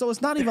 carries. And so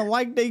it's not even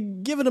like they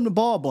giving him the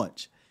ball a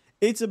bunch.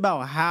 It's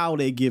about how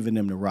they giving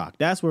them the rock.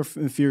 That's what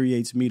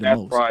infuriates me the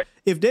most. Right.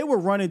 If they were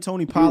running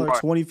Tony Pollard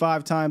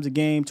 25 times a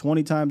game,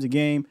 20 times a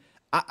game,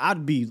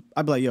 I'd be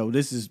like, yo,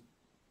 this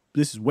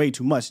is way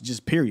too much,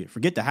 just period.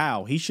 Forget the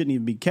how. He shouldn't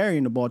even be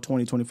carrying the ball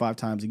 20, 25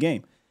 times a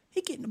game.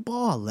 He getting the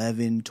ball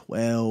 11,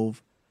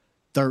 12,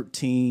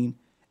 13,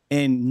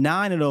 and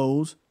 9 of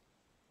those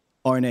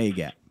are an A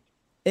gap.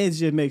 It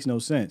just makes no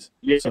sense.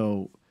 Yeah.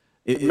 So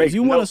if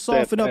you want to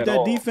soften up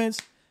that defense,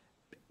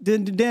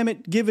 then damn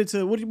it, give it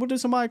to, what did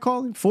somebody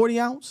call him? 40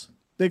 ounce?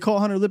 They call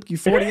Hunter Lipke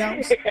 40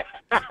 ounce?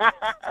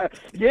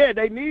 Yeah,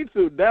 they need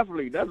to,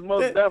 definitely. That's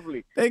most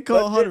definitely. They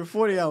call Hunter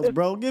 40 ounce,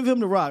 bro. Give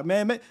him the rock,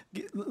 man.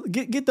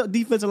 Get the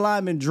defensive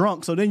lineman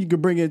drunk so then you can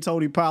bring in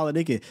Tony Pollard.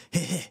 They can,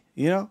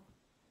 you know?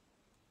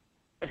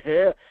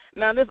 Yeah.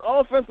 Now, this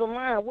offensive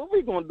line, what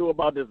we going to do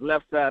about this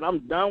left side?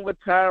 I'm done with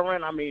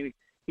Tyron. I mean,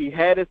 he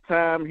had his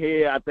time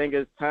here. I think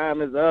his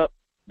time is up.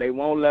 They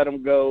won't let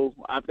him go.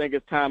 I think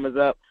his time is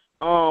up.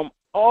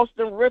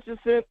 Austin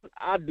Richardson,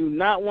 I do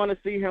not want to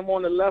see him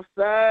on the left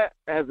side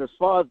as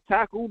far as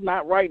tackle.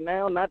 Not right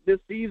now, not this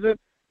season.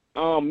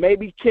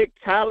 Maybe kick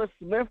Tyler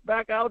Smith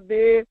back out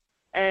there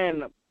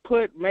and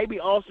put maybe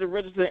Austin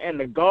Richardson in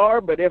the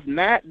guard. But if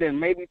not, then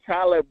maybe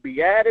Tyler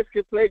Biadasz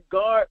could play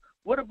guard.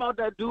 What about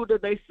that dude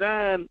that they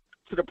signed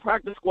to the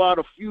practice squad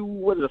a few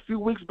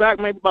weeks back,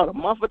 maybe about a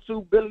month or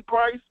two, Billy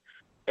Price?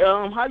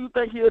 How you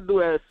think he'll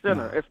do at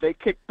center if they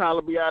kick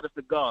Tyler Biadasz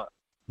to guard?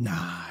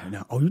 Nah.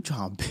 Oh, you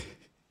trying to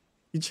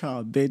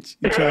bitch.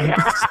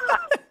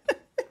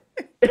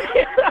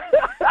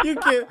 You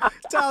can't.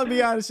 Tyler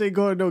Biadasz ain't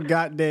going to no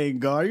goddamn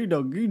guard.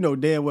 You know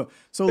damn well.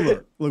 So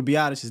look,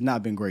 Biadasz has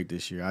not been great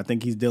this year. I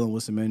think he's dealing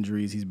with some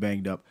injuries. He's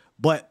banged up.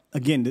 But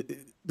again,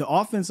 the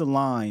offensive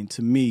line,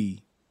 to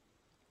me,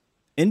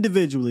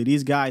 individually,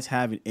 these guys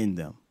have it in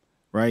them,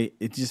 right?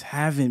 It just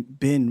haven't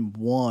been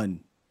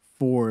one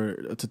for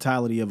a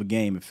totality of a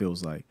game, it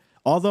feels like.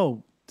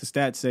 Although the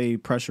stats say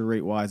pressure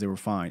rate wise, they were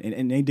fine.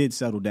 And they did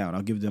settle down.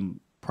 I'll give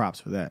them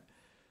props for that.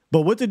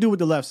 But what to do with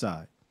the left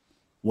side?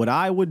 What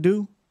I would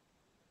do,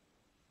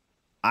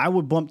 I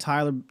would bump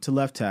Tyler to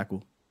left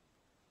tackle.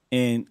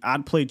 And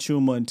I'd play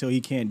Chuma until he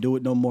can't do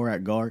it no more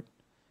at guard.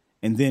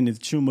 And then if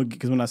Chuma,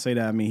 because when I say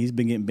that, I mean he's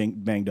been getting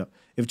banged up.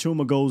 If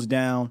Chuma goes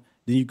down,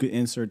 then you could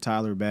insert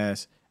Tyler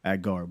Bass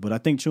at guard. But I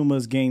think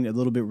Chuma's gained a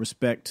little bit of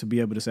respect to be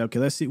able to say, okay,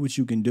 let's see what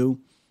you can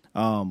do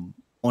on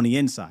the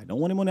inside. Don't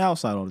want him on the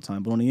outside all the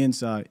time, but on the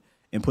inside.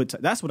 And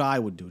that's what I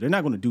would do. They're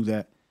not going to do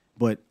that.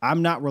 But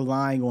I'm not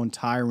relying on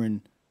Tyron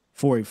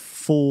for a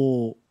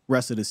full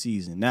rest of the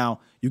season.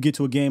 Now, you get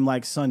to a game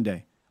like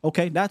Sunday.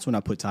 Okay, that's when I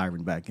put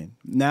Tyron back in.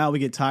 Now we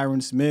get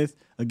Tyron Smith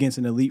against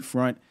an elite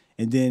front,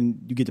 and then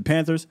you get the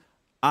Panthers.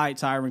 All right,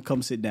 Tyron,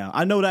 come sit down.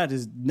 I know that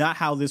is not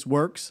how this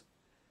works,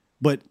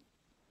 but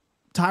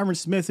Tyron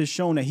Smith has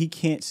shown that he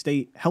can't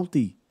stay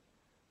healthy.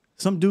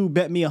 Some dude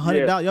bet me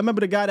 $100. Y'all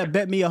remember the guy that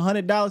bet me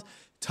 $100?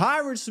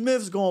 Tyron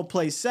Smith's going to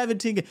play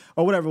 17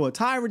 or whatever it was.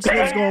 Tyron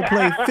Smith's going to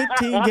play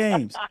 15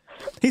 games.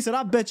 He said,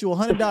 I bet you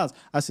 $100.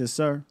 I said,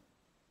 sir,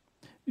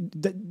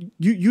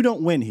 you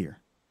don't win here.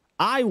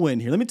 I win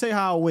here. Let me tell you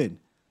how I win.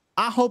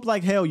 I hope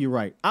like hell you're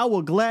right. I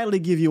will gladly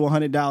give you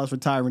 $100 for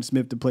Tyron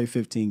Smith to play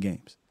 15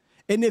 games.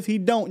 And if he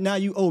don't, now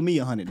you owe me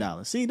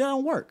 $100. See, that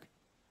don't work.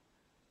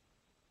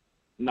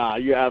 Nah,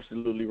 you're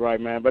absolutely right,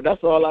 man. But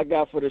that's all I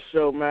got for the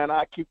show, man.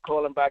 I keep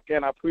calling back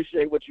in. I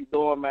appreciate what you're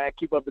doing, man.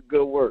 Keep up the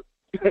good work.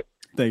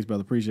 Thanks,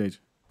 brother. Appreciate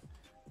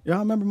you. Y'all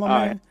remember my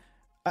man?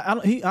 Right. I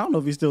don't know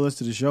if he still listens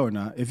to the show or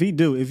not. If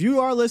you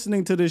are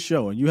listening to this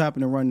show and you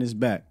happen to run this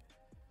back,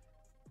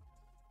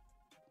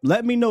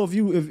 let me know if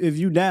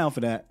you down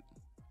for that.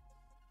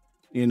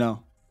 You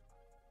know,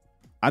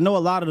 I know a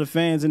lot of the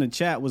fans in the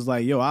chat was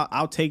like, "Yo,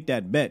 I'll take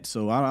that bet."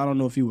 So I don't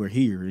know if you were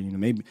here. You know,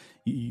 maybe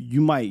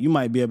you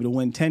might be able to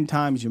win 10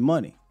 times your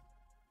money.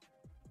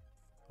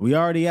 We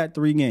already at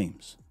 3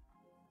 games,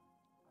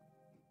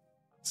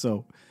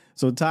 so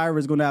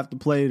Tyron's going to have to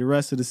play the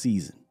rest of the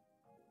season.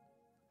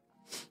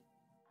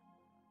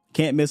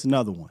 Can't miss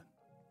another one.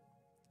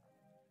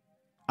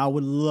 I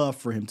would love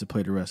for him to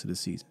play the rest of the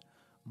season.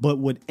 But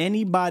would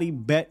anybody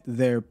bet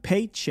their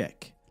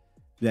paycheck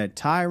that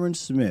Tyron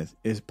Smith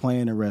is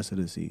playing the rest of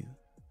the season?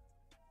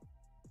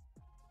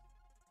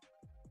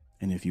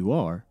 And if you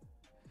are,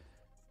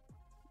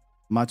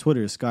 my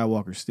Twitter is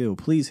Skywalker Still.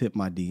 Please hit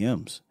my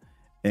DMs,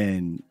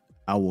 and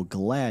I will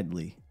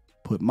gladly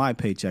put my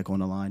paycheck on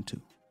the line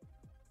too.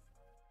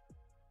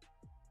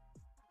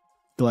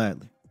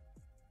 Gladly.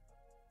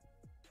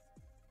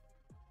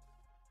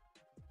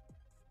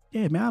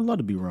 Yeah, man, I'd love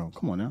to be wrong.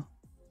 Come on now.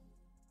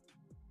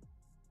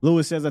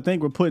 Lewis says, I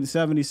think we're putting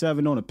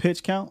 77 on a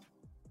pitch count.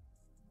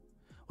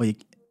 Well,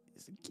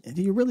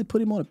 do you really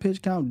put him on a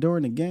pitch count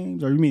during the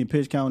games? Or you mean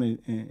pitch count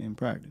in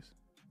practice?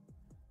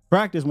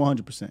 Practice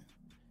 100%.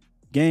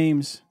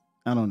 Games,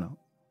 I don't know.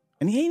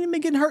 And he ain't even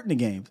been getting hurt in the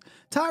games.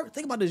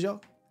 Think about this,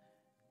 y'all.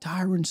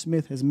 Tyron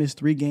Smith has missed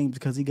 3 games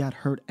because he got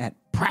hurt at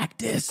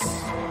practice. What's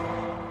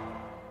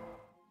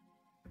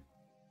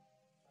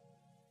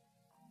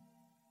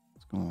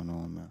going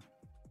on, man?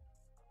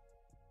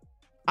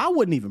 Why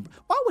would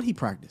he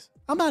practice?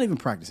 I'm not even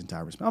practicing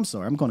Tyron Smith. I'm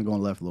sorry. I'm going to go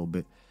on left a little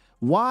bit.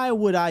 Why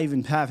would I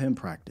even have him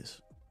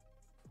practice?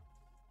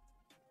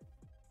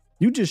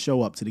 You just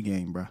show up to the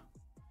game, bro.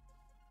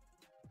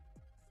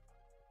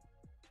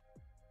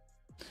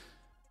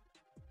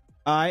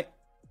 All right.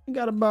 We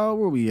got about,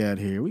 where we at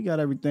here? We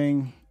got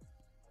everything.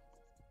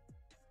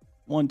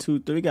 1, 2,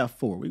 3. We got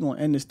 4. We're going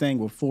to end this thing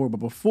with 4. But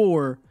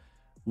before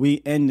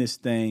we end this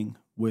thing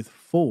with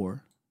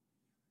 4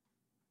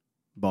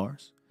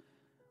 bars,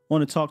 I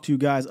want to talk to you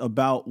guys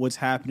about what's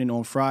happening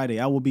on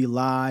Friday. I will be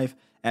live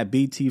at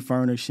BT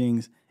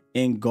Furnishings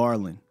in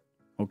Garland,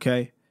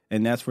 okay?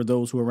 And that's for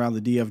those who are around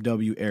the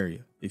DFW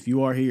area. If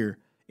you are here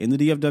in the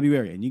DFW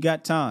area and you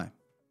got time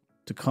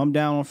to come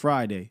down on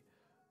Friday,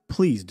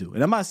 please do.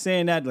 And I'm not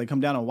saying that like come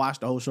down and watch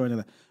the whole show or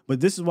anything,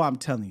 but this is why I'm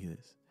telling you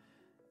this.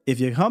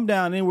 If you come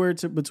down anywhere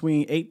to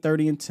between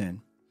 8:30 and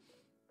 10,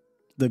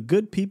 the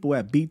good people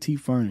at BT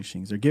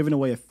Furnishings are giving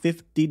away a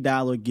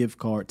 $50 gift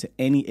card to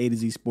any A to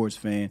Z sports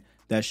fan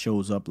that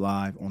shows up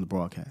live on the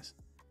broadcast.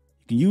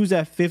 You can use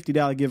that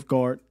 $50 gift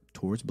card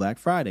towards Black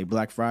Friday.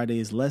 Black Friday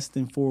is less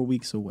than 4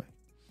 weeks away,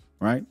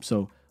 right?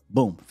 So,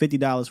 boom,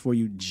 $50 for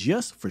you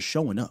just for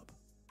showing up.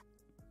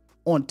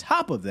 On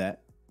top of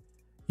that,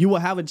 you will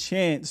have a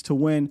chance to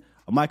win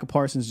a Micah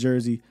Parsons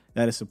jersey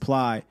that is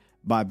supplied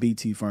by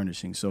BT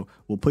Furnishing. So,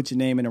 we'll put your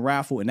name in a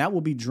raffle, and that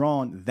will be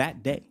drawn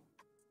that day.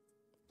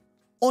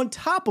 On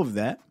top of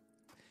that,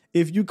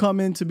 if you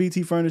come into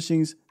BT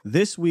Furnishings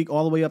this week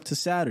all the way up to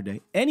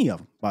Saturday, any of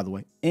them, by the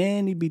way,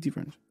 any BT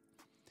Furnishings,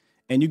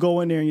 and you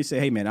go in there and you say,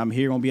 hey, man, I'm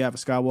here on behalf of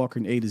Skywalker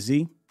and A to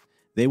Z,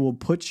 they will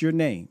put your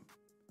name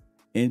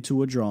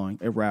into a drawing,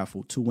 a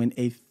raffle, to win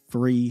a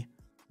free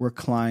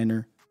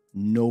recliner,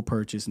 no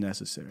purchase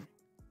necessary.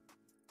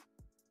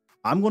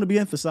 I'm going to be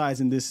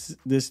emphasizing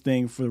this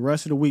thing for the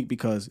rest of the week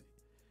because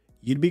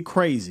you'd be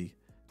crazy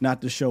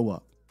not to show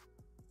up.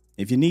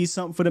 If you need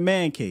something for the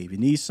man cave, you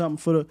need something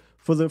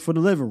for the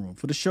living room,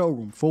 for the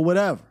showroom, for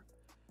whatever,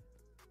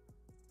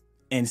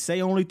 and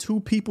say only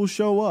 2 people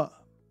show up,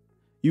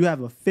 you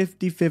have a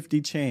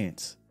 50-50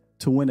 chance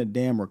to win a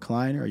damn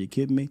recliner. Are you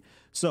kidding me?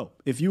 So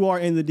if you are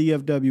in the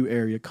DFW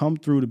area, come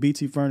through the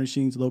BT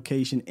Furnishings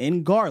location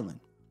in Garland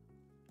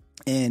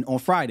and on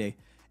Friday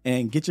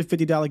and get your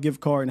 $50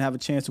 gift card and have a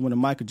chance to win a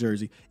Micah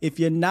jersey. If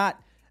you're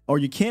not, or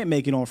you can't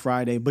make it on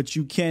Friday, but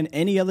you can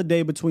any other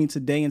day between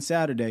today and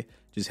Saturday,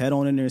 just head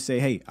on in there and say,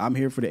 hey, I'm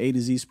here for the A to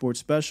Z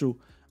Sports Special.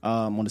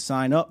 I'm going to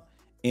sign up,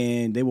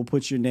 and they will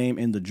put your name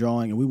in the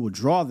drawing, and we will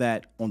draw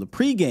that on the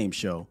pregame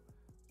show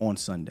on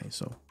Sunday.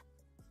 So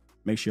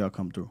make sure y'all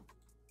come through.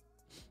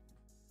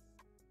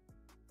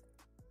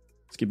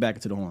 Let's get back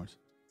into the horns.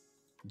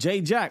 Jay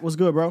Jack, what's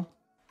good, bro?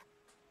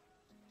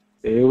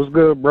 Hey, what's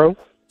good, bro?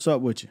 What's up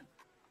with you?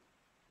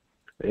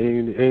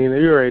 And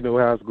you already know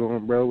how it's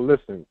going, bro.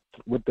 Listen,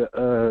 with the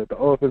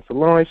offensive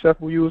line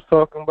shuffle you was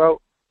talking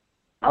about,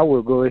 I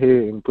would go ahead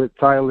and put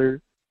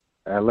Tyler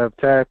at left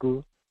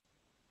tackle,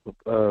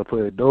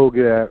 put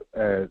Doga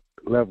at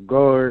left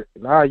guard,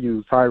 and I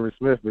use Tyron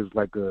Smith as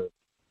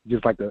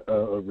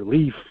a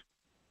relief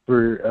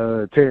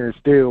for Terrence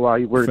Steele while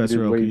he works his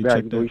way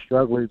back. He's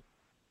struggling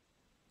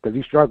because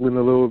he's struggling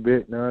a little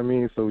bit. You know what I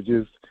mean? So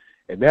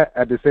and that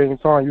at the same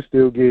time, you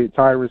still get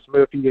Tyron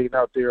Smith. He ain't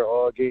out there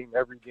all game,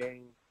 every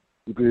game.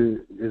 You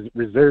could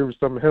reserve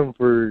some of him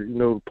for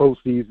the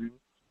postseason.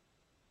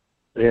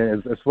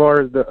 And as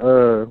far as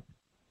the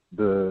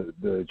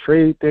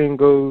trade thing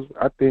goes,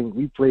 I think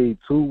we played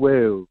too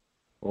well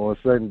on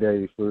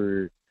Sunday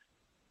for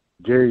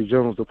Jerry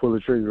Jones to pull the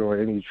trigger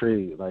on any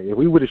trade. Like, if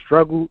we would have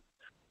struggled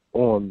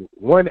on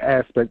one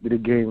aspect of the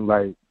game,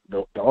 like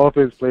the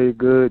offense played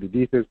good, the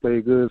defense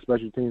played good,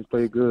 special teams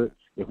played good.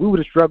 If we would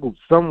have struggled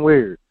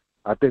somewhere,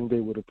 I think they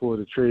would have pulled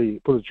the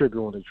trigger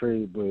on the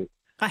trade. But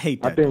I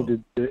hate that. I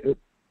think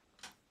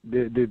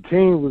the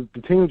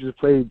team just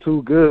played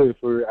too good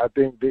for. I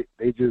think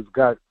they just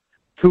got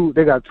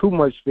too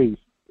much faith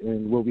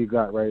in what we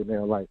got right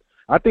now. Like,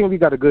 I think we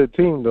got a good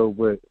team though,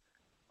 but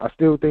I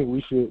still think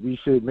we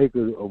should make a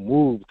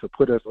move to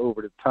put us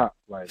over the top.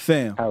 Like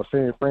how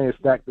San Fran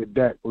stacked the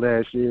deck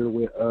last year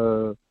with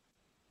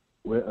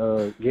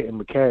getting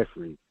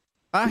McCaffrey.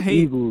 I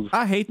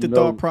hate the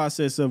thought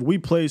process of we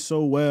play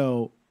so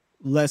well,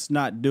 let's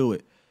not do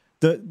it.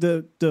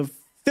 The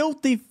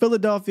filthy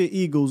Philadelphia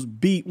Eagles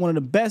beat one of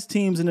the best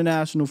teams in the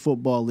National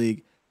Football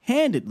League,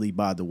 handedly,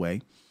 by the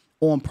way,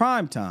 on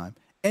primetime.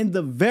 And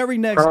the very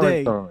next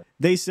day,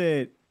 they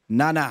said,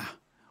 nah,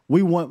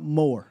 we want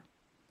more.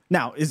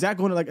 Now, is that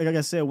going to, like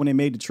I said, when they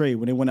made the trade,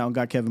 when they went out and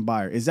got Kevin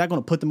Byard, is that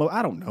going to put them up?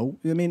 I don't know.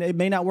 I mean, it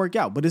may not work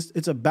out, but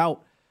it's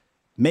about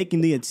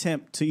making the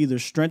attempt to either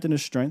strengthen the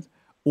strength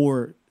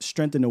or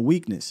strengthen a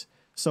weakness.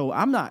 So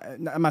I'm not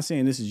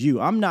saying this is you.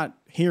 I'm not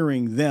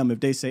hearing them if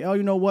they say, oh,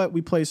 you know what?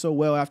 We played so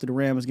well after the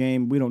Rams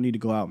game. We don't need to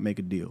go out and make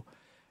a deal.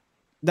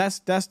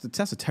 That's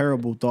a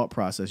terrible thought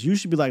process. You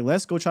should be like,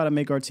 let's go try to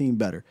make our team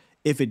better.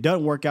 If it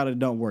doesn't work out, it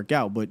doesn't work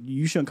out. But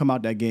you shouldn't come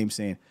out that game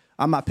saying,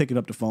 I'm not picking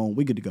up the phone.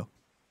 We good to go.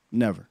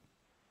 Never.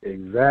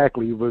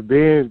 Exactly. But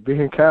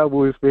being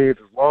Cowboys fans,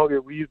 as long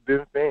as we've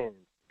been fans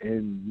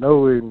and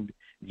knowing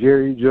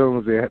Jerry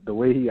Jones and the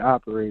way he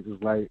operates,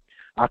 is like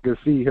I can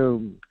see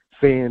him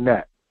saying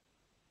that.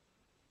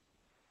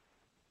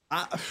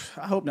 I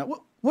hope not.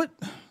 What?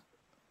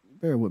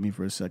 Bear with me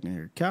for a second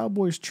here.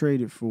 Cowboys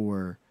traded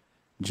for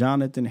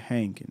Jonathan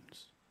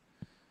Hankins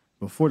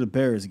before the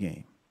Bears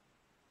game.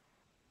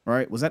 All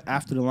right. Was that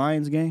after the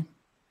Lions game?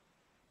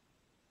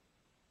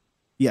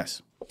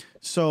 Yes.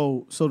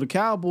 So the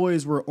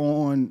Cowboys were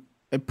on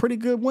a pretty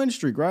good win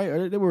streak, right?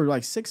 Or they were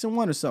like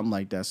 6-1 or something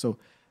like that. So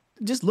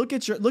just look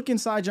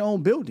inside your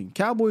own building.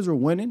 Cowboys were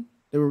winning.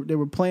 They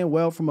were playing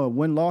well from a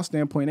win-loss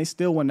standpoint. They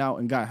still went out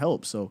and got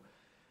help. So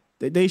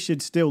they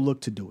should still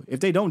look to do it.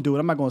 If they don't do it,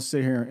 I'm not going to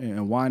sit here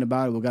and whine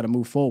about it. We've got to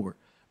move forward.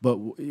 But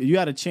you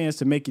had a chance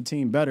to make your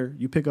team better.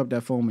 You pick up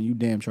that phone and you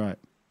damn try it.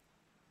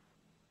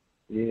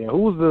 Yeah,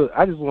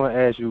 I just want to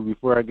ask you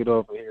before I get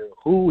off of here,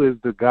 who is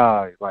the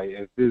guy, like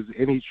if there's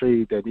any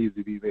trade that needs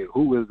to be made,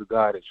 who is the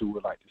guy that you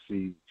would like to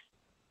see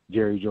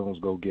Jerry Jones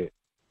go get?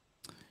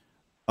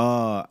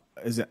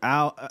 Is it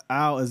Al?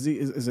 Is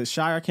it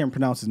Shire? I can't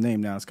pronounce his name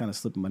now. It's kind of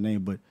slipping my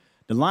name, but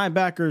the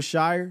linebacker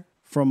Shire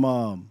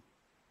from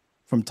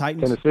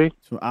Titans. Tennessee.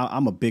 So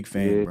I'm a big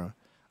fan, bro.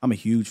 I'm a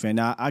huge fan.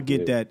 Now I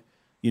get that,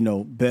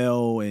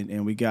 Bell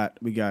and we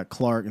got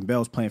Clark, and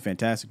Bell's playing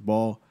fantastic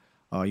ball.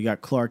 You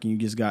got Clark and you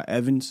just got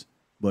Evans,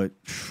 but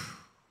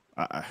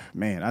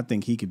I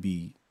think he could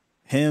be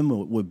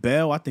him with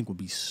Bell. I think would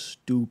be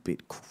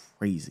stupid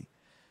crazy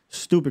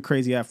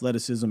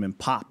athleticism and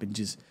pop, and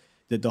just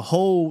the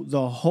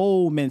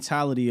whole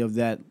mentality of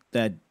that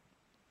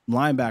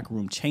linebacker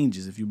room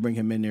changes if you bring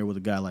him in there with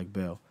a guy like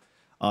Bell.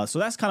 So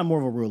that's kind of more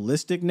of a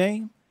realistic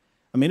name.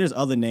 I mean, there's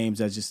other names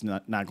that's just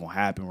not going to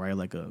happen, right?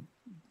 Like a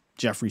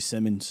Jeffrey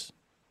Simmons,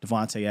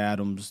 Devontae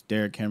Adams,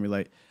 Derrick Henry.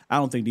 Like, I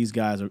don't think these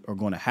guys are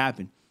going to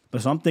happen.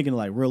 But so I'm thinking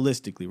like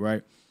realistically,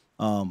 right?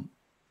 And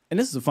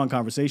this is a fun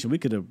conversation. We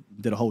could have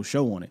did a whole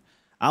show on it.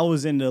 I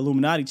was in the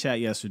Illuminati chat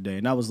yesterday,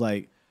 and I was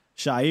like,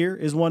 Shire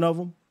is one of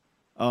them.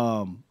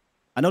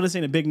 I know this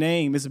ain't a big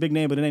name. It's a big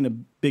name, but it ain't a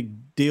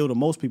big deal to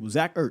most people.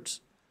 Zach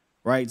Ertz,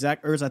 right?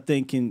 Zach Ertz, I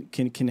think,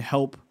 can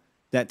help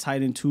that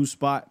tight end 2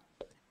 spot.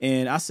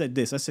 And I said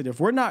this. I said, if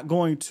we're not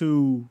going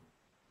to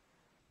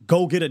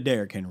go get a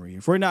Derrick Henry,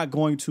 if we're not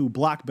going to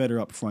block better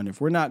up front,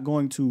 if we're not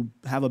going to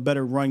have a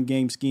better run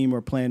game scheme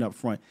or plan up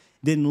front,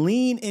 then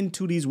lean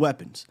into these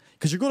weapons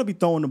because you're going to be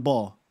throwing the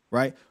ball,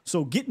 right?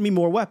 So get me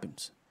more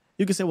weapons.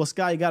 You can say, well,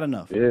 Sky, you got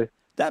enough. Yeah.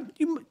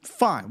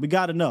 Fine, we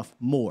got enough.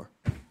 More.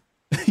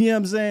 You know what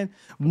I'm saying?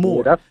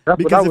 More. Yeah, that's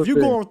because if you're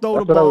going to throw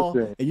the ball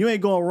and you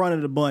ain't going to run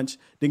it a bunch,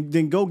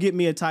 then go get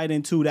me a tight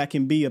end 2 that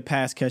can be a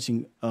pass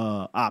catching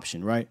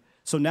option, right?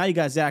 So now you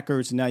got Zach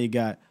Ertz and now you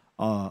got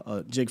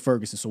Jake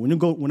Ferguson. So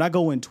when I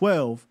go in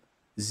 12,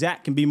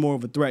 Zach can be more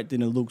of a threat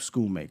than a Luke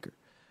Schoonmaker.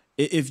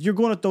 If you're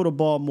going to throw the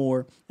ball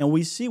more, and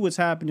we see what's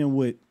happening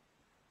with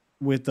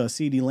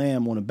CeeDee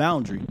Lamb on the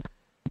boundary,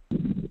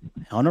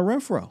 Hunter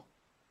Renfrow,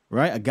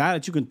 right? A guy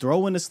that you can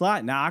throw in the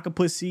slot. Now I can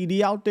put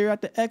CD out there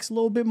at the X a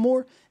little bit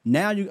more.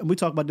 Now we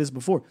talked about this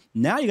before.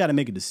 Now you got to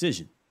make a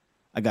decision.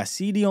 I got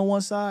CD on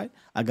one side.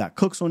 I got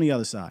Cooks on the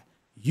other side.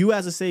 You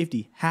as a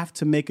safety have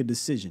to make a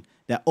decision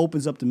that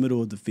opens up the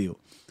middle of the field.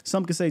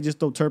 Some can say just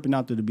throw Turpin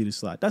out there to be the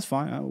slot. That's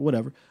fine,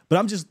 whatever. But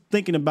I'm just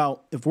thinking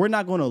about if we're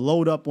not going to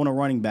load up on a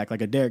running back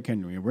like a Derrick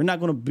Henry, and we're not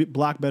going to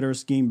block better or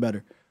scheme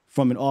better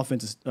from an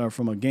offensive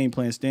from a game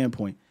plan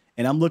standpoint,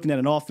 and I'm looking at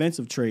an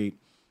offensive trade,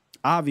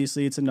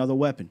 obviously it's another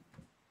weapon.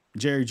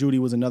 Jerry Jeudy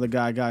was another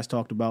guys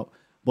talked about.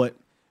 But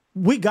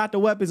we got the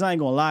weapons. I ain't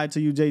going to lie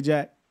to you,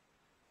 J-Jack.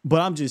 But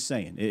I'm just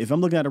saying, if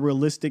I'm looking at a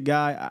realistic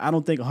guy, I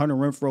don't think Hunter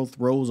Renfrow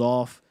throws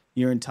off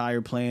your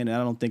entire plan, and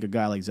I don't think a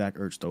guy like Zach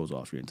Ertz throws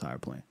off your entire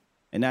plan.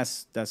 And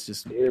that's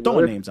just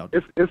throwing names out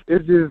there.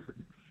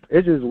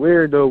 It's just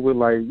weird though with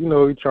like,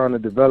 you're trying to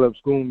develop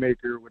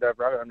Schoonmaker or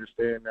whatever. I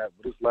understand that,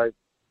 but it's like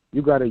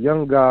you got a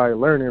young guy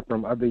learning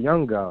from other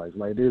young guys.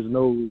 Like there's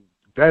no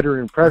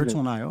veteran presence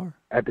on IR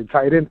at the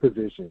tight end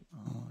position.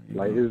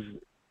 Like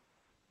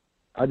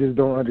I just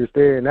don't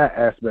understand that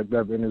aspect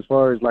of it. And as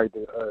far as like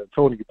the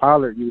Tony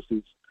Pollard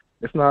usage,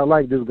 it's not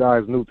like this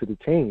guy's new to the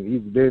team.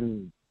 He's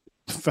been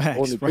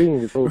on the team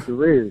his whole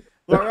career.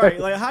 Right.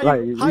 Like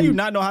how you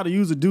not know how to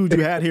use a dude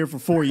you had here for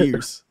 4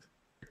 years?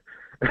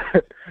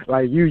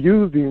 Like you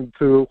used him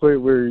to a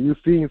point where you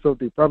seen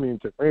something from him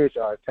to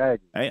franchise tag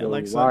him. Hey, so I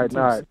like why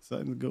not?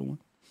 Something's a good one.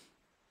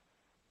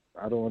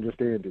 I don't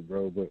understand it,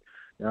 bro. But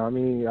I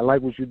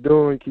like what you're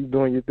doing. Keep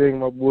doing your thing,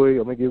 my boy.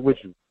 I'm gonna get with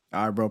you.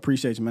 All right, bro.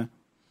 Appreciate you, man.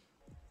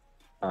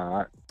 All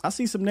right. I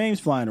see some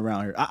names flying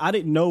around here. I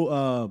didn't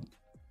know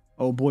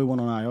old boy went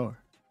on IR.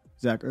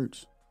 Zach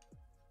Ertz.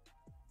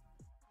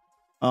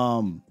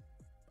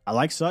 I I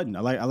like Sutton.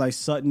 I like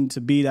Sutton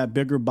to be that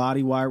bigger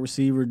body wide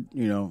receiver.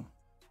 You know,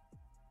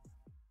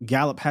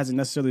 Gallup hasn't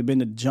necessarily been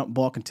the jump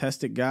ball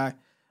contested guy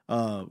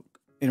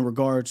in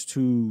regards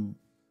to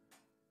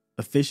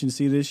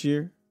efficiency this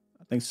year.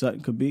 I think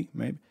Sutton could be,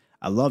 maybe.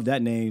 I love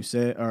that name,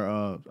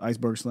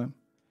 Iceberg Slim.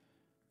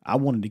 I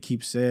wanted to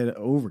keep Said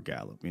over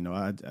Gallup. You know,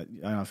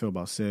 I feel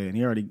about Said, and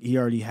he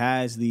already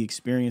has the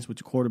experience with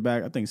the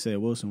quarterback. I think Said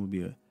Wilson would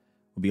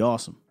be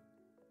awesome.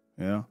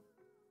 Yeah.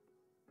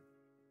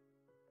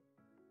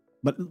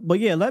 But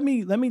yeah, let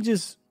me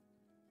just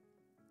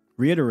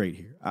reiterate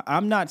here.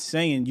 I'm not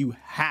saying you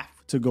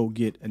have to go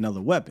get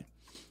another weapon.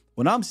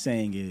 What I'm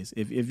saying is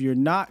if you're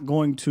not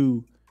going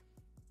to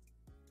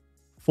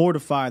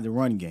fortify the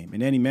run game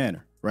in any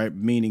manner, right?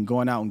 Meaning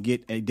going out and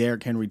get a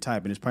Derrick Henry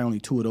type, and there's probably only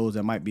 2 of those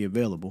that might be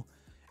available,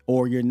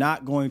 or you're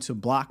not going to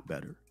block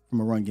better from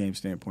a run game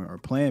standpoint or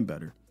plan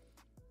better,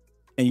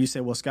 and you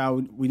say, well,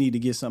 Scott, we need to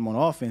get something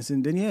on offense,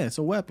 and then, yeah, it's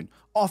a weapon.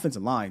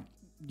 Offensive line.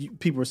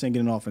 People are saying get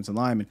an offensive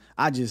lineman.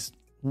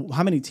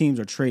 How many teams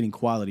are trading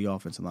quality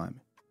offensive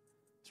linemen?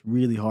 It's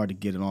really hard to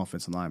get an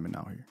offensive lineman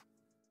out here.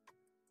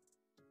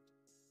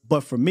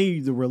 But for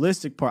me, the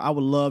realistic part, I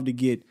would love to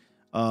get,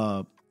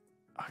 am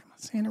I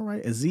saying it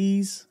right?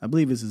 Azeez? I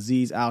believe it's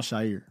Azeez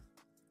Al-Shaair.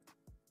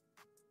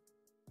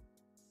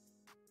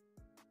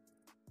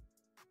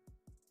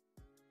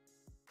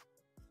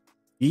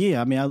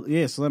 Yeah, I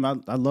mean, Slim,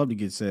 I'd love to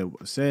get Said.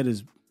 Said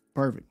is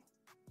perfect.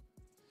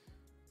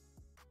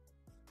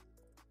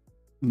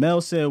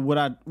 Mel said,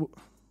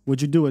 would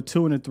you do a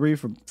 2 and a 3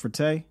 for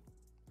Tay?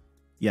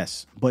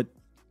 Yes, but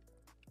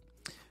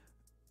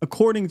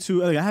according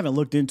to, I haven't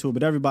looked into it,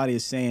 but everybody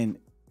is saying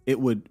it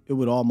would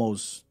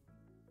almost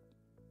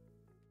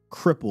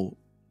cripple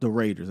the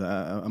Raiders.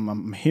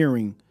 I'm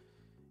hearing,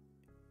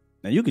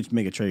 now you could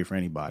make a trade for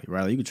anybody,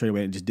 right? Like you could trade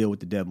away and just deal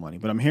with the dead money,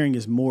 but I'm hearing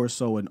it's more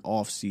so an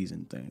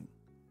off-season thing.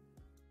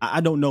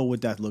 I don't know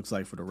what that looks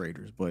like for the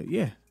Raiders, but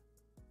yeah.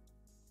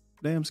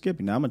 Damn,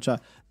 Skippy. Now I'm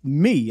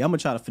gonna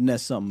try to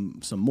finesse some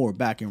more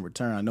back in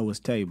return. I know it's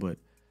Tay, but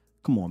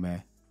come on,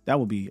 man. That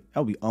would be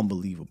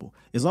unbelievable.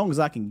 As long as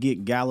I can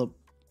get Gallup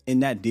in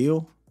that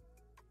deal,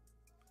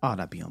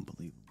 that'd be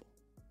unbelievable.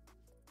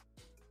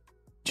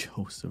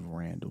 Joseph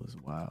Randall is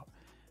wild.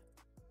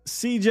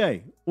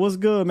 CJ, what's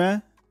good,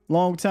 man?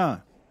 Long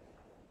time.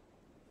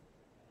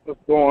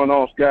 What's going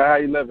on, Scott? How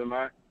you living,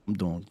 man? I'm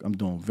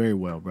doing very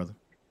well, brother.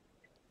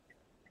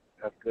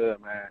 That's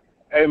good, man.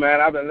 Hey,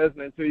 man, I've been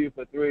listening to you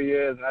for 3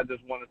 years, and I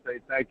just want to say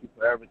thank you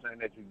for everything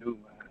that you do,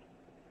 man.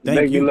 You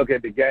make me look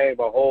at the game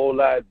a whole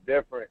lot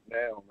different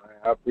now, man.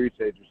 I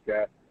appreciate you,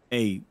 Scott.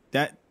 Hey,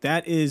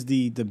 that is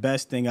the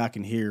best thing I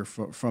can hear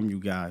from you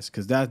guys,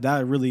 because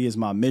that really is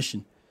my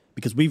mission,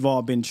 because we've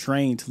all been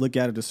trained to look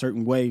at it a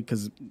certain way,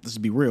 because let's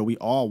be real, we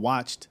all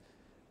watched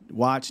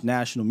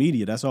national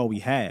media. That's all we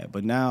had.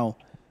 But now,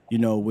 you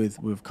know,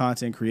 with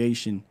content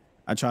creation,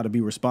 I try to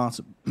be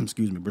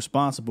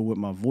responsible with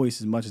my voice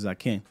as much as I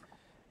can.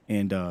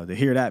 And to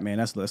hear that, man,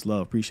 that's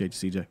love.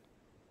 Appreciate you, CJ.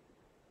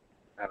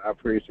 And I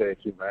appreciate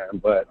you,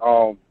 man. But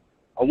I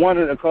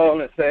wanted to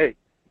call and say,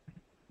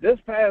 this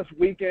past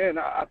weekend,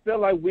 I feel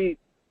like we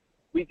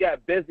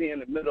got busy in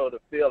the middle of the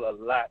field a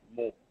lot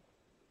more.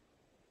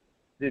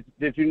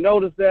 Did you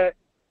notice that?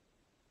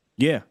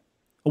 Yeah.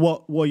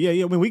 Well,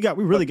 yeah. I mean, we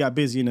really got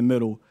busy in the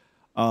middle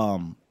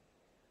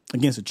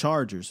against the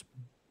Chargers,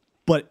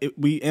 but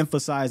we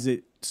emphasized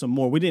it some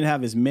more. We didn't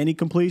have as many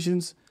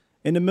completions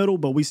in the middle,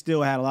 but we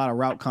still had a lot of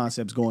route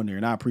concepts going there,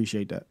 and I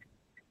appreciate that.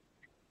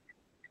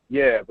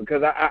 Yeah,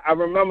 because I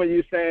remember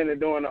you saying it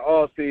during the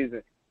off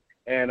season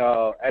and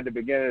at the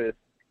beginning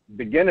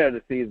of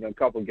the season, a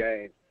couple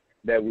games,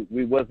 that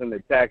we wasn't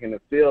attacking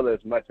the field as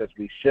much as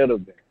we should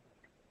have been.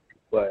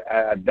 But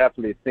I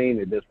definitely seen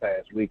it this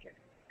past weekend.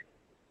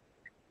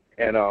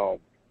 And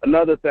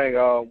another thing,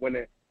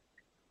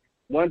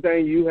 one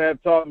thing you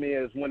have taught me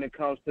is when it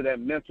comes to that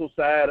mental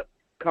side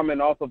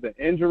coming off of an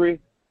injury,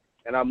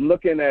 and I'm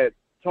looking at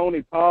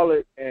Tony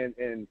Pollard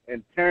and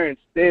Terrence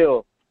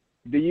Steele,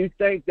 do you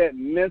think that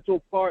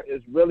mental part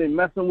is really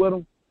messing with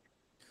them?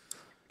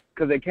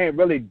 Because they can't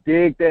really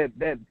dig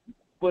that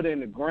foot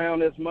in the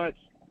ground as much?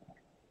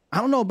 I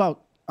don't know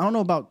about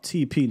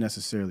TP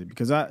necessarily,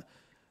 because I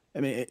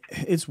mean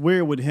it's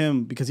weird with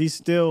him because he's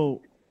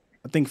still,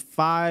 I think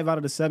 5 out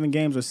of the 7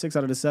 games or 6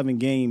 out of the 7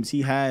 games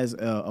he has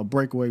a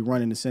breakaway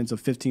run in the sense of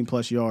 15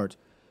 plus yards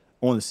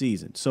on the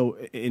season. So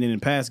in the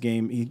past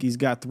game, he's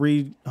got a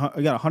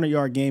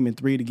 100-yard game in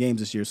 3 of the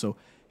games this year. So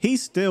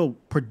he's still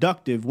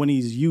productive when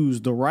he's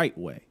used the right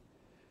way.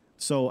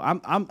 So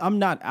I'm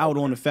not out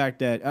on the fact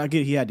that I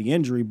get he had the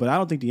injury, but I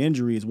don't think the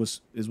injury is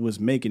what's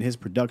making his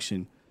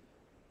production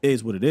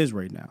is what it is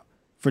right now.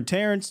 For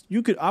Terrence,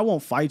 I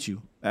won't fight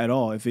you at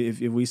all if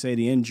we say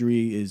the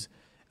injury is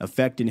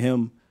affecting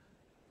him.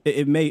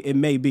 It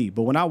may be,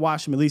 but when I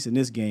watched him, at least in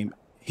this game,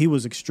 he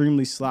was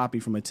extremely sloppy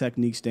from a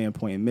technique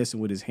standpoint and missing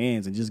with his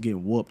hands and just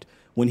getting whooped.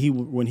 When he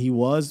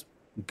was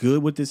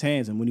good with his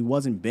hands and when he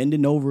wasn't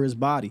bending over his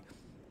body,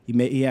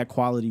 he had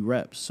quality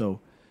reps. So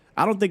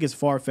I don't think it's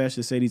far-fetched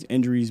to say these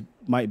injuries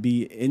might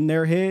be in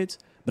their heads,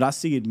 but I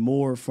see it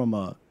more from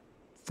a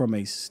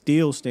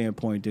Steele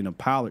standpoint than a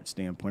Pollard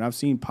standpoint. I've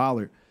seen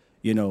Pollard,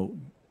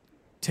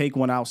 take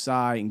one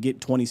outside and get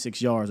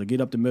 26 yards, or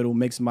get up the middle,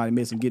 make somebody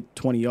miss, and get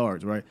 20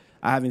 yards. Right?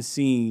 I haven't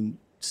seen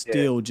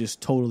Steele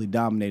just totally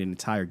dominate an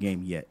entire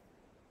game yet.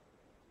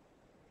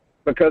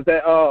 Because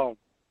that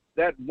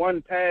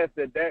one pass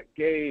that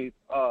gave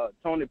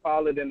Tony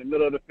Pollard in the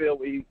middle of the field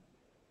where he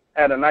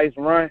had a nice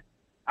run,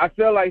 I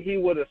feel like he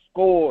would have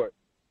scored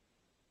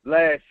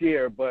last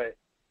year, but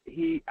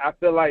I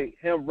feel like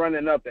him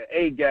running up the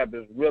A gap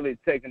is really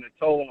taking a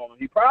toll on him.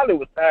 He probably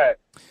was tired,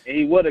 and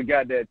he would have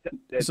got that.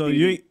 So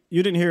you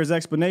didn't hear his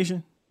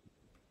explanation?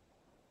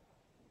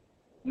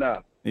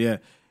 No. Yeah,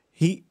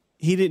 he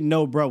didn't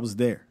know bro was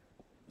there,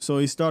 so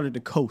he started to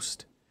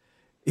coast.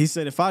 He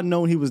said, if I'd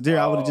known he was there,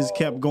 I would have just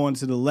kept going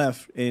to the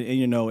left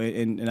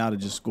and I'd have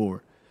just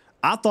scored.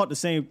 I thought the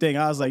same thing.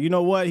 I was like, you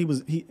know what?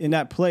 He in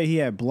that play, he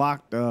had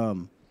blocked,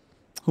 who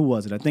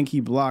was it? I think he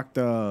blocked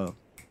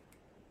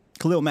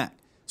Khalil Mack.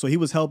 So he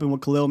was helping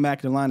with Khalil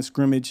Mack in the line of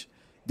scrimmage.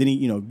 Then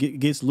he,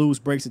 gets loose,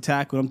 breaks a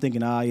tackle. I'm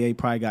thinking, yeah, he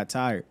probably got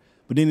tired.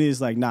 But then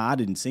it's like, nah, I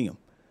didn't see him.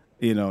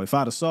 If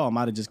I'd have saw him,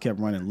 I'd have just kept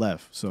running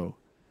left. So,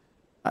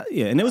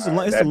 and it was the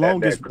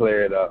longest. That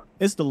cleared up.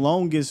 It's the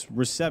longest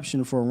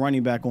reception for a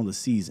running back on the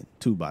season,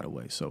 too, by the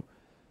way. So,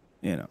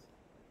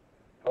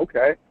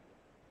 Okay.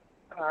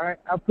 All right.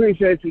 I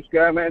appreciate you,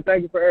 Scott, man.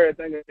 Thank you for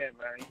everything again,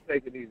 man. You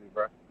take it easy,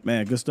 bro.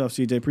 Man, good stuff,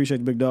 CJ. Appreciate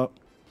you, big dog.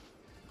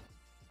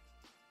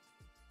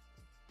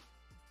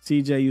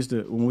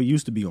 CJ when we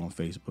used to be on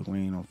Facebook. We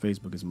ain't on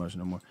Facebook as much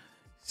no more.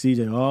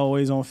 CJ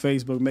always on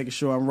Facebook, making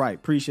sure I'm right.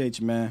 Appreciate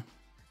you, man.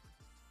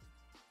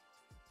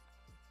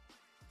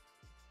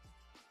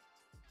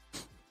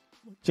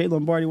 Jay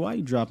Lombardi, why are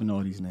you dropping all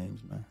these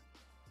names, man?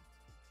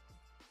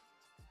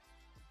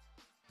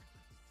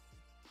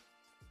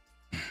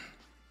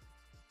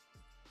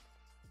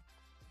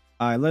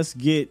 All right, let's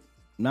get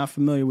not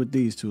familiar with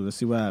these two. Let's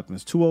see what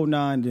happens.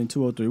 209, then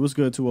 203. What's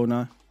good,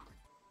 209?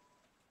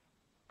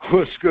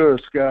 What's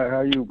good, Scott?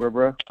 How you,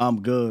 bro?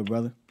 I'm good,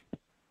 brother.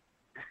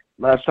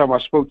 Last time I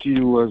spoke to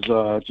you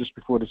was just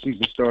before the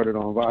season started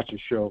on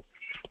Vacha's show.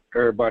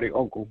 Everybody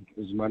Uncle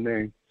is my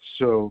name.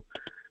 So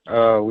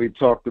we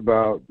talked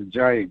about the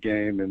Giant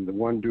game, and the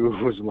one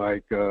dude was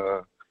like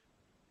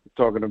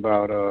talking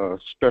about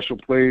special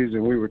plays,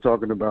 and we were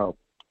talking about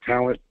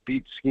talent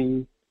beat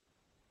scheme.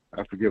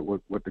 I forget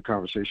what the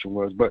conversation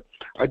was, but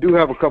I do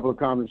have a couple of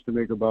comments to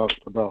make about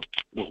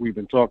what we've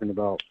been talking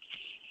about.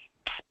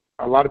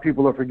 A lot of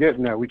people are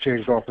forgetting that we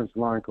changed offensive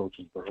line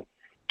coaches, bro.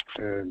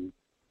 And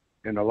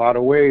in a lot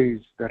of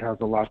ways, that has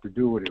a lot to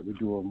do with it. We're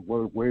doing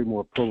way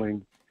more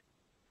pulling.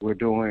 We're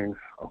doing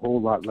a whole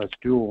lot less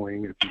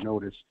dueling, if you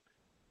notice.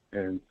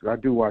 And I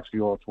do watch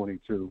the All-22.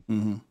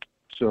 Mm-hmm.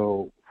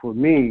 So for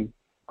me,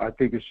 I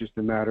think it's just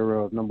a matter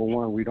of, number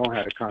one, we don't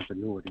have a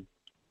continuity.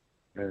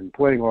 And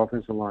playing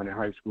offensive line in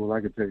high school,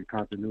 I can tell you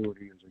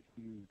continuity is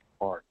a huge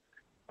part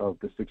of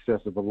the success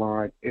of a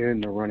line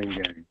in the running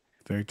game.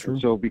 Very true.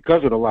 And so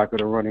because of the lack of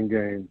the running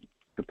game,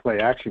 the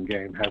play-action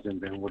game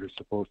hasn't been what it's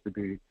supposed to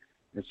be.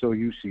 And so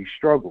you see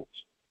struggles.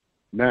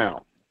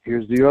 Now,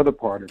 here's the other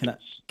part of this.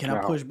 Can I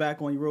push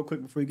back on you real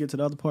quick before you get to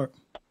the other part?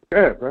 Go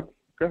ahead, bro.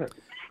 Go ahead.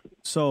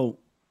 So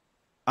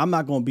I'm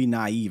not going to be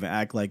naive and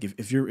act like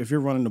if you're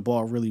running the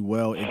ball really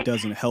well, it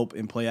doesn't help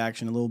in play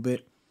action a little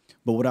bit.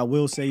 But what I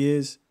will say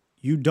is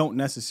you don't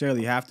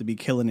necessarily have to be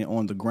killing it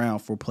on the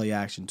ground for play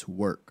action to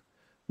work.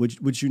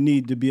 What you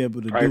need to be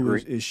able to do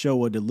is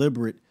show a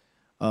deliberate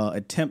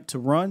attempt to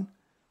run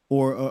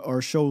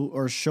or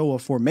show a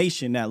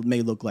formation that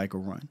may look like a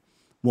run.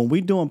 When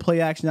we doing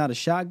play action out of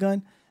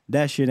shotgun,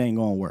 that shit ain't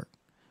going to work.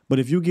 But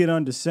if you get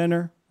under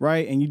center,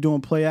 right, and you're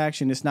doing play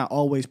action, it's not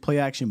always play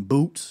action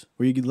boots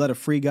where you can let a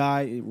free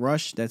guy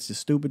rush. That's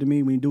just stupid to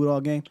me when you do it all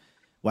game.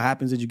 What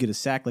happens is you get a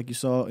sack like you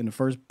saw in the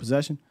first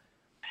possession.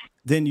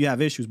 Then you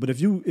have issues. But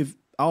if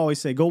I always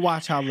say go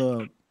watch how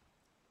the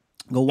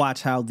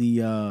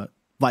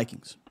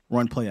Vikings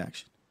run play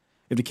action.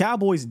 If the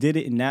Cowboys did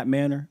it in that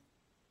manner,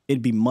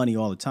 it'd be money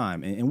all the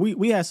time. And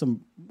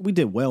we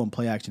did well in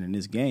play action in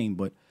this game,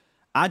 but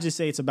I just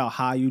say it's about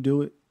how you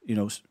do it.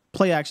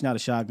 Play action out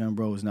of shotgun,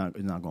 bro, is not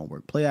going to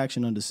work. Play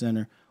action under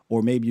center,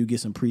 or maybe you get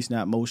some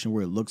pre-snap motion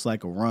where it looks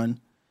like a run.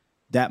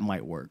 That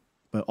might work.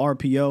 But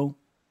RPO,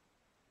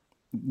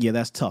 yeah,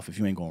 that's tough if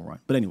you ain't going to run.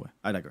 But anyway,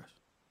 I digress.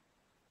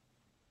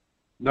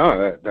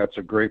 No, that's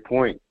a great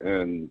point,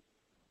 and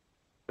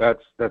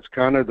that's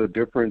kind of the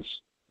difference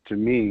to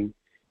me.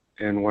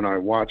 And when I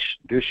watch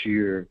this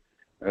year,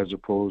 as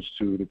opposed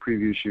to the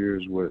previous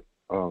years with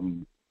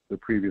the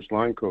previous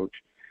line coach,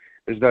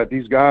 is that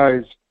these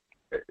guys,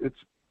 it's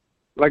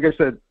like I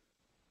said,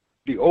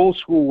 the old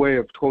school way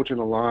of coaching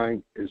a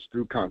line is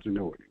through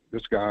continuity.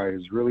 This guy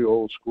is really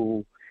old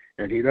school,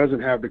 and he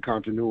doesn't have the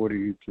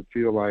continuity to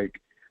feel like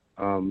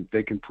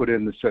they can put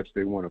in the sets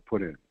they want to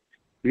put in.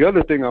 The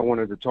other thing I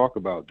wanted to talk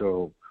about,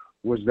 though,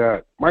 was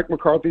that Mike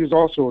McCarthy is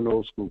also an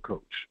old school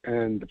coach.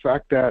 And the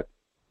fact that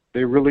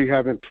they really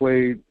haven't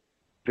played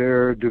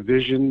their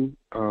division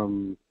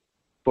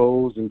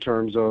foes in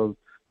terms of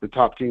the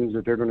top teams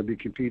that they're going to be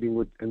competing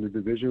with in the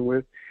division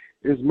with,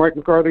 is Mike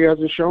McCarthy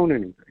hasn't shown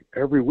anything.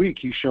 Every week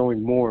he's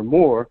showing more and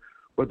more,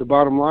 but the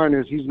bottom line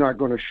is he's not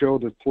going to show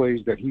the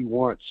plays that he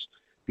wants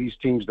these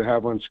teams to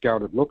have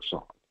unscouted looks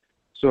on.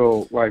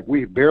 So, like,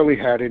 we barely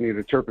had any of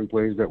the Turpin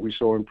plays that we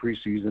saw in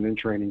preseason and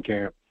training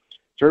camp.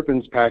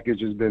 Turpin's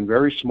package has been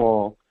very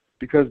small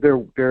because they're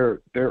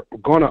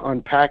going to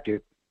unpack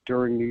it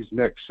during these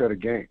next set of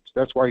games.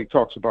 That's why he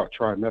talks about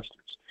trimesters.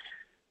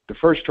 The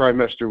first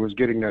trimester was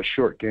getting that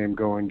short game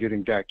going,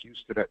 getting Dak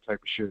used to that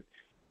type of shit.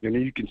 And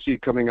then you can see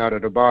coming out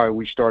of the bye,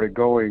 we started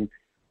going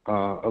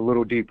a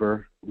little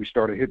deeper. We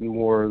started hitting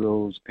more of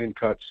those in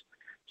cuts.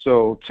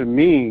 So to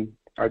me,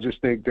 I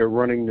just think they're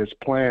running this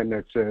plan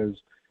that says,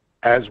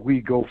 as we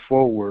go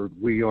forward,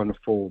 we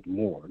unfold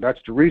more. That's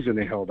the reason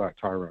they held out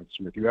Tyron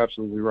Smith. You're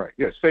absolutely right.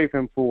 Yeah, save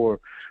him for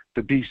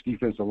the beast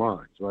defensive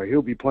lines. Right?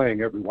 He'll be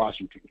playing every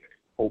Washington game,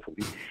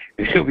 hopefully.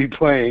 And he'll be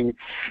playing.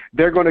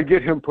 They're going to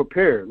get him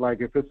prepared.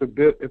 Like if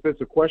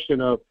it's a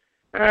question of,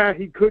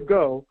 he could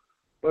go,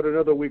 but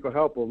another week will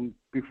help him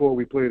before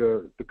we play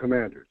the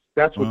Commanders.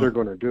 That's what they're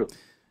going to do.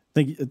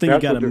 I think you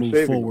got to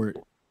move forward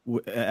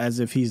as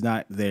if he's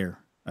not there.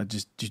 You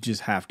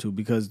just have to,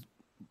 because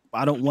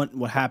I don't want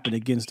what happened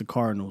against the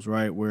Cardinals,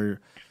 right, where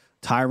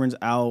Tyron's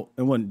out.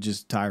 It wasn't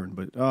just Tyron,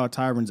 but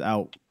Tyron's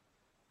out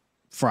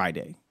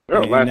Friday. Yeah,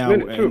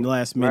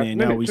 last minute, and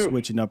now we're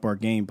switching up our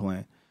game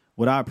plan.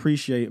 What I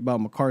appreciate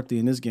about McCarthy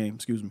in this game,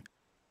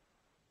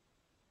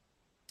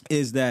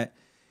 is that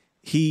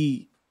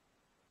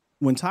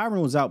when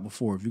Tyron was out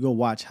before, if you go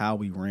watch how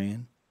we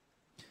ran,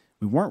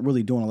 we weren't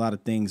really doing a lot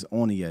of things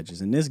on the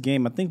edges. In this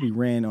game, I think we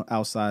ran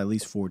outside at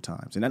least 4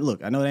 times. And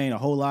look, I know that ain't a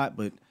whole lot,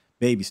 but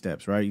baby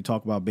steps, right? You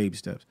talk about baby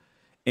steps.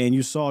 And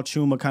you saw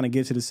Chuma kind of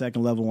get to the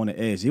second level on the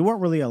edge. They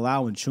weren't really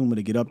allowing Chuma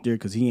to get up there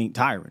because he ain't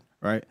Tyron,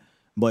 right?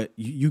 But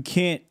you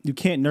can't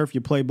nerf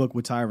your playbook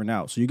with Tyron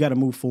out. So you got to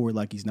move forward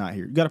like he's not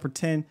here. You got to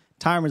pretend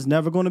Tyron's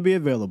never going to be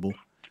available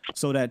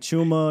so that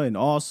Chuma and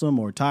Awesome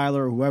or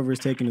Tyler or whoever is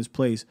taking his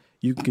place,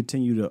 you can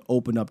continue to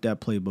open up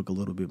that playbook a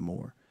little bit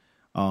more.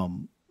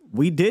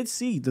 We did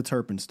see the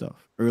Turpin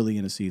stuff early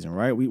in the season,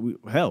 right? We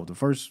the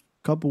first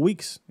couple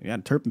weeks, we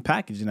had a Turpin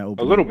package in that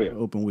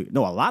open week.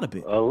 No, a lot of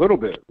it. A little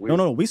bit.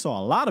 No. We saw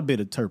a lot of bit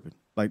of Turpin.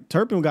 Like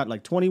Turpin got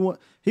like 21.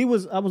 I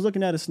was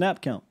looking at his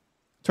snap count.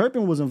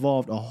 Turpin was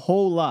involved a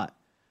whole lot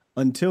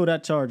until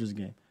that Chargers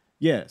game.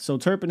 Yeah, so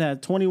Turpin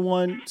had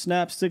 21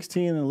 snaps,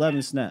 16 and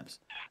 11 snaps.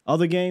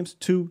 Other games,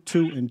 2,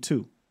 2, and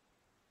 2.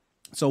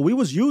 So we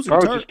was using. I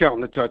was just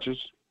counting the touches.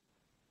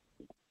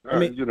 I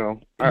mean,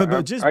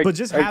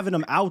 just having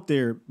them out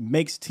there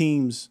makes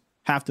teams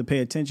have to pay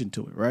attention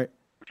to it, right?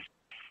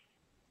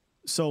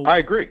 So I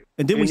agree.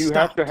 And then you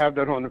have to have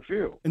that on the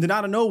field. And then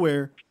out of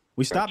nowhere,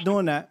 we stopped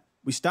doing that.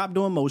 We stopped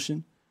doing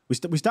motion. We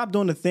stopped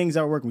doing the things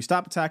that were working. We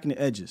stopped attacking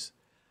the edges.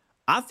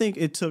 I think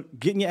it took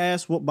getting your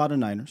ass whooped by the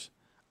Niners.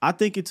 I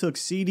think it took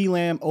CeeDee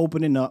Lamb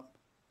opening up,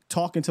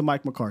 talking to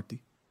Mike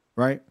McCarthy,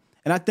 right?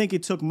 And I think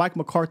it took Mike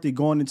McCarthy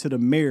going into the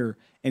mirror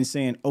and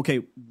saying, okay,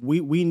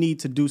 we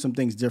need to do some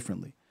things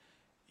differently.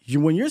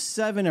 When you're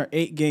 7 or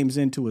 8 games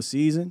into a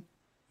season,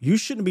 you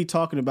shouldn't be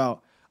talking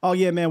about, oh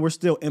yeah, man, we're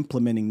still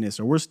implementing this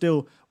or we're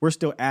still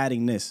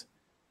adding this.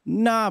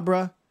 Nah,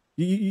 bruh.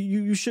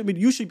 You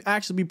should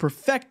actually be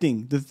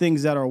perfecting the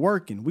things that are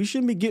working. We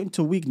shouldn't be getting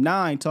to week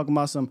 9 talking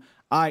about some,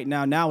 all right,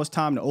 now it's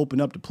time to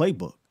open up the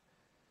playbook.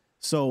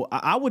 So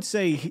I would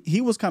say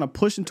he was kind of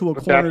pushing to a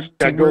corner.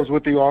 That goes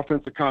with the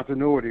offensive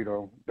continuity,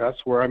 though.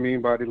 That's where I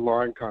mean by the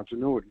line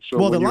continuity. So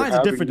well, the line is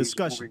a different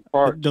discussion.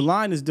 The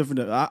line is different.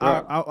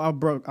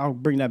 I'll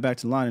bring that back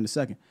to the line in a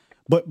second.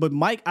 But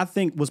Mike, I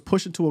think, was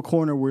pushing to a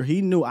corner where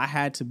he knew I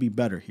had to be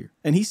better here.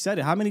 And he said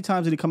it. How many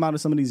times did he come out of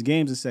some of these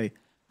games and say,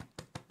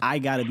 I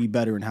got to be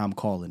better in how I'm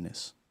calling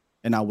this,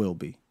 and I will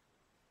be.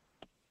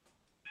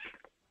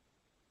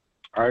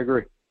 I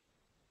agree.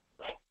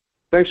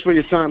 Thanks for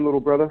your time, little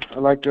brother. I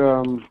like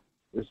a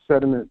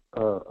sentiment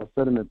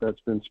that's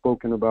been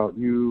spoken about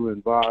you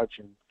and Vach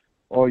and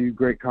all you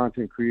great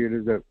content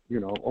creators that,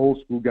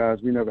 old school guys,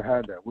 we never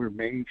had that. We're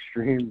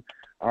mainstream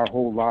our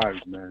whole lives,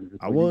 man.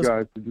 You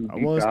guys to do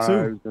deep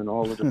dives and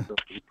all of this stuff,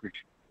 we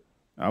appreciate it.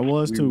 I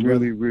was too,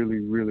 really, brother. really,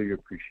 really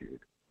appreciate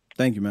it.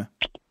 Thank you, man.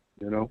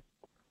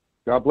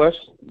 God bless.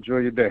 Enjoy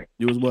your day.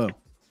 You as well.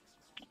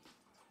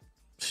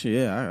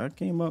 Yeah, I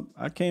came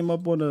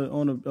up on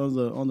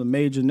the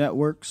major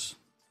networks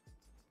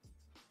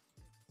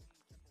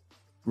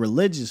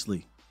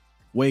religiously.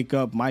 Wake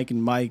Up, Mike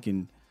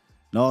and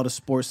all the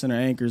Sports Center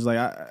anchors. Like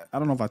I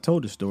don't know if I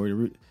told the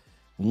story.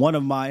 One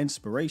of my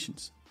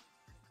inspirations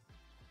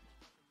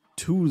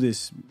to the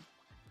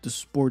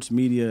sports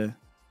media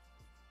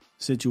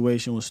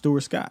situation was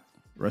Stuart Scott.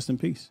 Rest in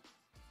peace.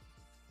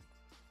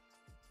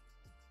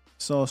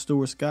 Saw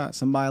Stuart Scott,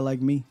 somebody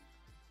like me,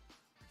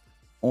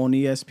 on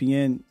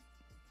ESPN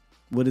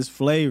with his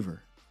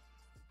flavor.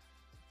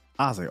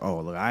 I was like,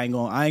 oh, look, I ain't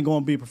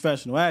gonna be a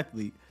professional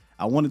athlete.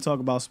 I want to talk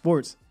about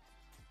sports.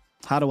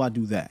 How do I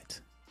do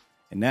that?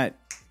 And that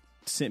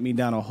sent me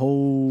down a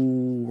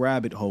whole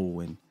rabbit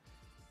hole. And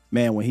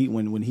man,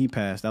 when he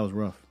passed, that was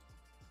rough.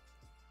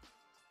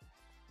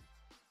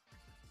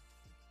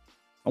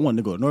 I wanted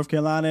to go to North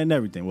Carolina and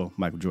everything. Well,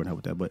 Michael Jordan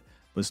helped with that,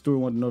 but Stewart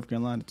wanted North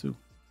Carolina too.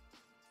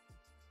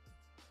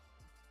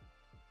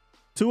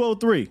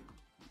 203.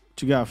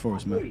 What you got for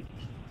us, man?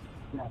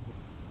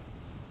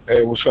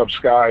 Hey, what's up,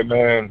 Sky,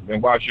 man? Been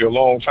watching you a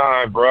long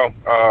time, bro.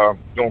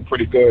 Doing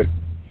pretty good.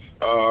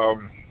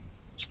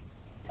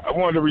 I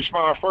wanted to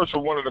respond first to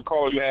one of the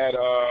callers you had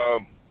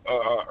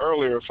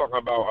earlier, talking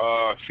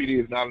about CD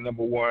is not a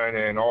number one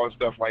and all that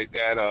stuff like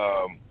that.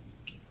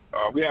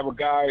 We have a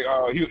guy,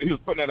 he was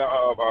putting at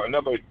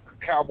another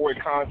Cowboy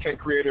content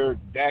creator,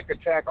 Dak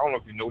Attack. I don't know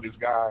if you know this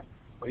guy,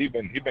 but he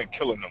been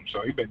killing them.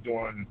 So he been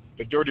doing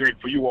the dirty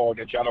for you all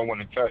that y'all don't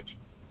want to touch.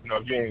 You know,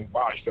 if you ain't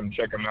watched him,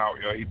 check him out.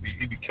 You know, he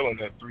be killing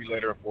the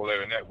 3-letter and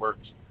 4-letter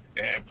networks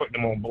and putting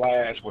them on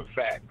blast with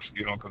facts.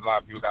 You know, because a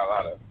lot of people got a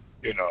lot of,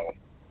 you know,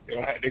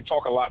 they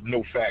talk a lot,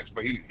 no facts,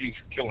 but he's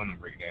killing them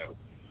right now.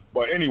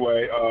 But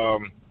anyway,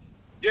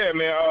 yeah,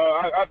 man,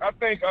 I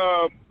think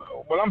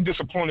what I'm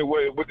disappointed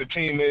with the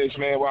team is,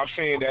 man, what I'm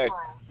saying that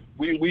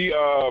we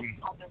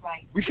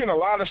seen a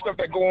lot of stuff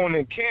that go on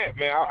in camp,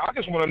 man. I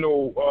just want to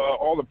know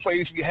all the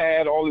plays we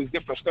had, all this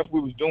different stuff we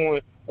was doing.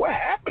 What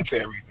happened to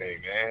everything,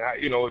 man?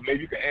 You know,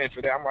 maybe you can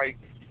answer that. I'm like,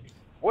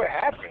 what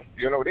happened?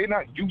 You know, they're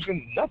not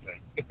using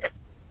nothing.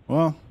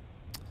 Well,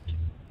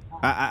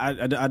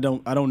 I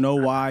don't know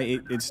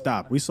why it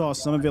stopped. We saw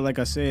some of it, like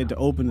I said, to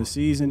open the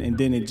season, and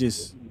then it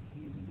just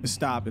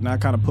stopped. And I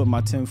kind of put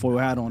my tinfoil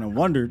hat on and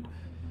wondered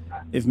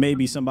if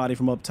maybe somebody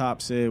from up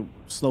top said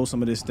slow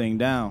some of this thing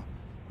down.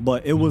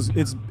 But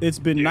it's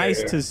been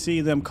nice to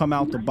see them come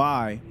out the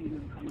bye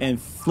and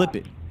flip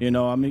it. You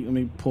know, let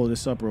me pull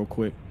this up real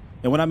quick.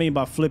 And what I mean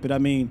by flip it, I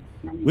mean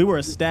we were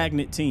a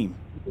stagnant team.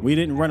 We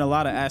didn't run a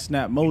lot of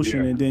snap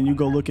motion, and then you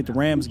go look at the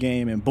Rams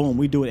game, and boom,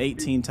 we do it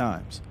 18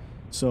 times.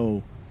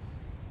 So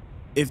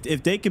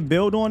if they can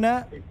build on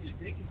that,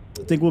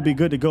 I think we'll be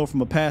good to go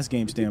from a pass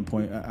game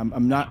standpoint.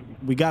 I'm not.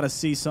 We got to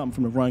see something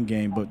from the run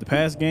game, but the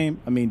pass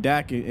game, I mean,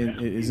 Dak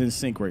is in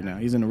sync right now.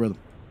 He's in the rhythm.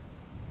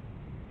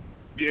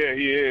 Yeah,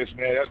 he is,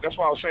 man. That's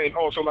why I was saying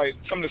also, like,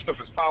 some of this stuff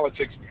is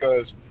politics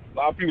because a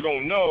lot of people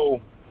don't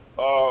know.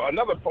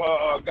 Another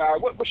guy,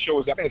 what show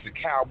is that? I think it's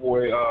the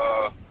Cowboy,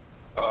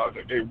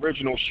 the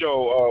original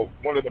show.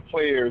 One of the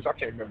players, I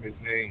can't remember his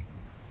name,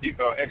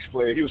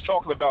 ex-player. He was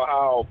talking about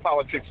how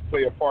politics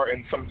play a part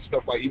in some of the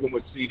stuff, like even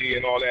with CD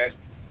and all that.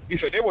 He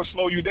said they will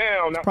slow you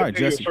down, not to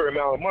pay you a certain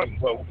amount of money.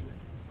 So,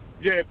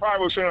 yeah, it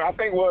probably was him. I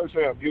think it was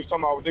him. He was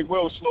talking about they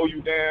will slow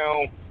you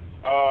down,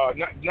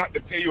 not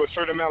to pay you a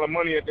certain amount of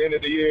money at the end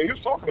of the year. He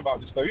was talking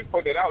about this stuff. He was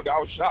putting it out there. I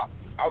was shocked.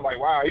 I was like,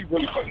 wow, he's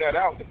really putting that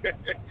out.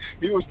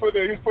 He was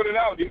putting it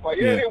out. He's like,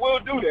 yeah, they will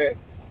do that.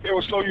 They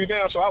will slow you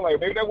down. So I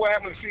like, maybe that's what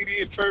happened to CD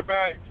and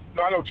Turpin.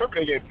 No, I know Turpin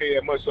ain't getting paid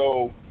that much,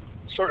 so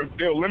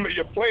they'll limit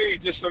your play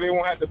just so they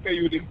won't have to pay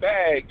you this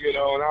bag, you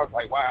know. And I was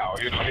like, wow,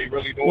 you know, they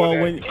really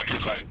doing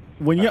that.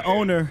 When your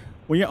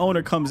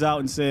owner comes out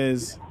and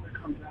says,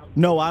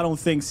 no, I don't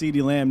think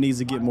CeeDee Lamb needs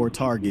to get more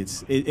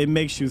targets, it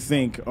makes you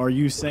think, are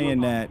you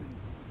saying that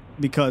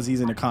because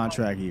he's in a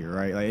contract year,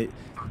 right? Like,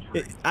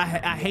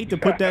 I hate to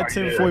put that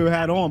tinfoil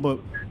hat on, but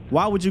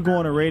why would you go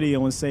on the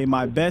radio and say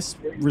my best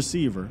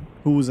receiver,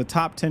 who was a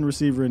top 10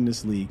 receiver in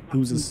this league,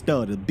 who's a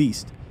stud, a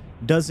beast,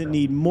 doesn't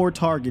need more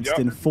targets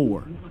than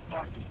 4?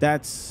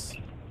 That's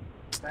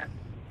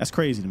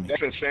crazy to me.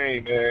 That's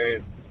insane,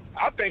 man.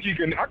 I think he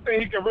can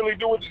really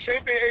do it. The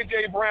same thing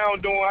AJ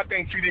Brown doing. I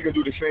think CD can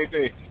do the same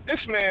thing.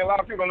 This man, a lot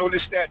of people don't know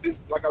this stat. This,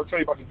 like I was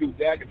telling you about the dude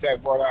Dak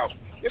Attack brought out.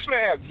 This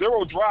man had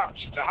 0 drops,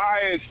 the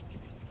highest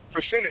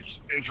percentage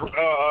as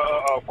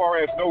far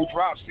as no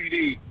drop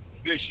CD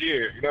this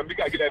year. You know, we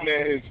gotta get that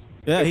man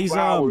his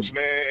flowers,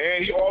 man.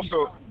 And he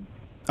also,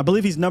 I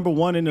believe he's number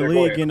 1 in the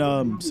league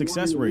in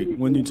success rate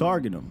when you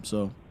target him.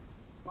 So.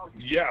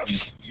 Yes,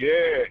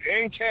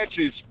 and catch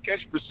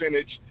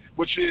percentage,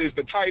 which is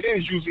the tight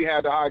ends usually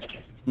have the high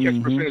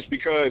catch percentage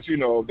because you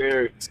know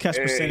his catch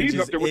percentage he's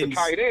up there with the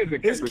tight ends.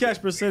 His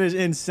catch percentage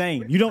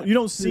insane. You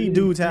don't see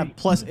dudes have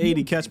plus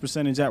 80 catch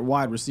percentage at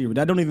wide receiver.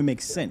 That don't even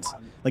make sense.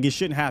 Like it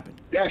shouldn't happen.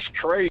 That's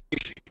crazy.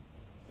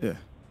 Yeah.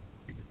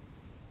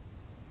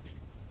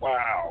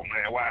 Wow,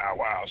 man.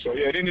 Wow. So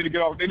yeah, they need to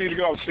get off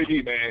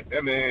CD, man.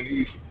 That man,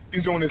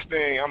 he's doing his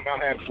thing. I'm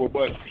happy for it.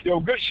 But yo,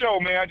 good show,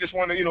 man. I just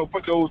want to,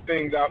 put those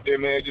things out there,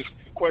 man. Just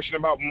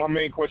my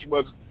main question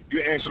was you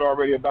answered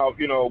already about,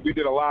 we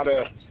did a lot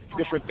of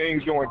different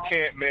things during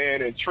camp,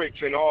 man, and tricks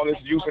and all this,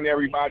 using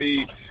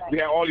everybody. We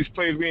had all these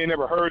plays we ain't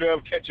never heard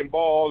of, catching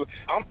balls.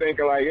 I'm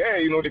thinking like,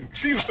 hey, the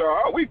Chiefs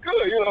are, we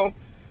good,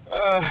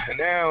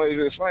 now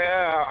it's like,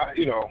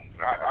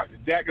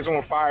 Dak is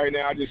on fire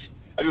now. I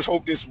just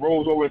hope this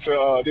rolls over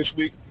to this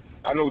week.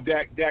 I know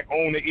Dak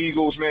owned the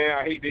Eagles, man.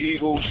 I hate the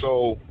Eagles,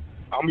 so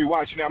I'll be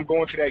watching. I'm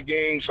going to that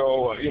game,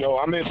 so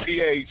I'm in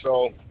PA,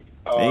 so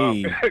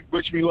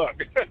wish me luck.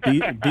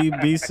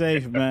 be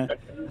safe, man.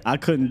 I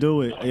couldn't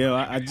do it.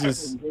 I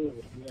just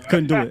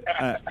couldn't do it.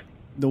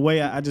 The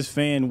way I just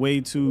fan way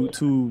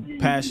too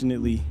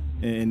passionately,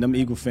 and them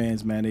Eagle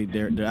fans, man,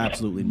 they're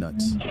absolutely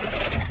nuts.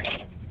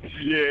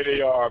 Yeah,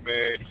 they are,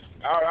 man.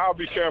 I'll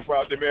be careful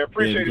out there, man.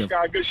 Appreciate it,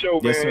 Scott. Good show,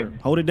 man. Yes, sir.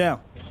 Hold it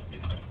down.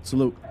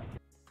 Salute.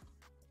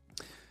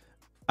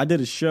 I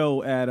did a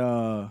show at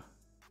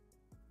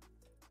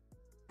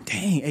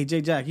dang, hey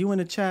J Jack, you in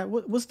the chat?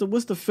 What's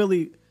the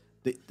Philly?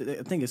 I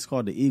think it's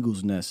called the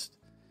Eagles Nest.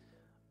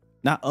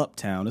 Not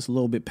Uptown. It's a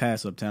little bit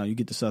past Uptown. You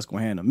get to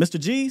Susquehanna. Mr.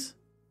 G's?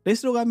 They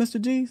still got Mr.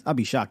 G's? I'd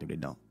be shocked if they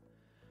don't.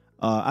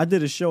 I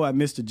did a show at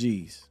Mr.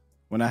 G's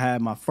when I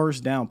had my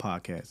first Down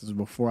podcast. This was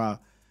before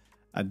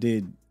I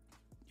did,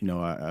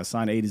 I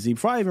signed A to Z.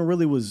 Before I even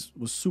really was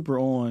super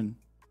on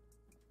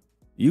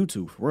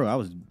YouTube, for real. I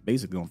was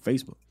basically on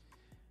Facebook.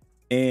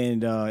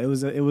 And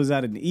it was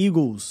at an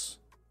Eagles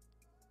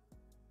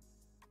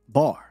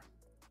bar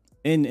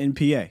in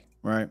PA,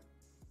 right?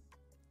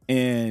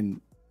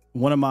 And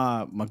one of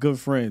my good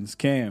friends,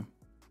 Cam,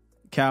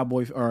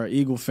 Cowboy or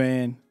Eagle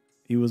fan,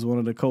 he was one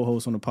of the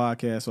co-hosts on the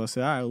podcast. So I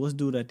said, all right, let's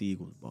do it at the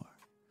Eagles bar.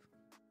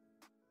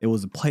 It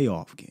was a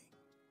playoff game.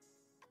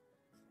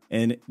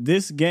 And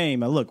this game,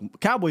 look,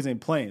 Cowboys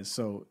ain't playing,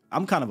 so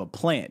I'm kind of a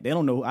plant. They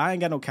don't know. I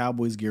ain't got no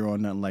Cowboys gear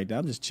on, nothing like that.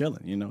 I'm just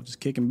chilling, just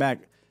kicking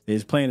back. They're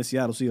just playing the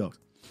Seattle Seahawks.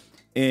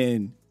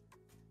 And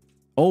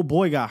old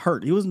boy got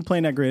hurt. He wasn't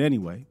playing that great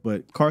anyway,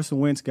 but Carson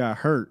Wentz got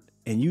hurt,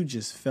 and you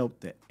just felt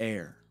the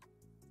air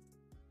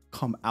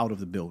come out of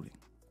the building.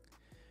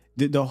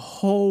 The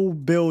whole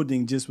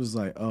building just was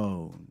like,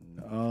 oh,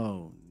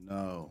 no.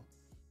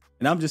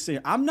 And I'm just saying,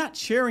 I'm not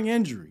cheering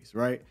injuries,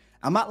 right?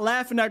 I'm not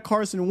laughing at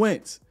Carson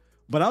Wentz,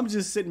 but I'm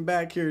just sitting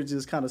back here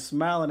just kind of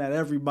smiling at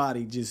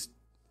everybody just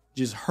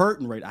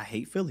hurting, right? I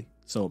hate Philly.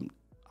 So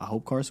I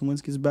hope Carson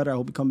Wentz gets better. I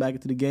hope he come back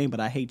into the game, but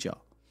I hate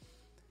y'all.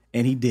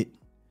 And he didn't.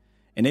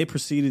 And they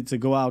proceeded to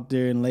go out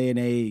there and lay an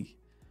egg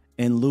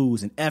and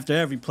lose. And after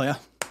every play,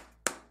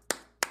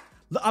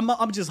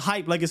 I'm just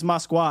hyped like it's my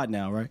squad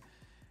now, right?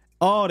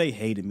 Oh, they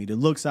hated me. The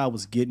looks I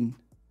was getting,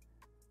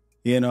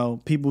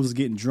 people was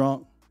getting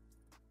drunk.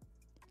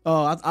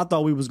 Oh, I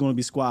thought we was going to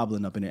be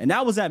squabbling up in there. And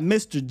that was at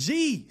Mr.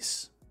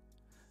 G's.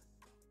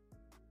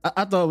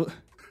 I thought...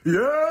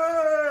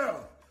 Yeah!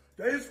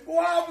 They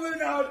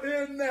squabbling out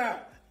in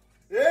there.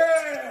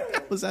 Yeah!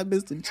 That was at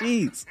Mr.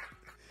 G's.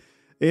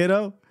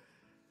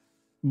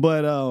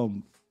 But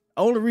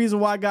only reason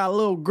why I got a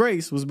little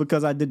grace was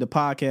because I did the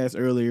podcast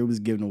earlier. It was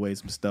giving away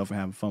some stuff and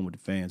having fun with the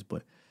fans.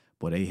 But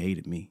they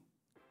hated me.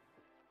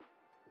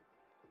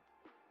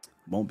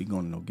 Won't be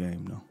going to no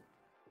game, though.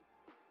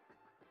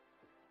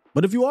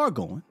 But if you are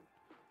going,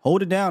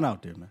 hold it down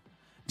out there, man.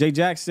 Jay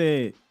Jack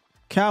said,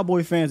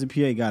 Cowboy fans in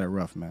PA got it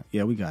rough, man.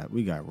 Yeah, we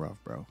got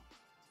rough, bro.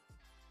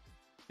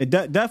 It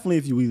definitely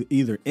if you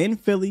either in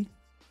Philly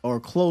or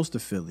close to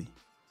Philly,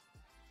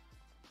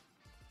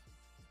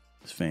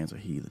 these fans are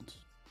heathens.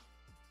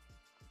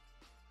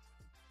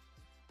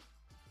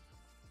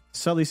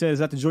 Sully says, is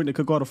that the joint that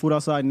cook all the food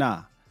outside?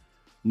 Nah.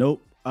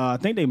 Nope. I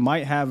think they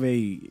might have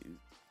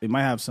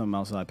something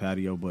outside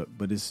patio,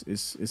 but it's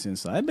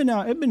inside.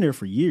 It's been there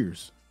for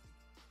years.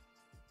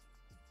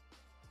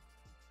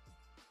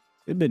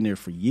 It's been there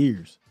for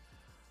years.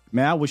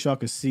 Man, I wish y'all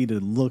could see the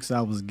looks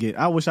I was getting.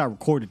 I wish I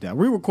recorded that.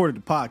 We recorded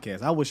the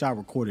podcast. I wish I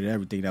recorded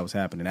everything that was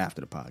happening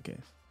after the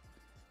podcast.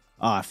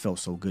 Oh, I felt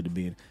so good to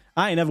be in.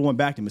 I ain't never went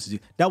back to Mr. G.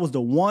 That was the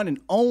one and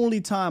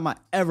only time I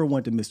ever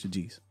went to Mr.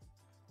 G's.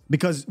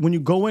 Because when you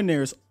go in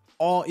there, it's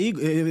all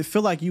Eagle. It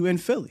feel like you in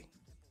Philly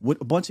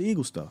with a bunch of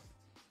Eagle stuff.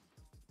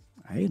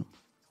 I hate them.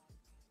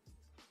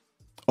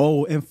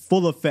 Oh, in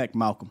full effect,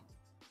 Malcolm.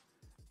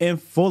 In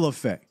full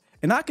effect.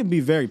 And I can be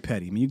very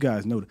petty. I mean, you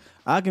guys know that.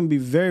 I can be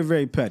very,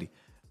 very petty.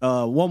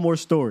 One more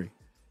story.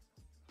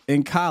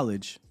 In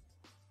college,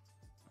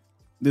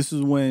 this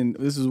is when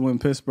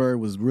Pittsburgh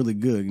was really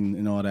good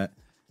and all that.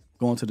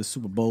 Going to the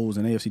Super Bowls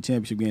and AFC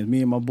Championship games.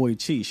 Me and my boy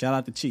Chi. Shout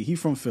out to Chi. He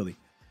from Philly.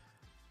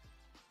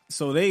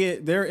 So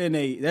they're in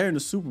the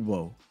Super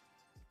Bowl.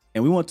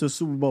 And we went to a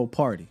Super Bowl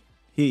party.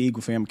 He an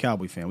Eagle fan, I'm a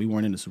Cowboy fan. We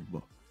weren't in the Super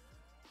Bowl.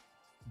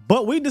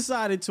 But we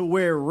decided to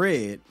wear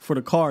red for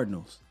the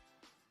Cardinals.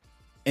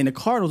 And the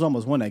Cardinals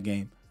almost won that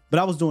game. But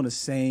I was doing the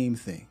same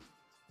thing.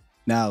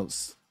 Now,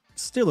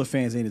 Steelers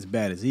fans ain't as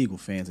bad as Eagle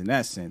fans in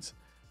that sense.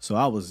 So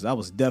I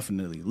was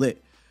definitely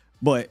lit.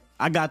 But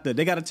they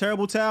got a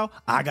terrible towel.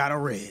 I got a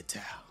red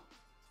towel.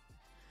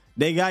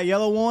 They got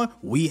yellow on.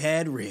 We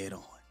had red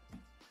on.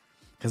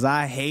 Because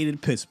I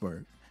hated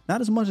Pittsburgh. Not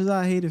as much as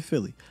I hated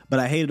Philly. But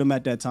I hated them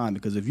at that time.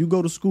 Because if you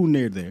go to school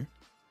near there,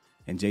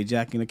 and Jay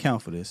Jack can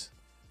account for this,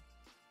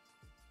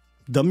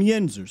 them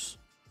Yenzers,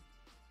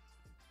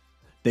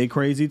 they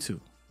crazy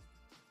too.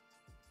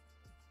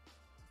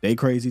 They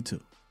crazy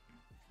too.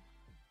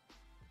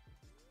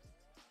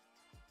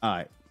 All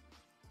right.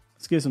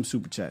 Let's get some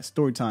super chats.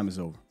 Story time is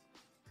over.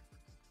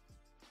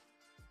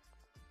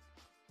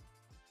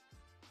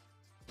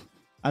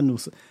 I knew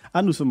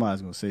somebody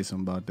was going to say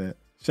something about that.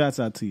 Shouts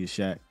out to you,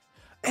 Shaq.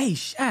 Hey,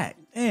 Shaq.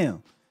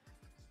 Damn.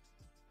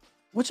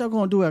 What y'all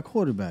going to do at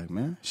quarterback,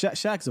 man?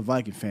 Shaq's a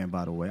Viking fan,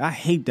 by the way. I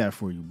hate that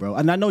for you, bro.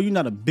 And I know you're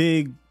not a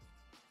big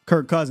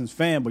Kirk Cousins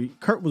fan, but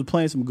Kirk was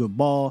playing some good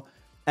ball.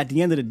 At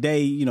the end of the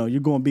day, you're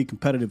going to be a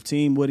competitive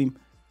team with him.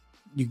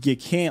 You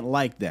can't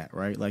like that,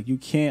 right? Like, you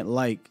can't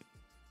like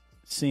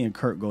seeing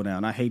Kirk go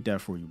down. I hate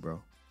that for you,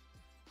 bro.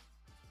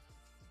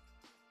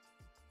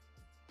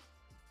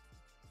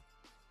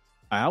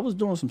 I was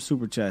doing some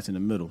super chats in the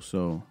middle,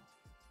 so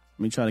let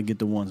me try to get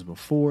the ones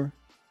before.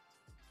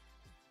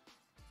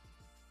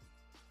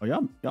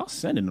 Oh, y'all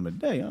sending them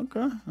today. Okay.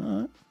 All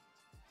right.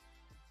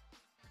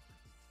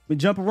 We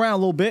jump around a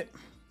little bit.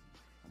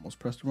 Almost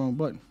pressed the wrong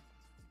button.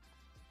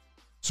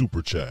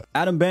 Super chat.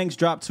 Adam Banks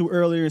dropped 2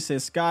 earlier and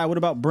said, Sky, what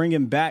about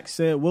bringing back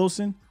Said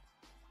Wilson?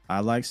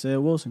 I like Said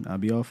Wilson. I'll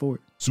be all for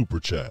it. Super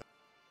chat.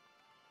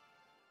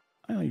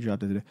 I know you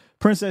dropped it today.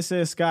 Princess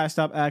says, Sky,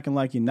 stop acting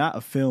like you're not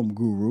a film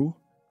guru.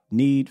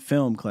 Need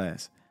film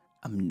class.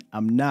 I'm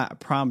not. I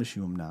promise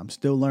you I'm not. I'm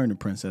still learning,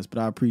 Princess, but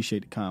I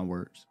appreciate the kind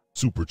words.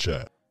 Super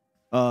chat.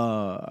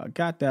 I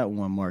got that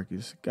one,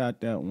 Marcus.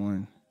 Got that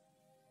one.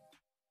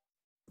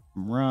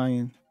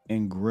 Ryan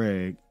and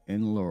Greg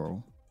and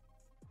Laurel.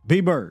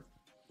 B-Bird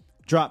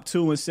dropped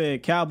 2 and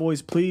said,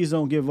 Cowboys, please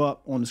don't give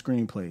up on the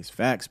screenplays.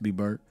 Facts,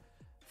 B-Bird.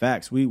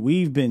 Facts.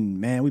 We've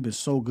been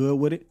so good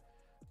with it.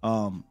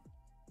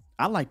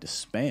 I like to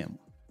spam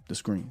the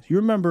screens. You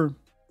remember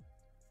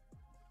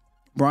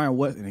Brian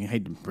West? And I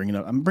hate to bring it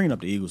up. I'm bringing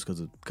up the Eagles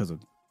because of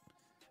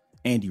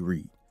Andy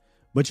Reid.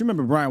 But you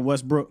remember Brian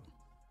Westbrook?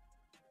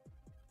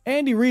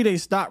 Andy Reid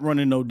ain't stopped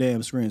running no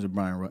damn screens with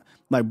Brian.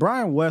 Like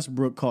Brian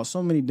Westbrook caught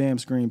so many damn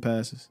screen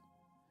passes.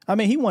 I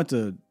mean,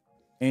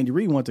 Andy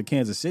Reid went to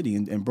Kansas City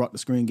and brought the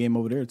screen game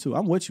over there too.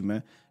 I'm with you,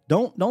 man.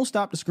 Don't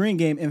stop the screen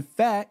game. In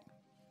fact,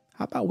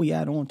 how about we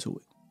add on to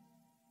it?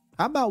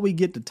 How about we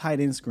get the tight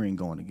end screen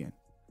going again?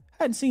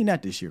 I hadn't seen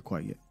that this year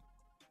quite yet.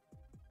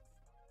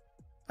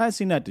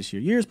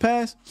 Years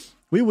past,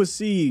 we would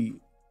see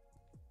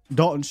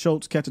Dalton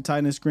Schultz catch a tight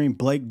end screen,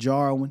 Blake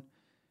Jarwin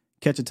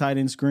catch a tight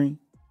end screen.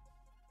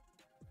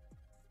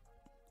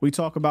 We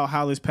talk about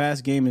how this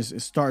pass game is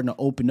starting to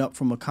open up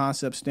from a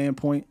concept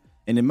standpoint,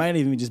 and it might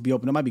even just be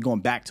open. It might be going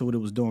back to what it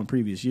was doing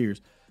previous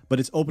years, but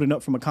it's opening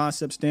up from a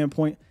concept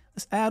standpoint.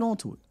 Let's add on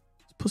to it.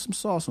 Let's put some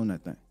sauce on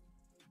that thing.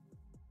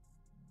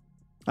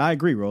 I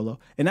agree, Rolo.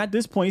 And at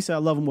this point, he said I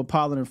love him with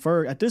Pollard and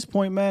Ferg. At this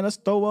point, man, let's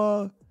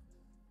throw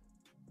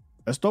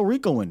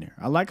Rico in there.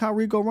 I like how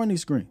Rico run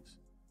these screens.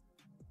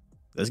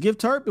 Let's give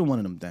Turpin one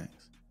of them things.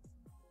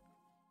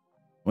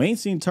 We ain't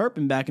seen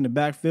Turpin back in the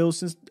backfield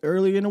since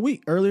earlier in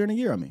the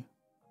year, I mean.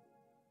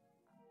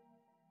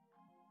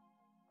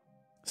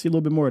 See a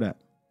little bit more of that.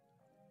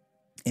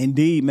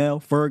 Indeed, Mel.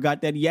 Ferg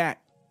got that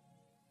yak.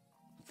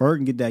 Ferg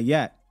can get that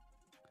yak.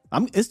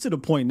 It's to the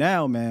point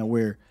now, man,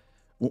 where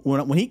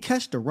when he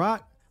catch the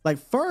rock, like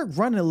Ferg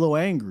running a little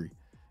angry,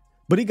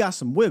 but he got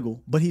some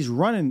wiggle, but he's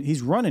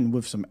running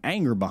with some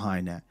anger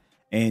behind that.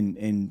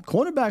 And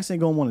cornerbacks ain't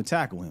gonna want to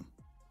tackle him.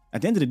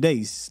 At the end of the day,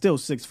 he's still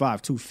 6'5",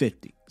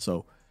 250.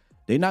 So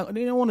you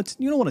don't want to,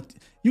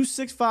 you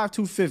 6'5",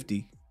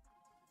 250.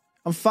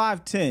 I'm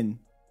 5'10",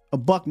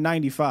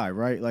 $195,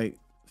 right? Like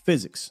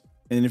physics.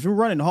 And if you're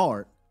running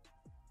hard,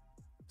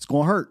 it's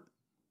gonna hurt.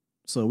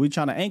 So we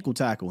trying to ankle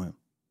tackle him.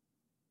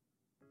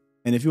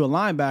 And if you're a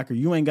linebacker,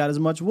 you ain't got as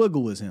much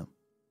wiggle as him.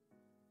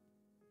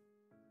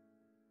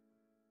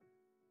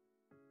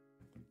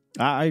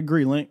 I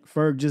agree, Link.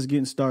 Ferg just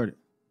getting started.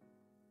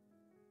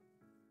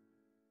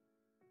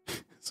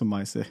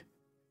 Somebody said,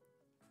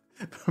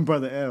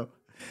 Brother L,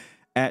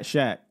 at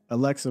Shaq,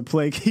 Alexa,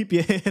 play Keep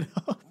Your Head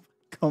Up.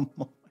 Come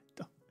on.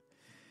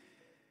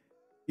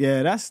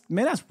 Yeah, that's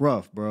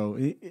rough,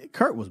 bro.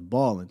 Kurt was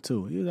balling,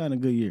 too. He was having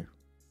a good year.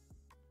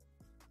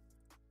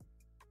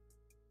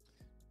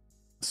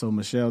 So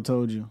Michelle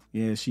told you,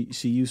 yeah, she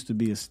used to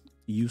be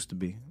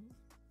using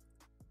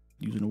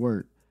the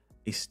word,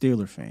 a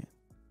Steeler fan.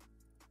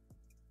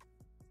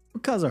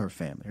 Because of her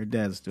family. Her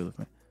dad's a Steeler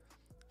fan.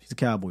 She's a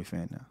Cowboy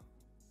fan now.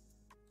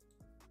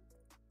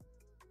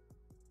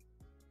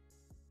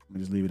 Let me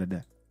just leave it at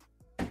that.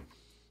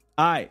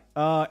 All right.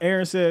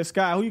 Aaron says,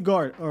 Sky, who you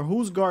guard? Or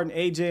who's guarding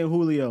AJ and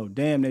Julio?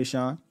 Damn,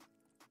 Nashawn.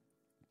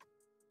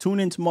 Tune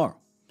in tomorrow.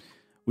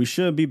 We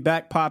should be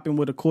back popping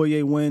with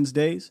Okoye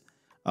Wednesdays.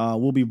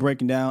 We'll be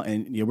breaking down,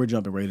 and yeah, we're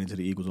jumping right into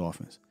the Eagles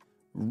offense.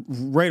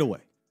 Right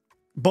away.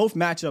 Both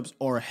matchups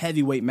are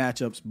heavyweight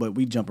matchups, but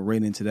we jumping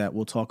right into that.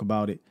 We'll talk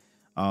about it.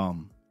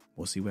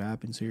 We'll see what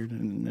happens here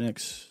in the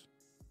next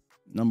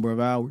number of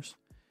hours.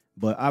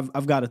 But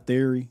I've got a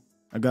theory.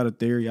 I've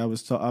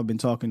been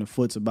talking to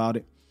Foots about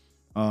it.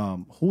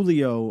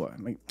 Julio,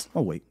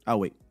 I'll wait.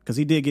 Because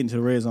he did get into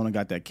the red zone and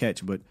got that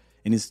catch, and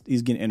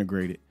he's getting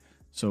integrated.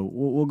 So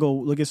we'll go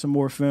look at some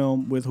more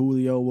film with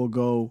Julio. We'll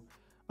go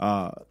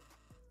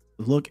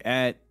look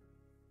at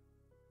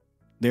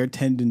their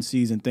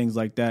tendencies and things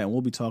like that, and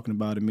we'll be talking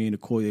about it. Me and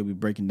Okoye will be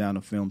breaking down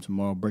the film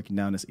tomorrow, breaking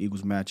down this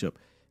Eagles matchup.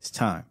 It's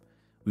time.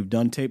 We've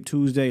done Tape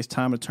Tuesday. It's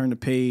time to turn the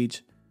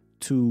page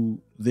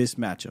to this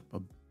matchup,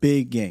 a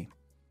big game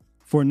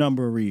for a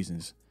number of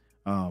reasons.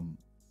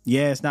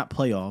 Yeah, it's not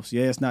playoffs.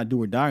 Yeah, it's not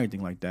do or die or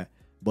anything like that.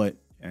 But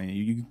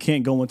you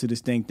can't go into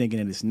this thing thinking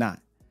that it's not.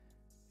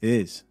 It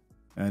is.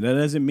 That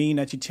doesn't mean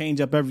that you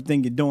change up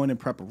everything you're doing in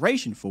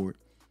preparation for it.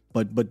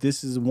 But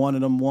this is one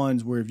of them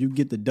ones where if you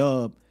get the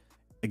dub,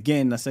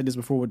 again, I said this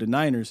before with the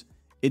Niners,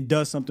 it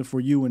does something for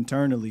you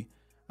internally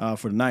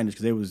for the Niners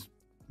because they was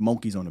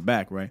monkeys on the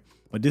back, right?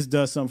 But this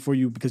does something for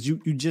you because you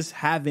just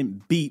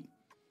haven't beat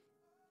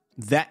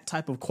that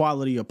type of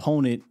quality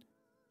opponent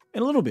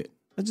in a little bit.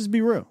 Let's just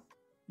be real.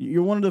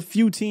 You're one of the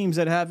few teams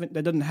that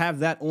doesn't have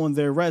that on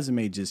their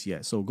resume just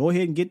yet. So go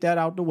ahead and get that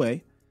out the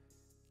way.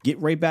 Get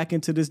right back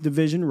into this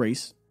division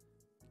race.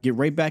 Get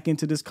right back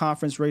into this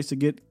conference race to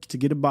get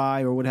a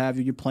bye or what have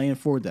you. You're playing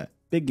for that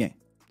big game.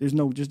 There's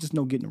just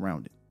no getting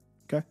around it.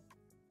 Okay,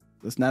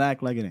 let's not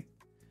act like it ain't.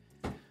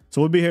 So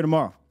we'll be here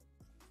tomorrow,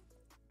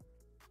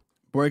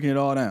 breaking it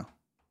all down.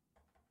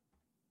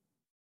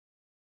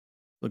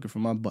 Looking for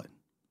my button,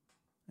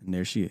 and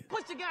there she is.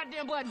 Push the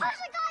goddamn button. Push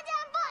the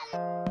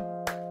goddamn button.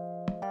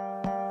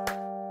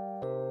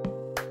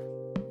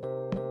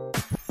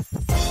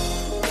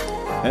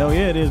 Hell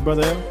yeah, it is,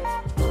 brother L.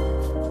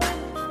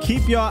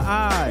 Keep your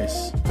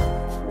eyes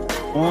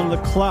on the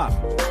clock.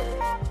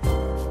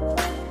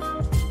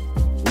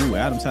 Ooh,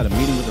 Adams had a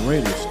meeting with the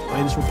Raiders.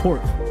 Latest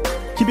report.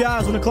 Keep your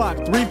eyes on the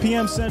clock. 3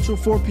 p.m. Central,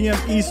 4 p.m.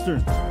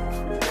 Eastern.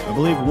 I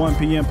believe 1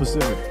 p.m.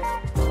 Pacific.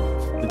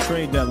 The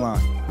trade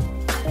deadline.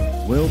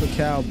 Will the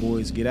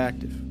Cowboys get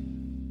active?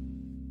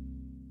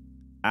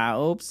 I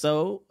hope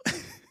so.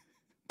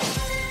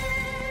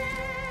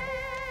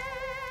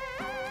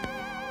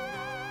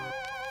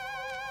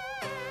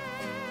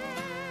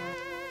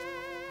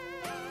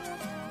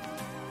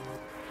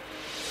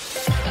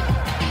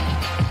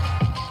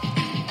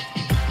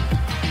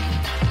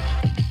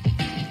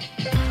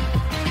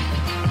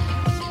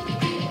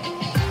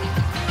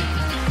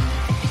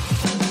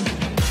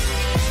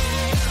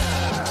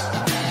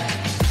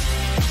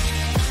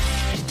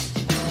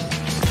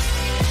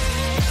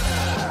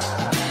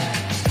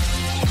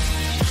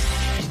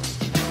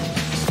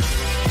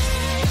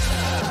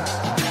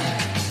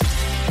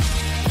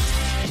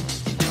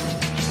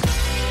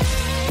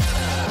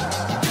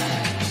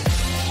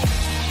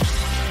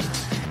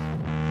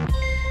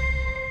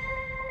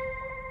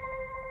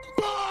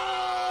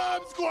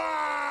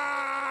 Squad!